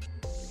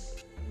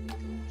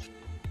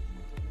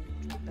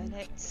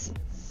 Bennett.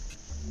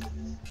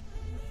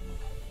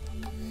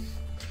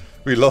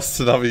 We lost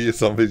another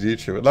zombie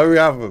YouTuber. No, we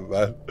haven't,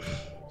 man.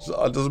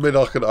 That doesn't mean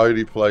I can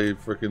only play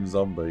freaking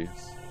zombies.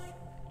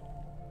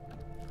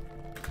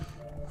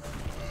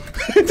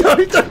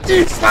 don't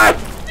do that!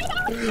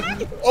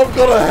 I've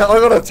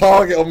got a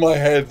target on my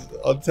head.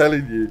 I'm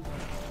telling you.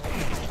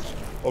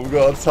 I've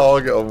got a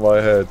target on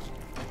my head.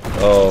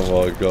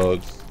 Oh my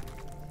god.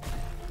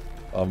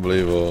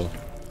 Unbelievable.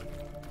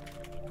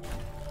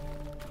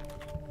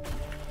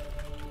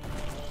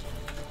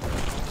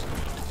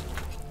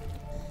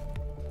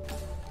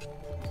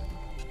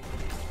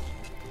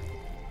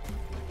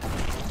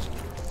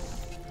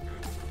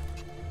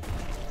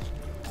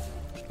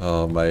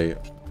 Oh mate.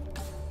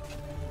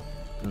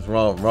 What's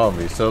wrong with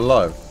me? Still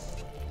alive?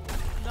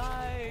 No,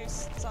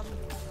 some.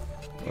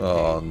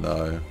 Oh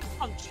no.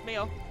 Punched me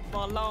off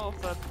my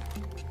lava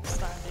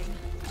standing.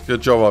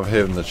 Good job I've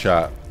hidden the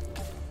chat.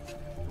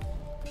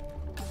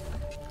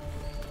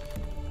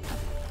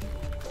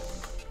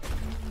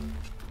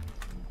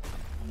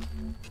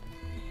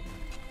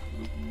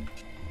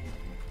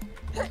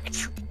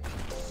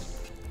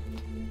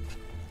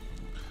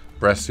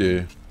 Bless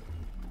you.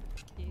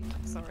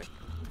 Sorry.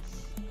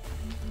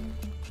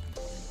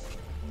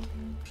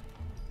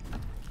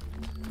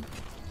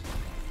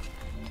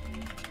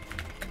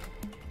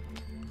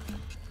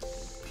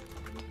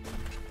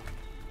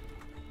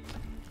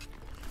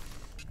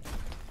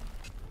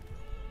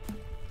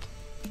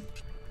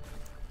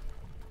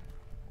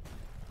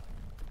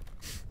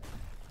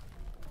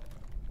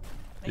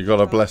 You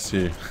gotta bless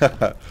you.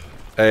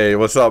 Hey,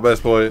 what's up,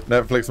 best boy?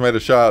 Netflix made a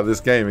shout out of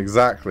this game.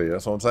 Exactly,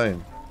 that's what I'm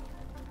saying.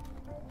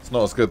 It's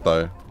not as good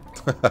though.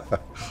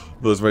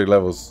 Those many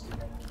levels.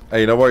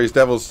 Hey, no worries,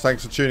 Devils.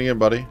 Thanks for tuning in,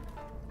 buddy.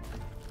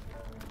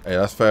 Hey,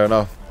 that's fair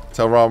enough.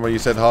 Tell Rama you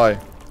said hi.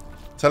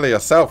 Tell her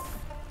yourself.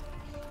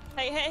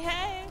 Hey, hey,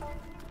 hey!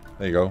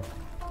 There you go.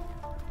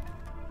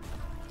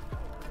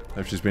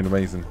 Hope she's been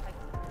amazing.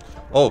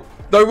 Oh,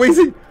 no,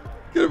 Weezy!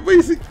 Get him,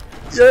 Weezy!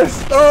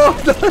 Yes!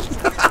 Oh, no!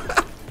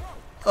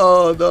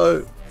 Oh, no.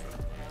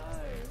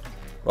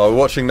 Right, we're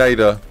watching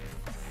Nader.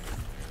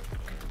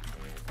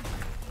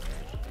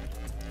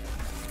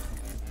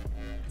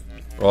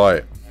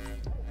 Right.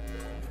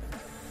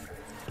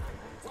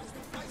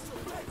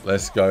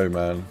 Let's go,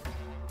 man.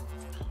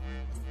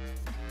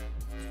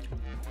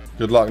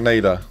 Good luck,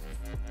 Nader.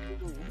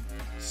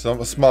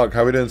 Smug,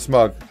 how we doing,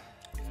 Smug?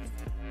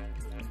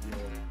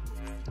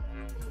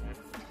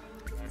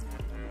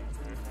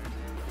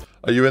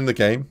 Are you in the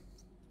game?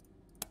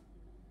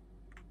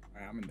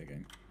 I am in the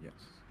game, yes.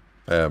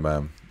 Yeah,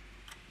 man.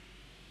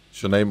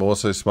 Is your name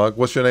also Smug?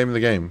 What's your name in the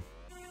game?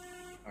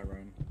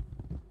 Iron.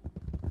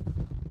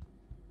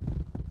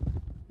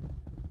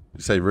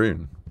 You say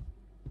Rune?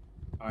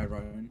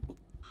 Iron.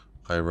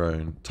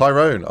 Tyrone.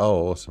 Tyrone!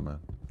 Oh, awesome, man.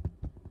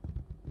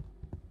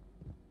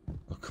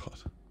 Oh, God.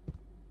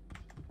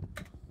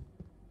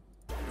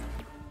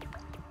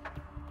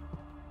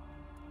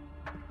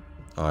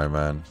 Alright,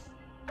 man.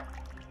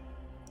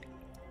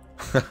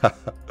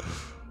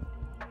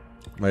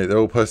 Mate, they're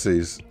all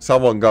pussies.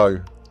 Someone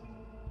go.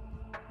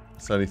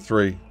 It's only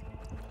 3.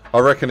 I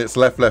reckon it's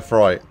left, left,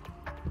 right.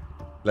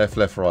 Left,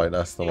 left, right.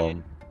 That's the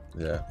one.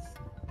 Yeah.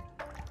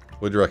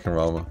 What do you reckon,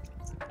 Rama?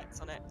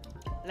 X on it.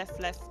 Left,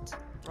 left,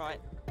 right.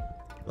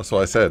 That's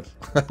what I said.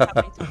 How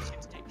many times you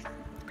have to do?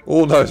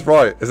 Oh, no, it's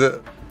right. Is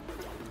it?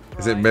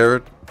 Is it Right.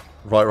 mirrored?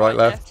 Right, right,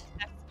 left?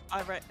 Left.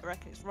 I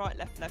reckon it's right,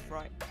 left,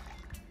 right.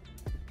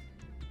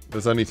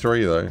 There's only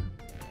 3, though.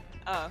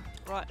 Oh,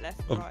 right, left,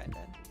 Oh. right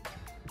then.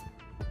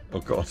 Oh,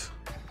 God.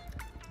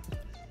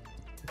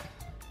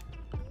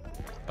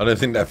 I don't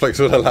think Netflix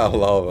would allow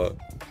lava.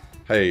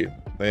 Hey,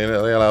 they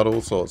allowed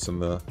all sorts in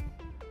the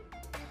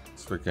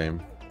Squid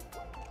game.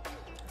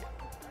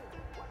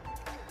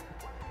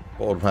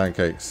 Boiled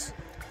pancakes.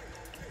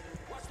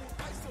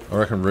 I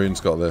reckon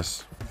Rune's got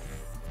this.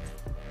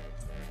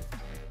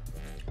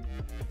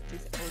 Do you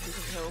think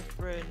he'll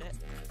ruin it?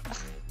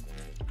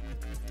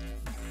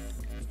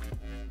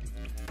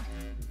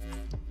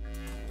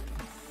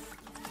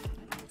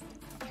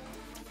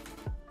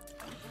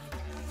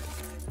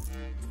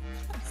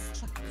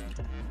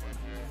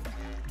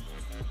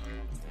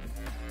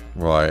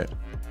 Right.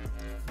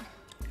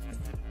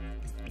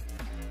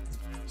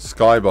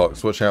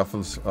 Skybox, watch out for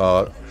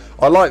the...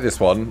 I like this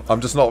one.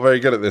 I'm just not very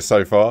good at this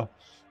so far.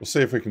 We'll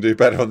see if we can do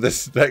better on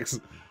this next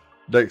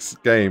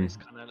game. It's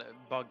kind of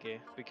buggy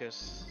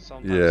because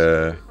sometimes.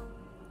 Yeah.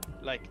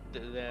 Like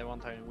the one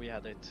time we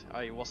had it,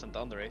 I wasn't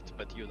under it,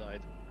 but you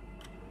died.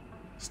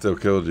 Still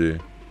killed you.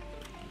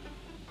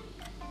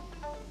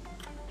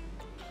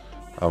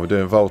 Oh, we're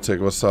doing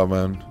Voltic. What's up,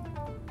 man?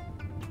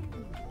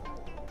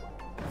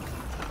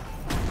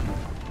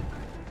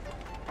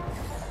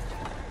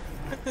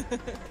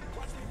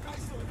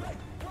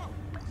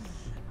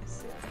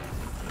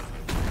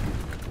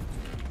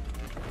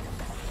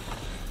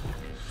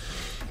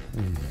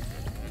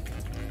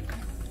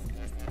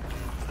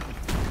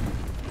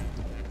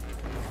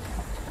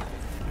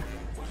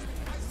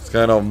 What's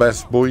going on,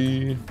 best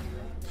boy?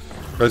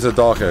 Where's the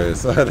dark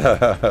areas?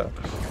 Oh,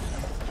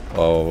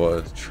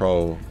 what a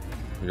troll.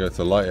 We go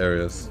to light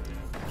areas.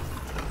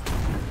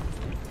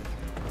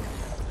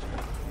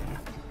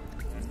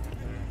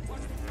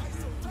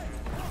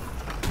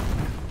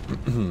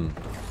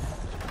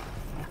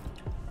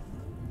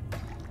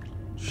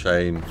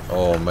 Shane.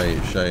 Oh,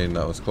 mate, Shane,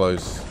 that was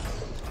close.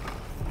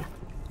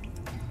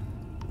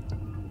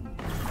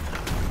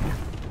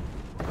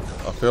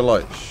 I feel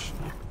like...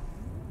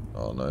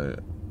 Oh, no.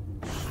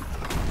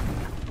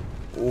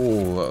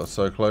 Oh, that was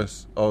so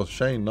close. Oh,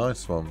 Shane,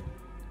 nice one.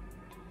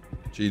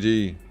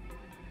 GG.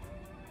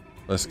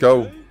 Let's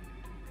go.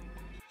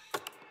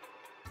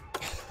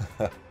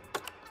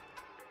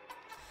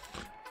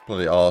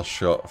 Bloody arse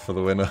shot for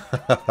the winner.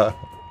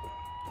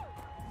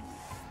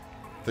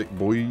 Thick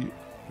boy.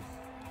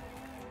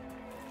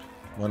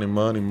 Money,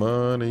 money,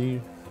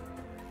 money.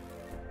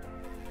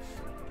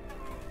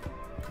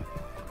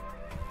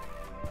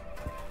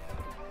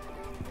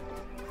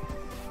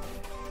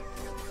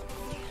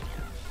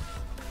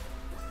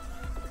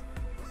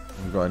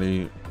 We've got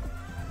any...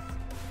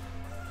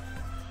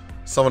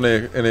 Someone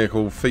in here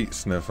called Feet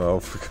Sniffer, oh,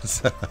 for God's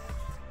sake.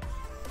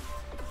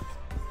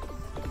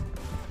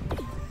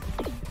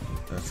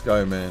 Let's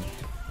go, man.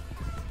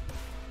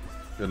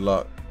 Good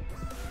luck.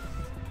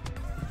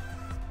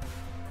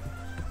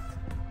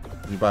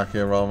 You back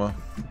here, Rama?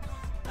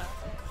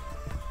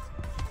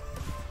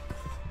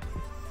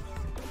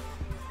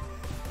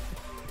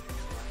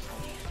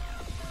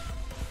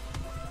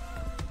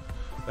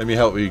 Let me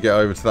help you get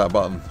over to that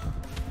button.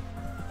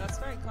 That's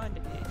very kind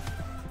of you.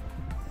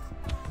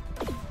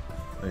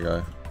 There you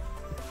go.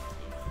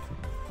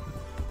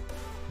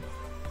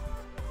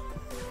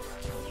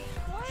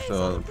 Why is Still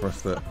all haven't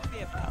pressed it. this be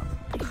about?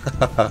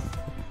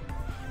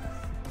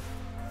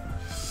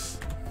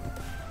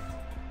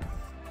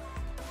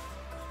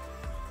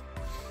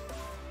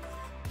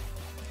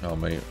 Oh,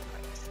 mate.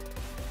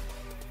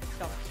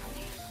 Go.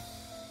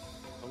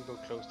 Don't go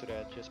close to the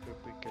edges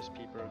because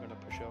people are gonna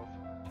push off.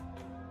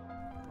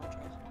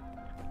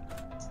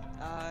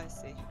 I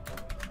see.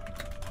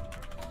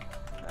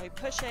 Are you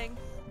pushing?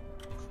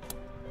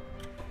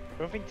 I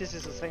don't think this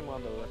is the same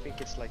one though. I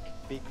think it's like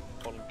big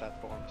falling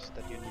platforms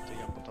that you need to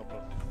jump on top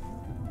of.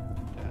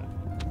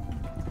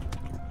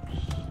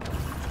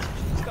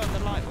 Just go on the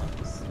light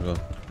ones.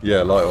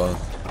 Yeah, light one.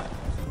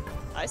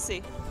 I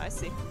see. I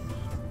see.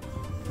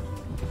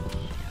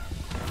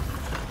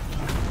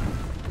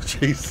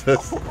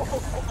 Jesus.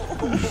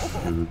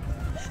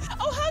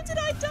 Oh, how did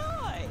I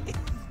die?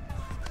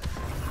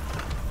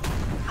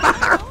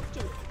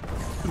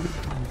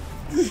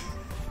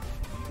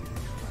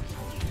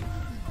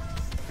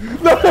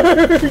 No!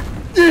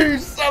 You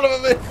son of a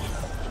bitch!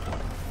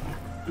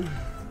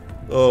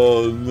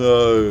 Oh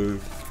no.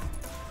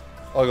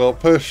 I got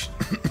pushed.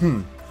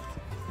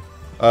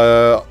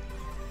 I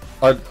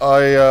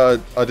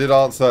did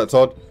answer that,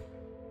 Todd.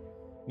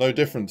 No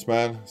difference,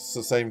 man. It's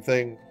the same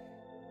thing.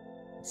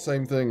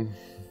 Same thing.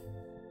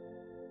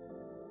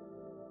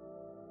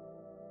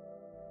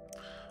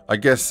 I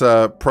guess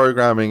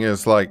programming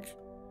is like,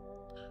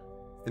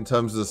 in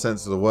terms of the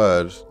sense of the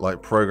word,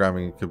 like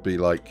programming could be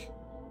like,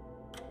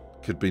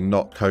 could be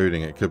not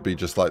coding. It could be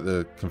just like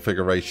the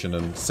configuration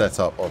and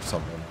setup of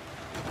something.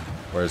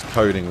 Whereas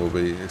coding will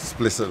be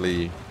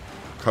explicitly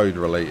code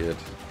related.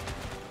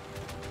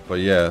 But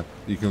yeah,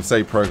 you can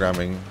say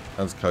programming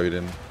as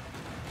coding.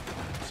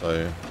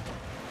 So,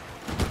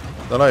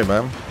 don't know,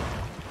 man.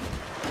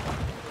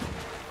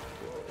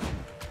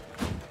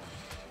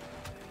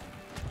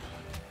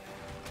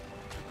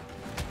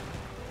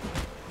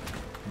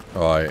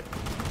 Alright.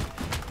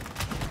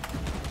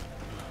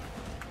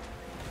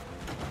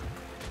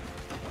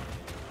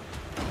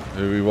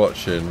 Who are we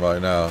watching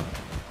right now?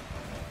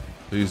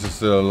 Who's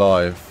still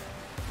alive?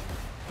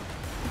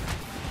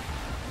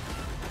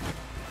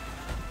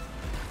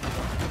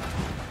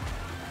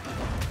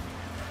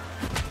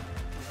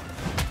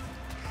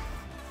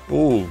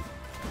 Ooh.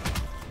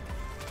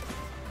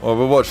 Well,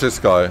 we'll watch this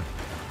guy.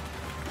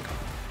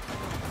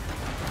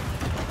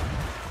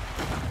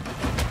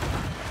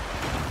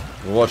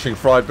 We're watching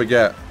Fried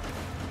Baguette.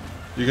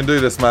 You can do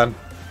this, man.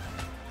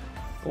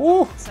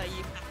 Ooh. So you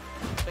can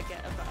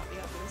forget about the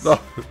others. No.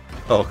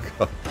 Oh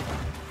god.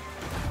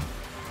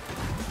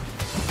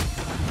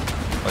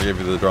 I'll give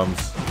you the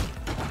drums.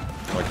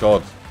 Oh my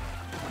god.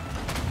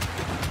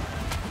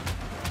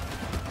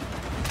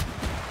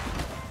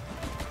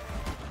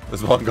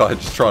 There's one guy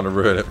just trying to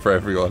ruin it for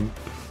everyone.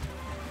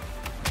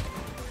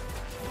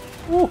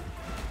 Woo.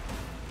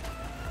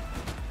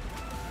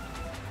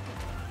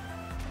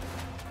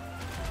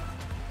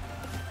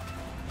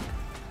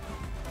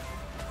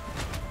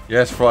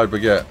 Yes, Fried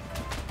Baguette.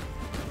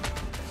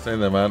 Stay in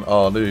there, man.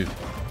 Oh, dude.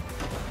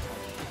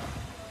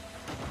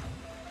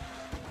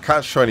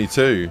 Catch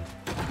 22.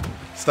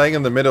 Staying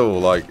in the middle,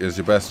 like, is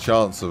your best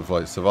chance of,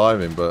 like,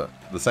 surviving, but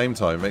at the same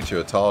time, it makes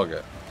you a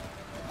target.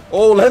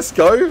 Oh, let's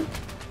go!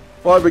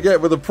 Fried Baguette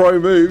with the pro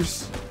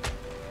moves.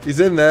 He's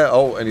in there.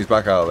 Oh, and he's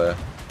back out there.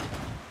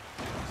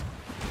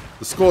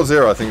 The score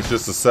 0, I think, is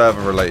just a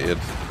server-related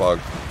bug.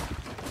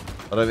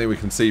 I don't think we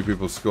can see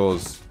people's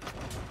scores.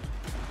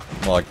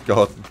 My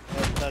god.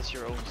 That's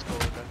your own score.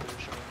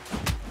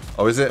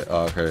 Oh, is it?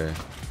 Oh, okay.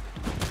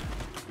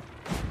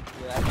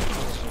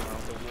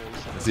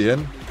 Is he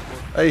in?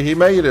 Hey, he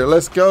made it.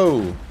 Let's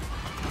go.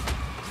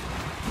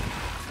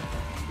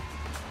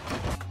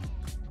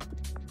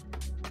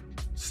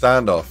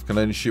 Standoff. Can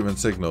only shoot when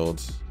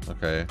signaled.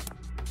 Okay.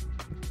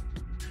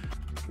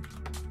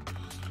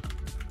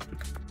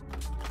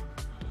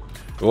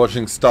 We're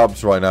watching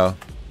Stubbs right now.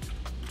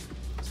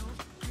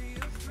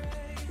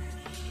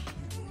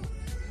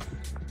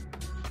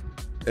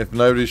 If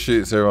nobody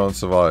shoots, everyone will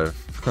survive.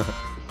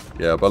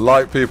 Yeah, but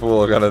light people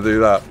are gonna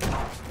do that.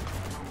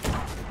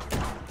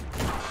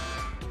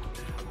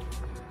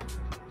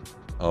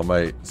 Oh,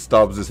 mate.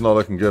 Stubbs, it's not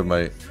looking good,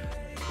 mate.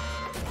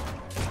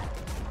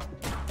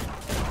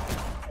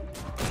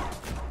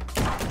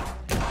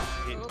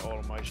 Hit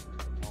all my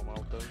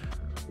normal though.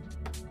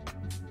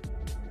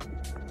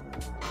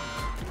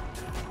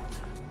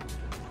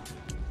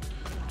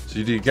 So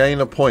you do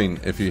gain a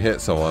point if you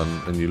hit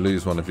someone, and you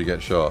lose one if you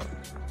get shot.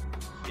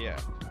 Yeah.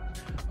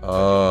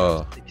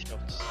 Oh. 6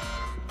 shots.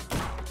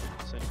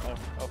 So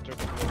after a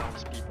couple of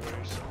rounds, people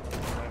are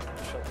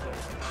shot there.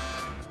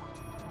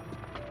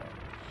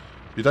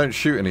 If you don't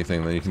shoot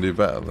anything, then you can do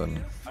better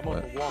than. I'm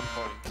on 1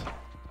 point.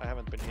 I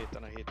haven't been hit,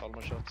 and I hit all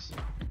my shots.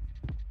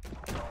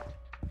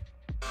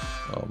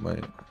 Oh,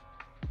 mate.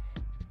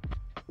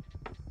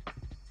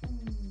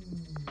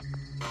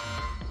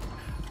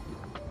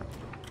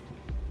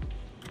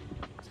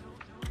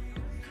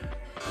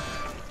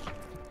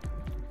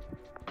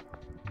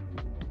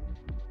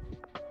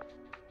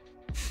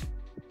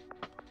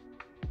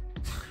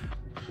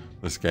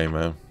 This game,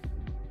 man.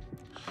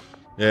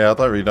 Yeah, I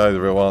don't really know the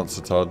real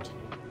answer, Todd.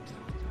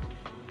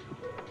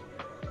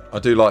 I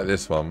do like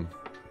this one.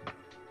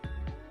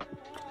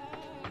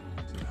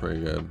 It's pretty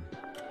good.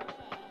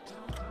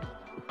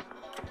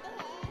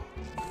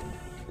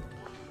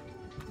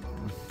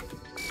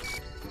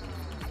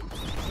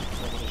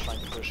 Someone is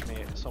trying to push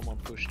me. Someone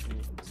pushed me.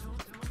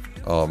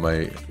 Oh,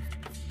 mate.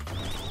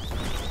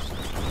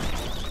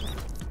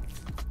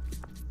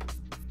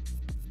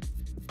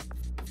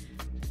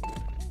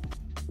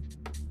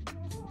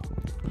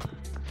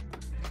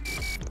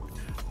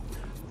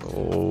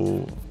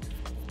 Oh.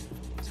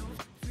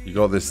 You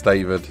got this,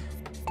 David.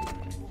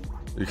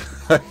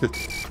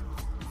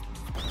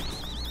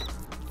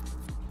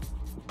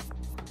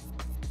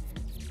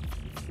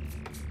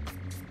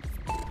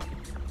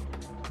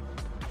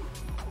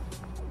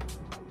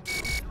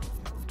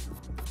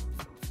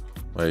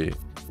 Wait.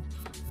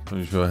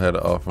 Push your head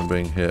off from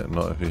being hit,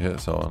 not if you hit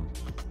someone.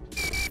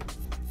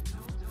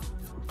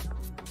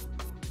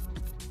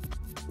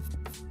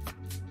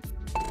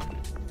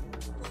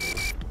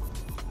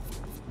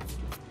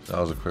 That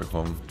was a quick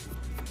one.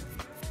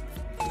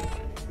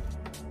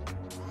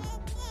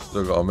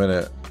 Still got a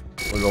minute.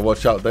 We gotta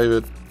watch out,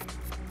 David.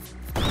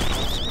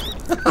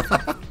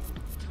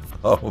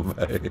 Oh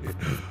mate.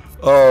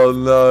 Oh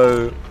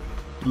no.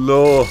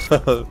 Lord.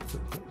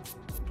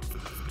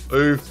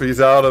 Oof, he's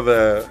out of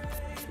there.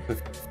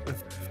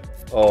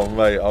 Oh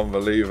mate,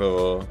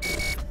 unbelievable.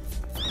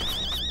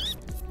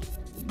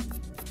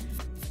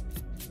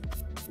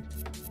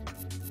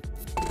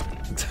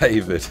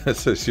 David, it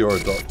says you're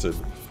adopted.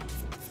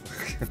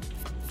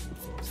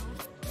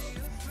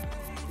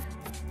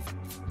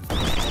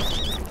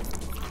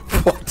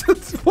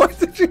 Why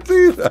did you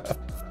do that?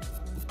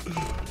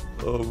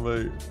 Oh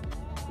mate.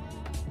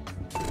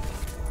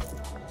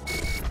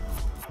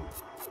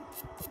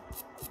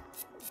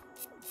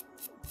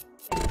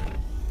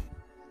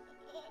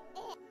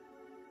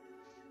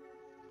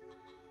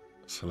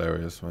 It's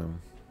hilarious, man.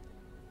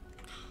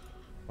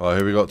 Right,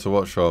 who we got to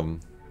watch from?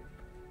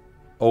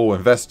 Oh,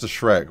 Investor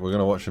Shrek. We're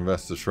gonna watch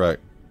Investor Shrek.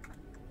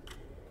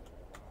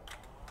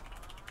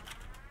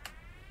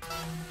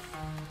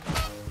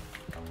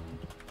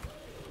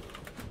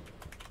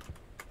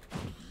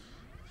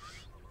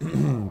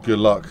 Good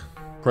luck.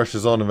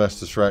 Pressure's on,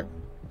 Investor Shrek.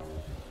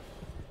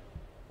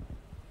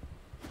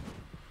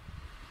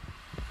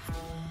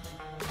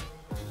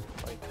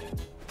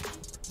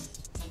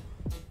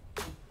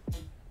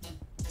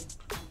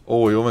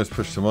 Oh, he almost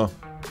pushed him off.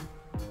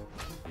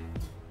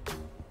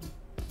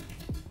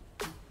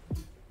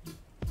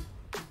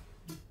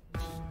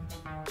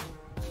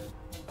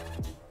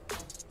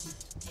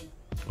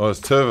 Oh, it's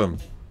two of them.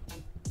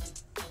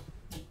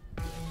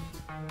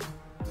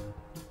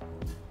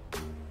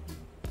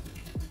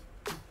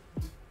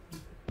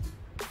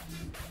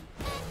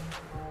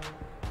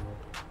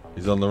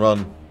 He's on the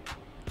run.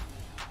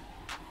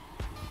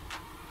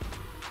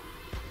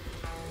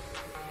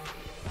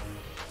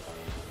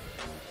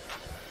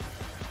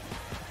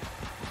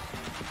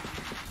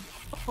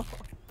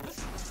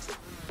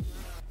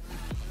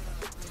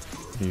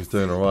 He's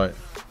doing alright.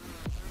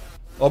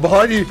 Oh,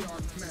 behind you!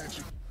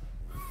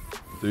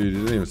 Dude, you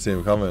didn't even see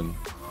him coming.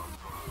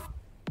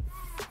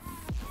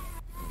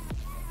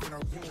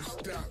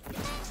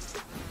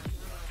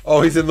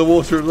 Oh, he's in the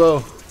water as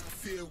well.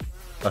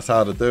 That's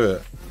how to do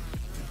it.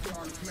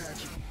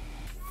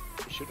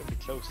 You shouldn't be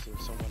close to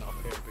someone up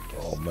here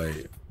because oh,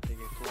 mate. they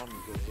get one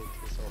good hit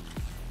is off.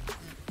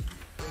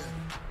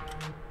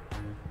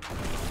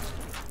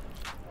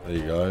 There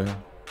you go.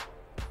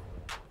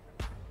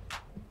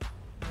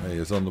 Hey,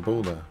 he's on the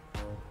ball there.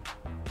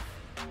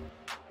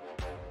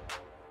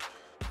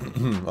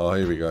 Oh,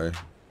 here we go.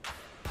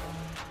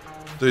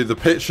 Dude, the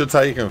picture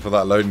taken for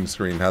that loading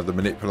screen had the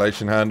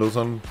manipulation handles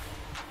on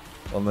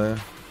there.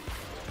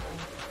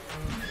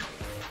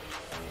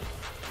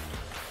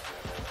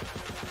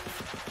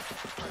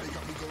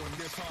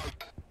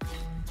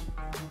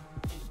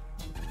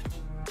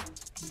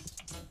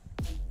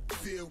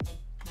 Feel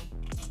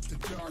the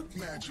dark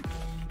magic.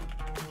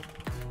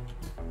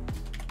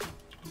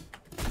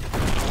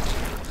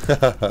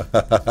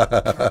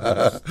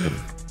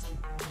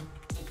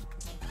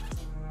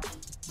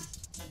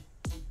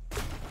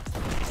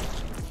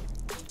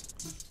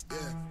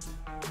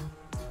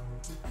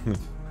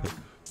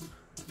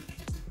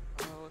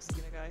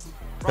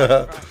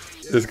 Right.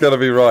 It's gotta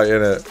be right,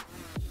 innit?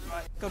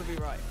 Right, gotta be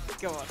right.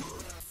 Go on.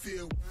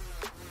 Feel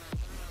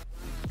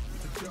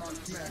the dark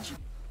magic.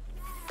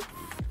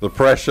 The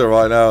pressure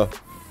right now.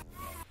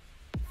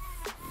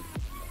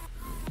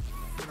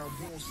 And I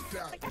won't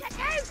stop.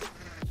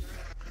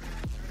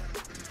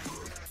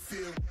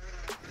 Feel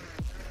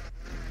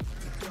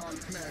the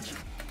dark magic.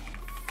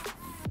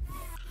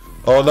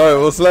 Oh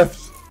no, what's left?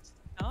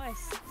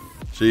 Nice.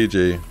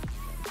 GG.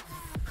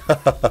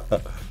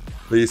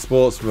 The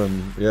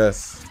sportsman,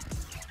 yes.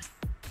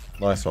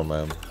 Nice one,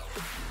 man.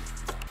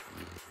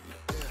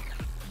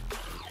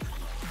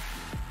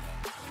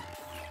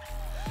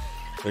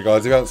 Hey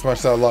guys, if you haven't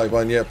smashed that like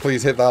button yet,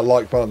 please hit that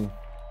like button.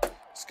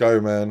 Let's go,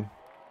 man.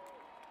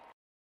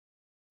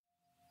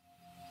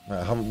 I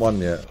haven't won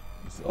yet.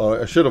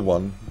 Oh, I should have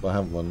won, but I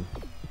haven't won.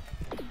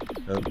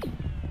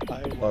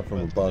 I Apart from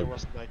a but bug. there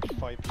was like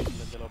 5 people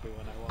in the lobby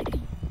when I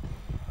won.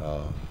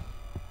 Oh.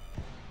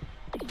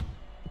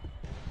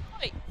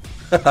 Wait.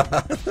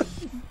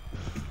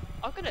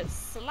 I'm gonna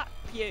slap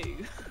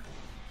you.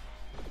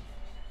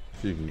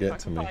 If you can get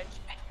to me. Find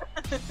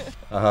you.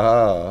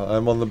 Ah,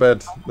 I'm on the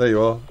bed. There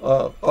you are.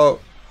 Oh, oh.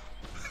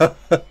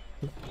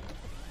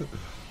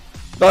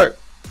 No,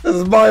 this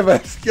is my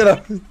bed. Get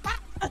up. Yeah,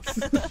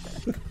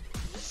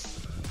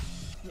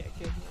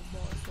 give me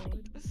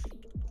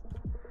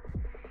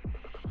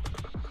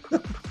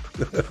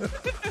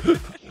a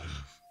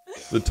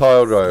The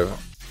tile drive.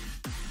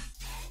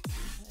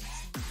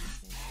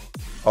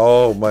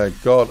 Oh my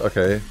god,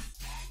 okay.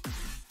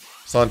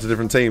 Sign to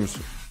different teams.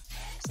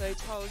 So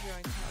tiles your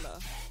own colour.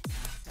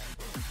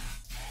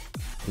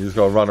 You just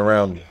gotta run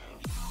around.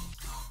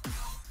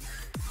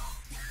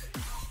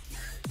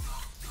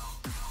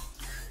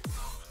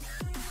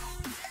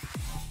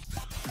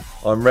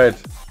 I'm red.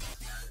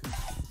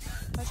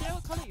 How do you know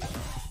what colour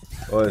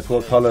you Oh, it's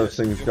what colour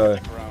things go.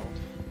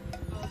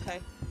 Okay.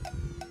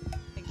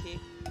 Thank you.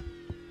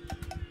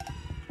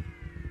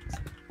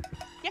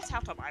 Get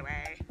out of my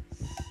way.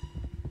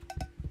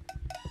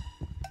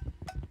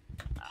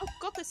 Oh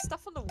god, there's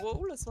stuff on the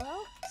wall as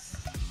well.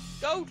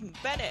 Golden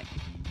Bennett.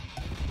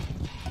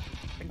 I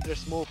think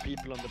there's more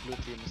people on the blue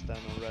teams than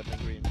on red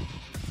and green.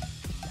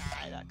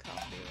 Nah, that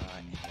can't be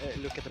right.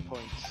 Look at the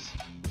points.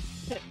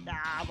 Nah,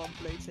 I'm on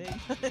blue team.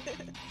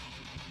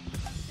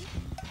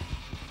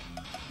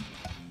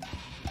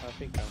 I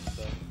think I'm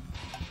the...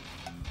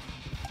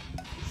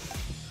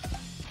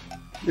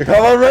 You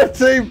come on, red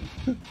team!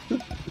 I'm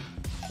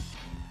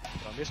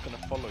just gonna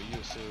follow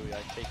you, so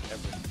I take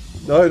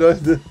everything No, no.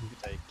 you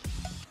take.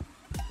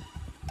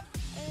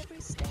 Every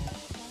step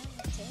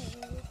I take,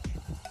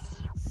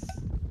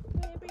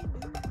 every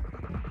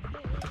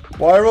move.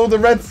 Why are all the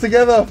reds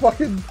together?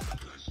 Fucking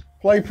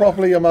play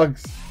properly, you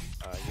mugs.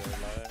 You're a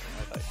liar.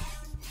 I died.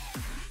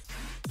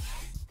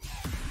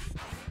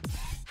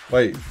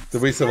 Wait,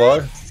 did we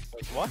survive?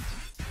 Wait, what?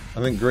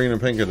 I think green and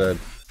pink are dead.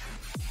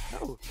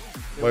 No.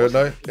 Wait,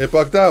 no, it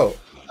bugged out.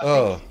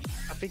 Oh.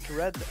 I think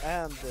red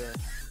and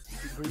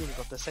green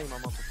got the same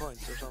amount of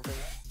points or something.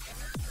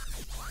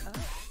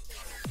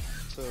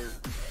 So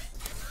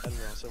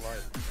everyone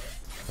survived.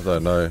 I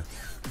don't know.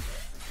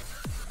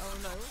 Oh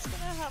no, what's gonna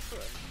happen?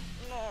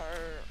 No.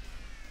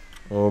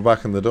 Well, we're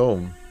back in the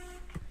dorm.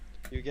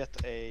 You get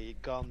a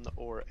gun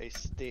or a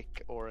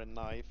stick or a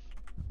knife.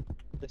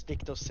 The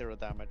stick does 0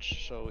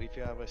 damage, so if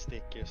you have a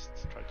stick, just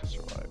try to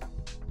survive.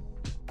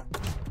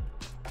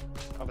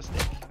 Have a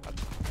stick.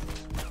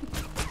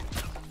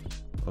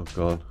 Oh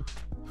god.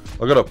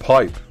 I got a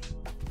pipe.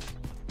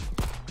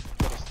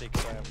 Got a stick,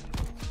 so I have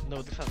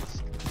no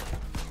defense.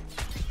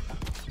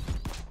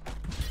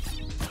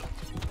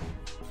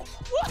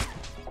 What?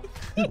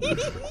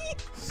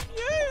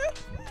 Yeah.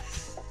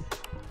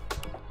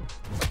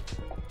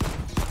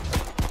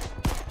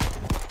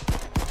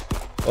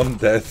 I'm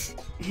dead.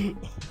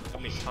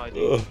 I'm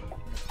hiding in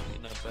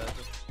a bed.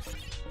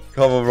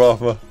 Come on,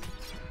 Rafa.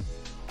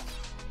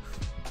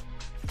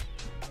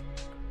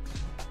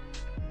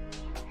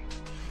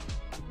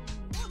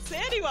 Can't see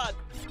anyone.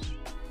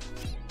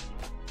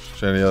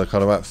 Show any other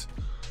kind of maps?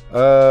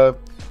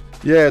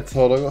 Yeah,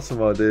 Todd, I got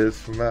some ideas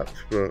for maps,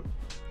 but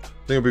I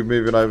think I'll be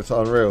moving over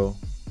to Unreal.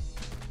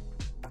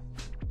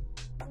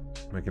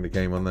 Making a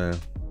game on there.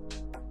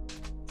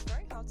 It's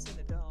very hard to see in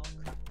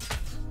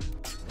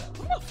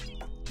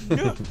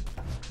the dark.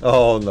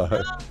 Oh no.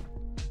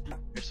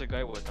 There's a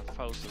guy with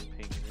 1,000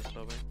 ping in this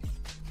lobby.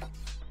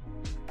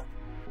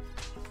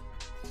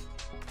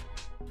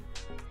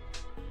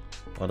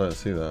 I don't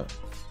see that.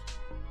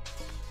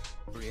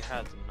 We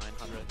had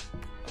 900.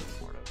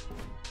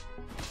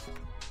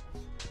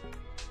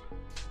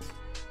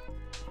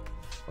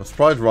 I'm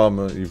surprised,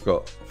 Rama, you've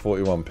got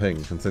 41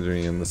 ping,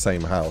 considering you're in the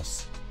same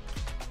house.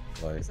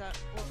 Like, Is that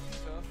what you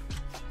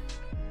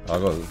got? I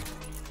got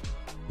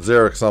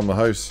 0 because I'm the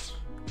host.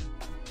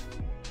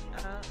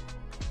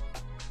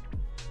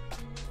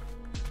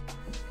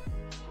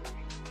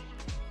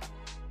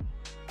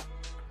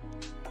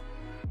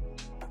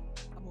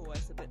 I'm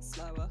always a bit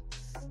slower.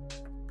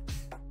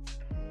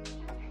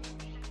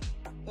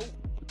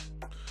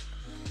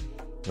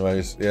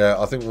 Anyways, yeah,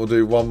 I think we'll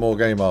do one more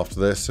game after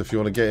this. If you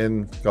want to get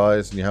in,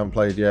 guys, and you haven't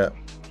played yet,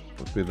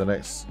 it'll be the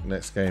next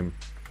game.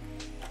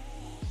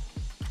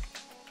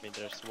 I mean,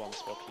 there's one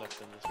spot left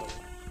in this lobby.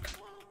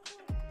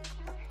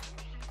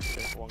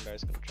 There's one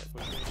guy's gonna try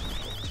pushing me.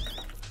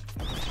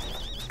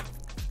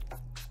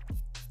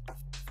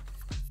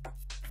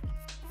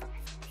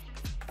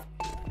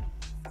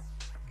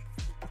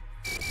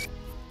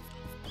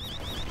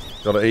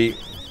 Gotta eat.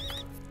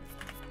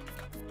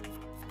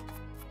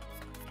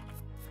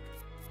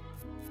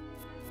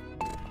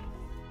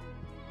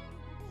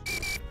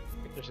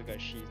 There's a guy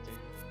cheating.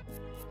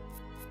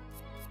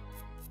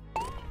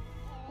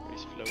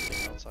 He's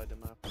floating outside the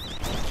map.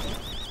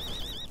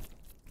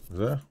 Is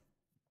there?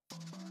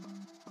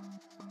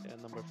 Yeah,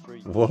 number 3.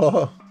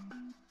 What?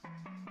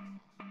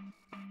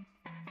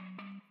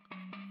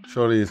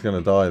 Surely he's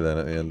gonna die then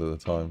at the end of the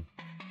time.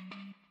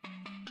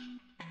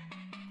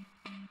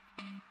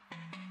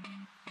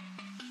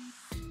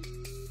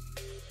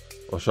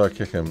 Or should I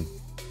kick him?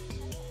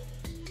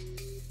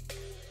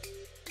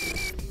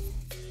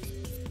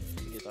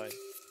 He died.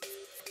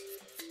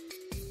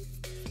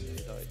 Yeah,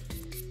 he died.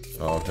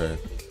 Oh, okay.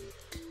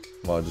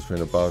 Might have just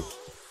been a bug.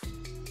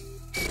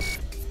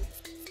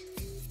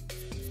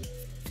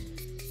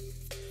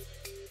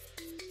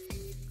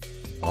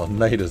 Oh,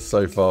 Nate is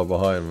so far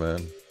behind,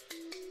 man.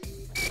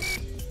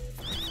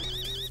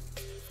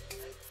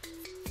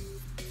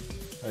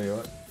 Hey, you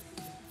alright?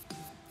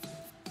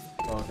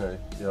 Oh, okay,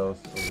 yeah, I was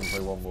gonna play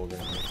one more game.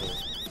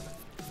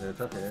 Yeah,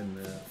 chuck it in,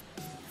 yeah.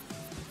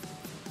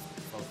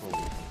 Oh, cool.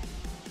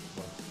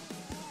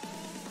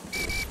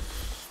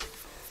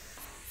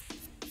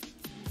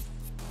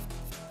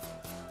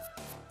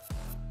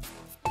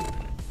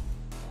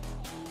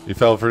 You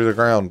fell through the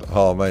ground.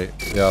 Oh, mate.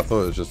 Yeah, I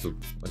thought it was just a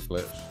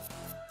glitch.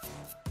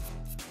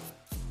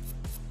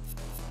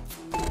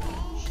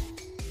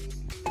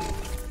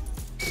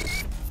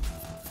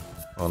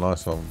 Oh,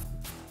 nice one.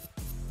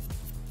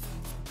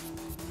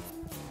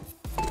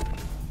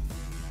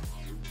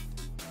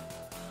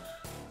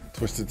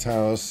 Twisted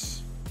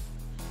Towers.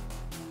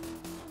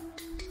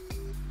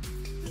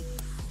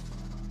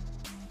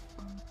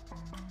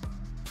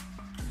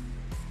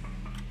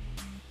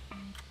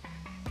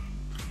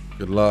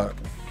 Good luck.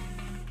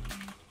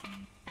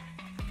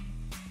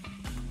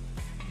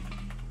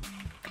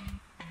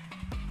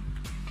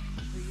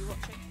 Who are you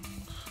watching?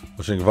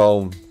 Watching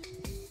Volm.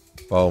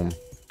 Volm.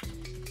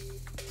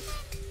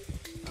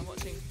 I'm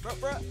watching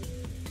Ruh.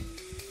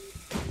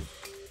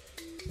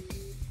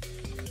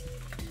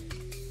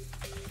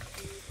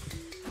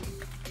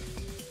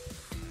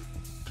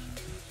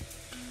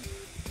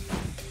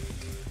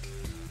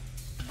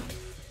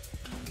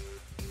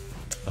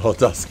 Oh,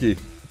 Dusky.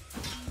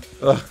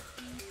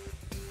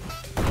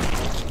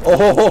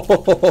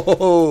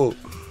 Oh,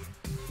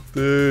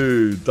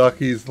 dude,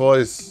 Ducky's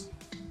voice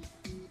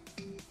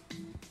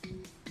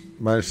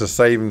managed to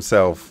save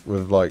himself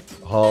with like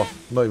not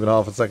even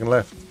half a second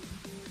left.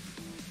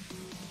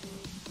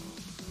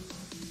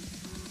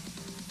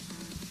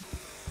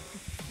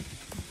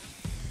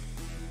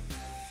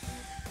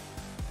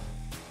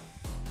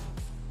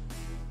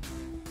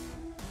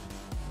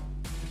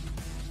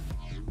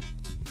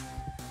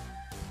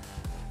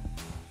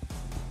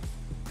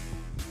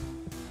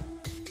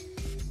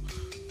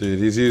 Dude,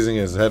 he's using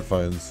his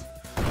headphones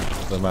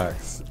to the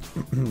max.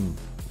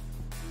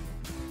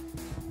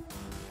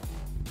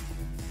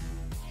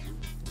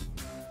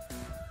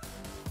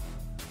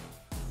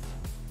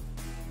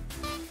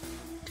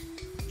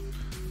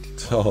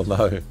 Oh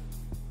no.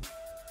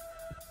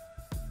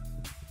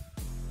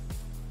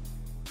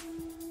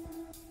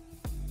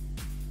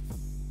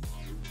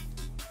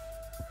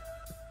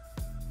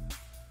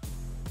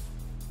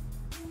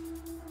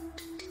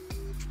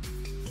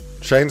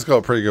 Shane's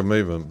got pretty good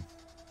movement.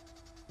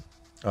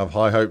 I have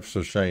high hopes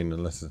for Shane,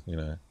 unless it's, you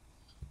know,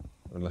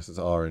 unless it's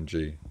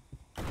RNG.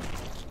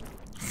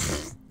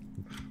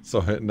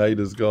 Sorry,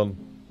 Nader's gone.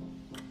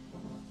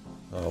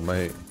 Oh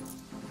mate.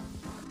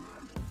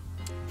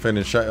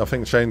 Finish. I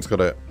think Shane's got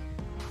it.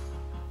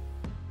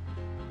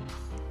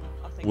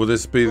 Will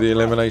this be the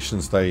elimination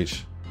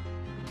stage?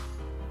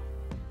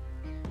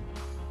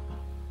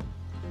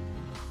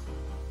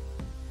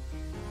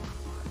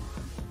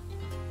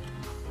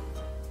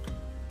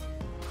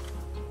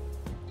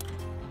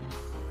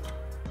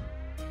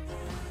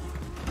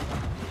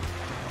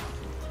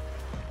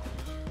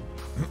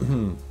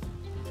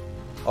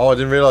 Oh, I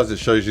didn't realise it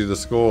shows you the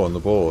score on the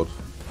board.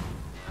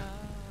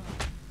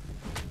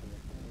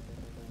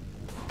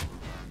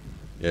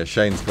 Yeah,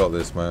 Shane's got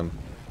this, man.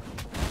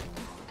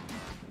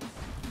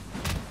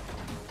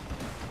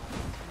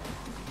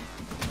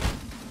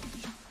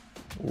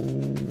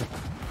 Ooh.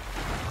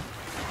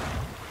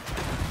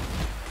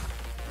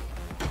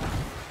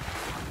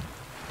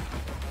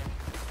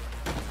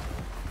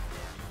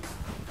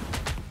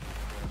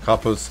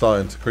 Cuppa's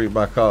starting to creep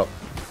back up.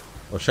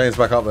 Well, Shane's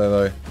back up there,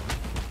 though.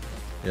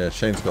 Yeah,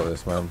 Shane's got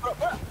this, man.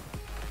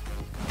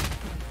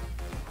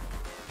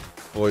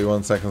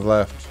 41 seconds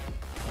left.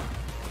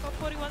 Got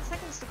 41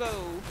 seconds to go.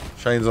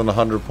 Shane's on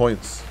 100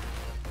 points.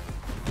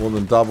 More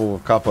than double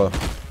with Cuppa.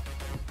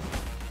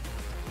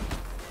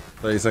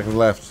 30 seconds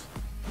left.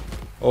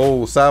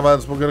 Oh,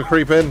 Salmon's going to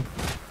creep in.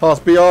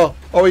 Past BR.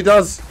 Oh, he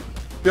does.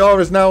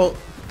 BR is now...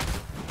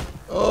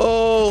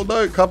 Oh,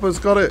 no. Cuppa's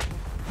got it.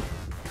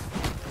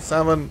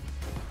 Salmon's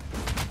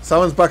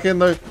back in,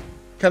 though.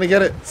 Can he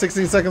get it?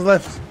 16 seconds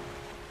left.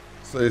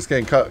 So it's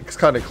getting it's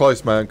kind of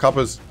close, man.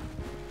 Cuppa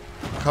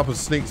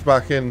sneaks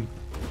back in.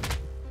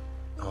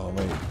 Oh,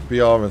 mate.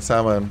 BR and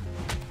Salmon.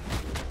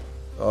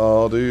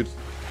 Oh, dude.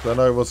 Don't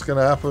know what's going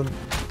to happen.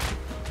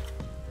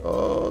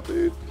 Oh,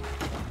 dude.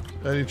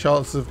 Any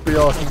chance of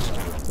BR?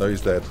 No,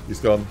 he's dead. He's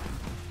gone.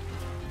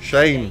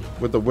 Shane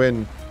with the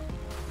win.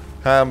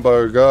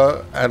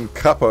 Hamburger and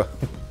Cuppa.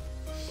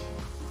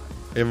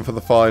 In for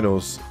the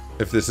finals.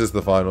 If this is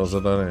the finals,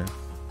 I don't know.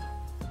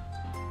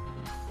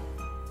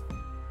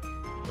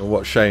 Or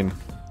what, Shane?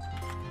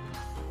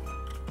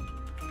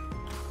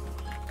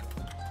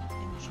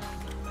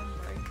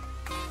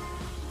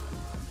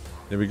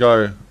 Here we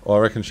go. Oh, I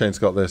reckon Shane's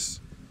got this.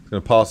 He's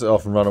going to pass it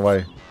off and run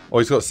away. Oh,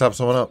 he's got to stab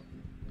someone up.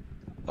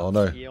 Oh,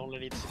 no. He only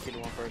needs to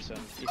kill one person.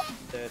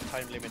 If the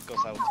time limit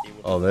goes out, he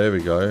will... Oh, there we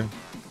go.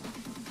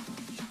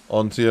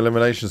 On to the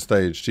elimination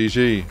stage.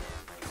 GG.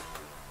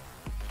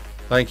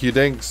 Thank you,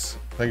 Dinks.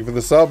 Thank you for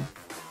the sub.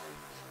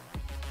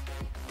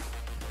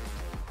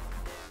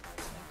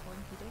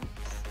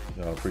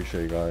 Yeah, I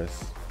appreciate you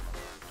guys.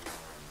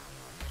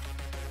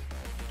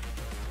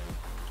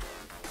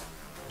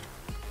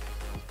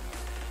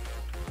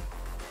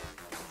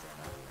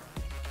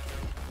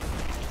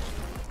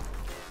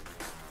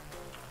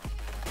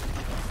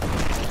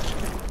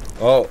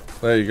 Oh,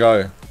 there you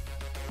go.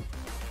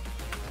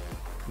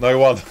 No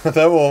one.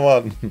 No one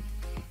won.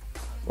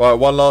 Right,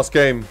 one last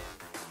game.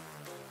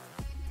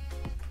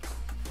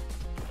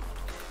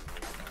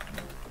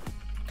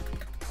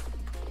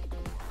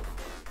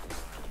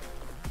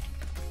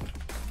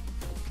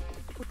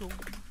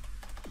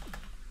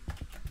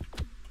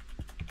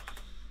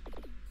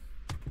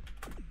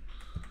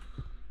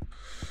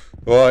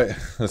 Right,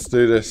 let's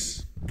do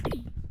this.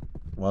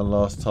 One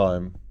last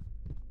time.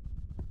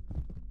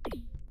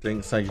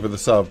 Dinks, thank you for the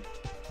sub.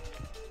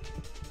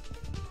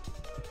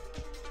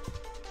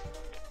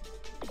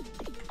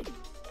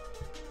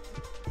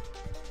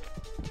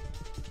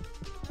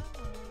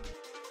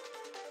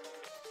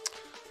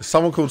 There's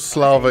someone called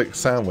Slavic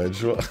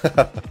Sandwich.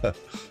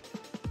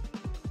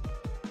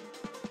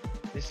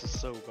 This is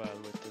so bad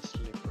with the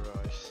slipper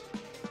ice.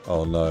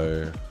 Oh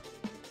no.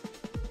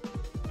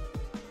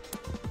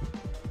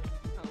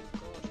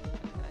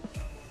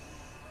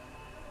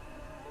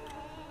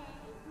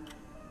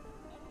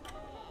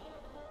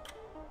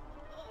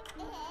 Oh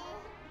god.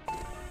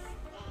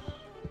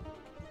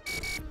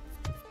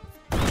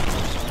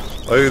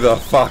 Okay. Who the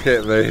fuck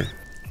hit me?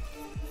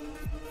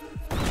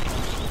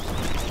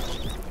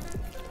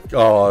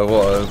 Oh,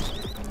 what a...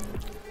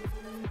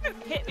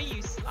 Don't hit me,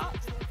 you slut.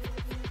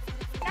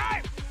 No!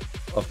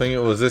 I think it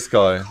was this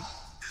guy.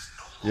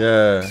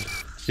 Yeah,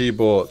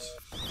 keyboard.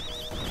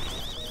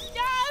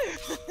 No!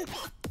 Curse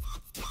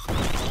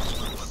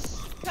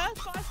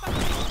by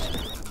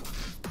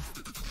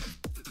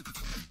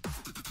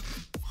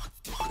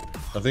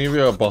I think if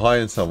you're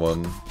behind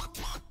someone,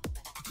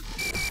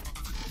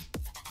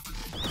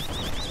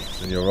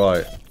 then you're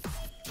right.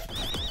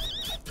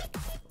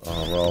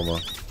 Oh, Rama.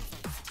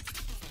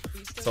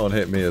 Someone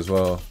hit me as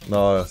well.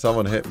 No,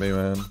 someone hit me,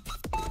 man.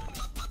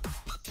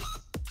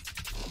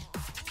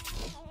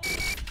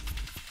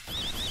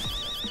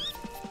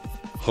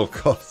 Oh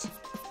god.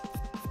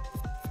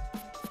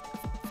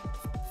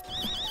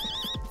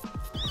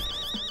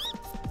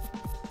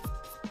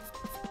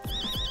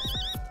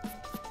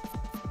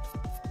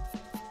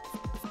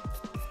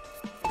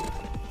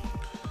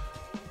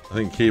 I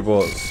think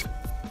keyboards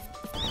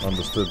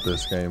understood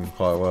this game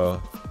quite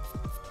well.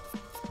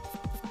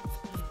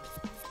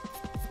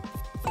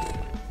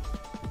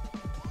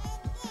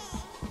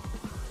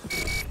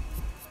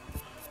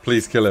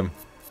 Please kill him.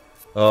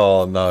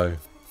 Oh no.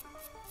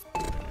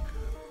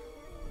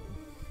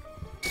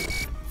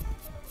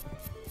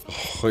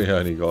 Oh, he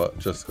only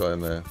just got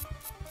in there.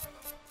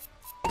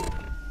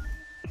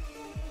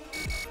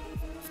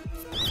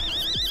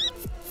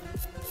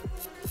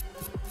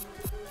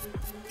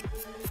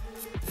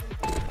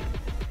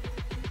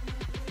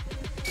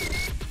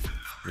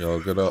 Yo,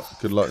 good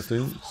luck,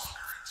 students.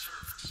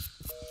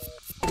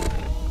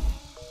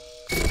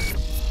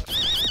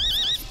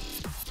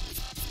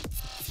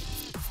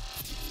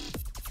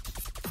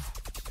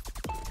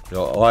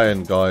 Yo,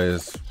 iron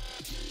guys.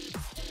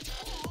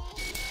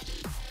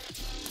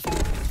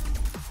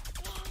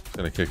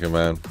 Gonna kick him,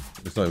 man.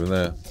 It's not even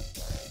there.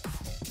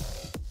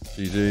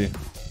 GG.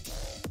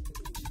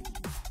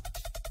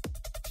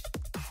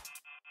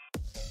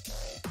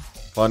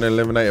 Find and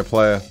eliminate a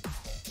player.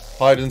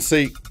 Hide and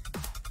seek.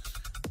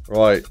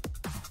 Right.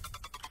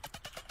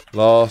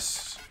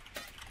 Last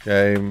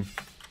game.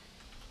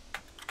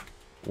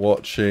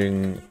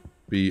 Watching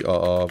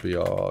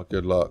BRR.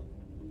 Good luck.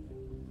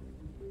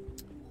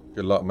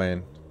 Good luck,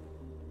 man.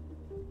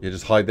 Yeah,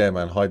 just hide there,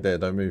 man. Hide there.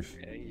 Don't move.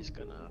 Yeah, he's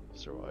gonna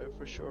survive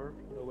for sure.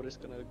 Nobody's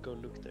gonna go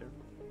look there.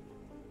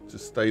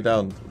 Just stay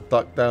down.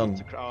 Duck down.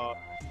 It's a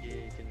yeah,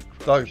 you can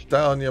Duck crouch.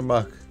 down, you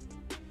muck.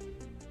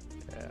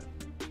 Yeah.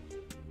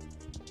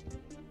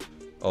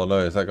 Oh no,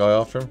 is that guy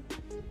after him?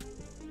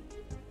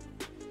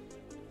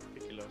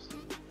 Ridiculous.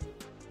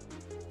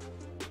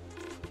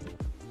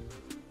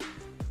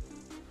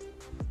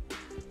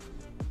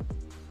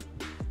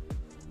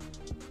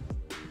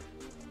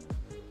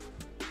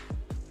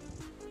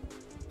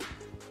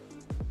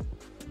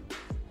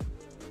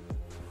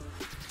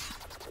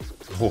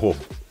 Oh.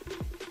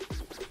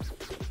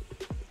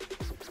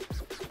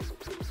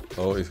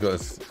 Oh, he's got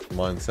his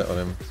mindset on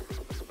him.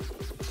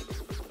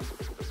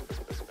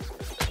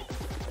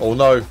 Oh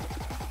no!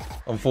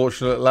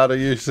 Unfortunate ladder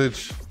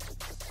usage.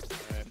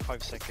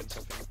 5 seconds,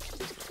 I think.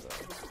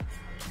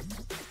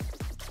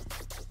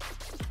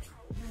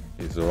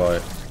 He's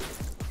alright.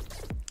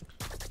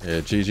 Yeah,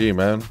 GG,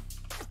 man.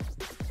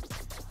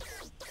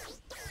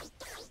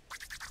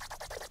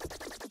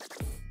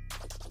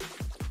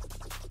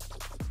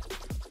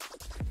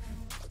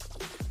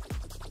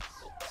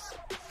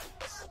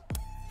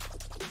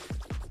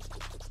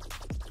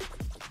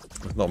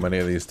 There's not many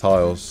of these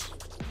tiles.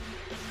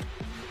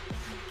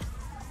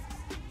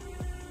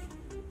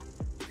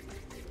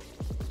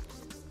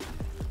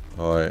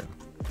 Alright.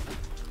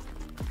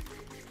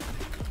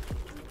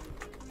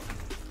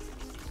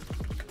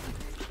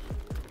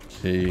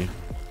 Key.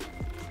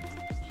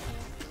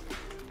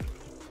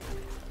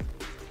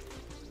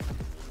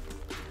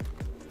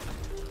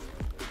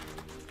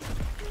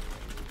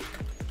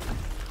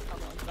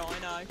 Come on,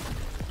 Dino.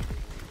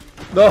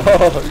 No!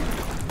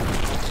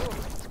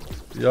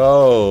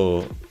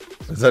 Yo!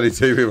 There's only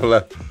 2 people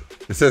left.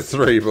 It says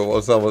 3, but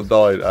what, someone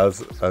died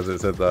as it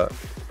said that.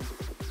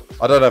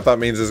 I don't know if that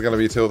means there's going to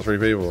be 2 or 3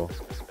 people.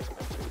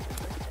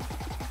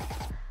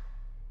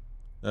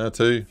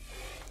 2.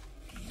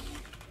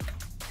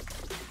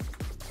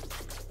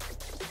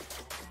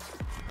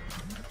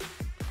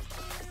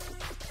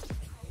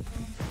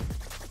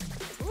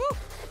 Woo!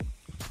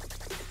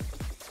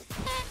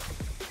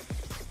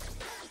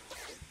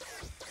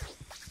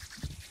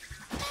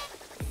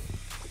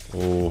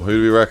 Oh, who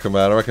do we reckon,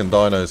 man? I reckon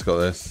Dino's got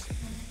this.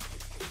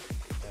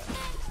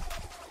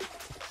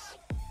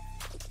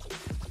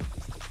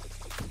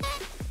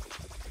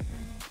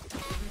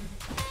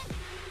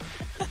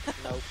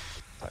 Nope.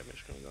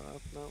 Timer's gonna go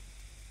out now.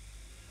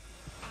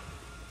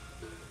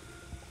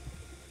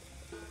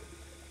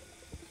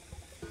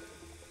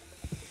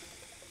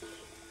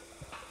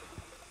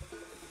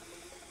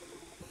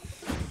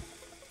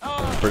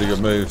 Oh, Pretty good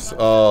moves.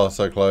 Oh,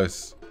 so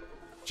close.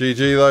 GG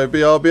though,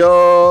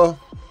 BR.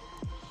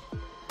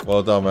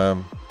 Well done,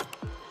 man.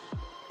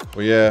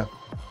 Well, yeah.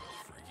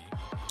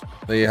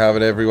 There you have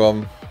it,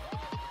 everyone.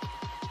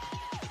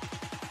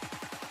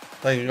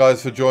 Thank you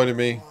guys for joining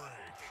me.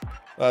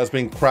 That has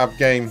been Crab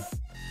Game.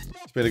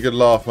 It's been a good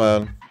laugh,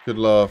 man. Good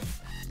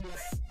laugh.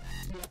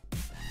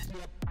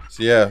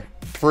 So yeah,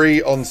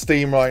 free on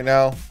Steam right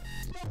now.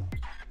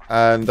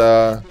 And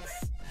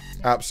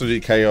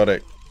absolutely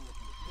chaotic.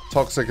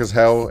 Toxic as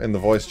hell in the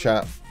voice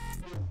chat.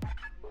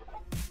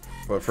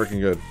 But freaking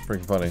good.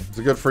 Freaking funny. It's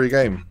a good free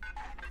game.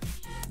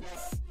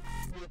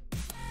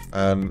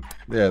 And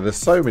yeah, there's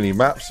so many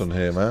maps on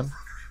here, man.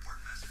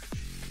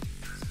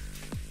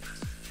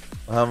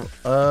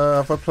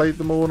 Have I played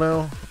them all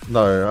now?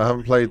 No, I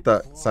haven't played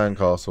that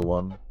Sandcastle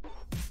one.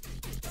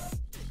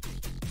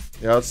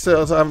 Yeah,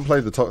 I haven't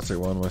played the Toxic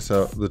one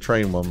myself, the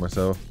train one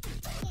myself.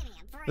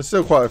 There's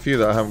still quite a few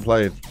that I haven't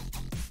played.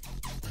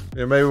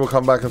 Yeah, maybe we'll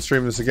come back and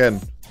stream this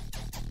again.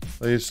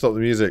 I need to stop the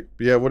music.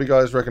 But yeah, what do you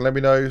guys reckon? Let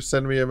me know.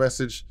 Send me a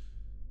message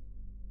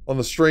on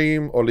the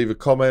stream or leave a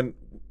comment.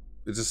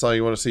 Is this something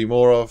you want to see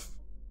more of?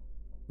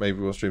 Maybe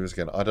we'll stream this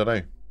again. I don't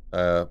know.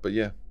 But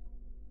yeah.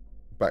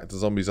 Back to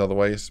zombies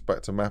otherwise.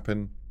 Back to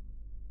mapping.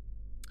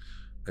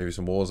 Maybe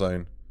some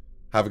Warzone.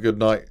 Have a good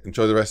night.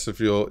 Enjoy the rest of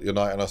your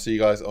night. And I'll see you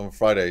guys on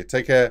Friday.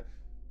 Take care.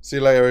 See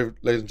you later,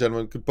 ladies and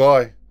gentlemen.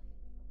 Goodbye.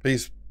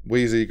 Peace.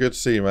 Wheezy. Good to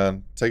see you,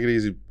 man. Take it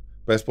easy,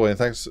 best boy. And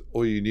thanks to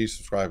all you new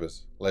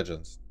subscribers.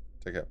 Legends.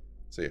 Take care.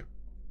 See you.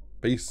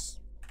 Peace.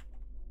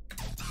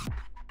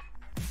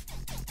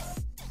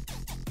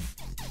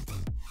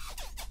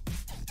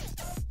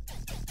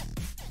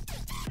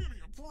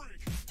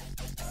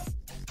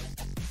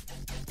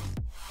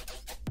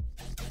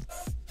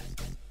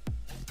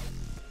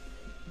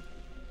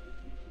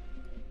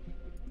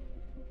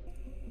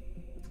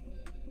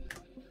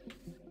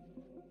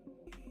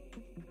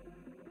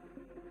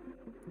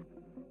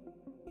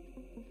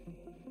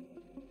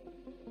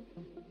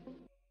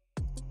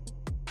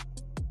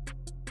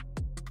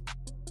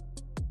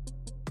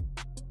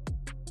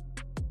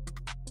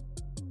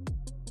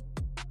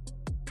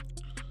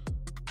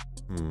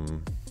 Hmm.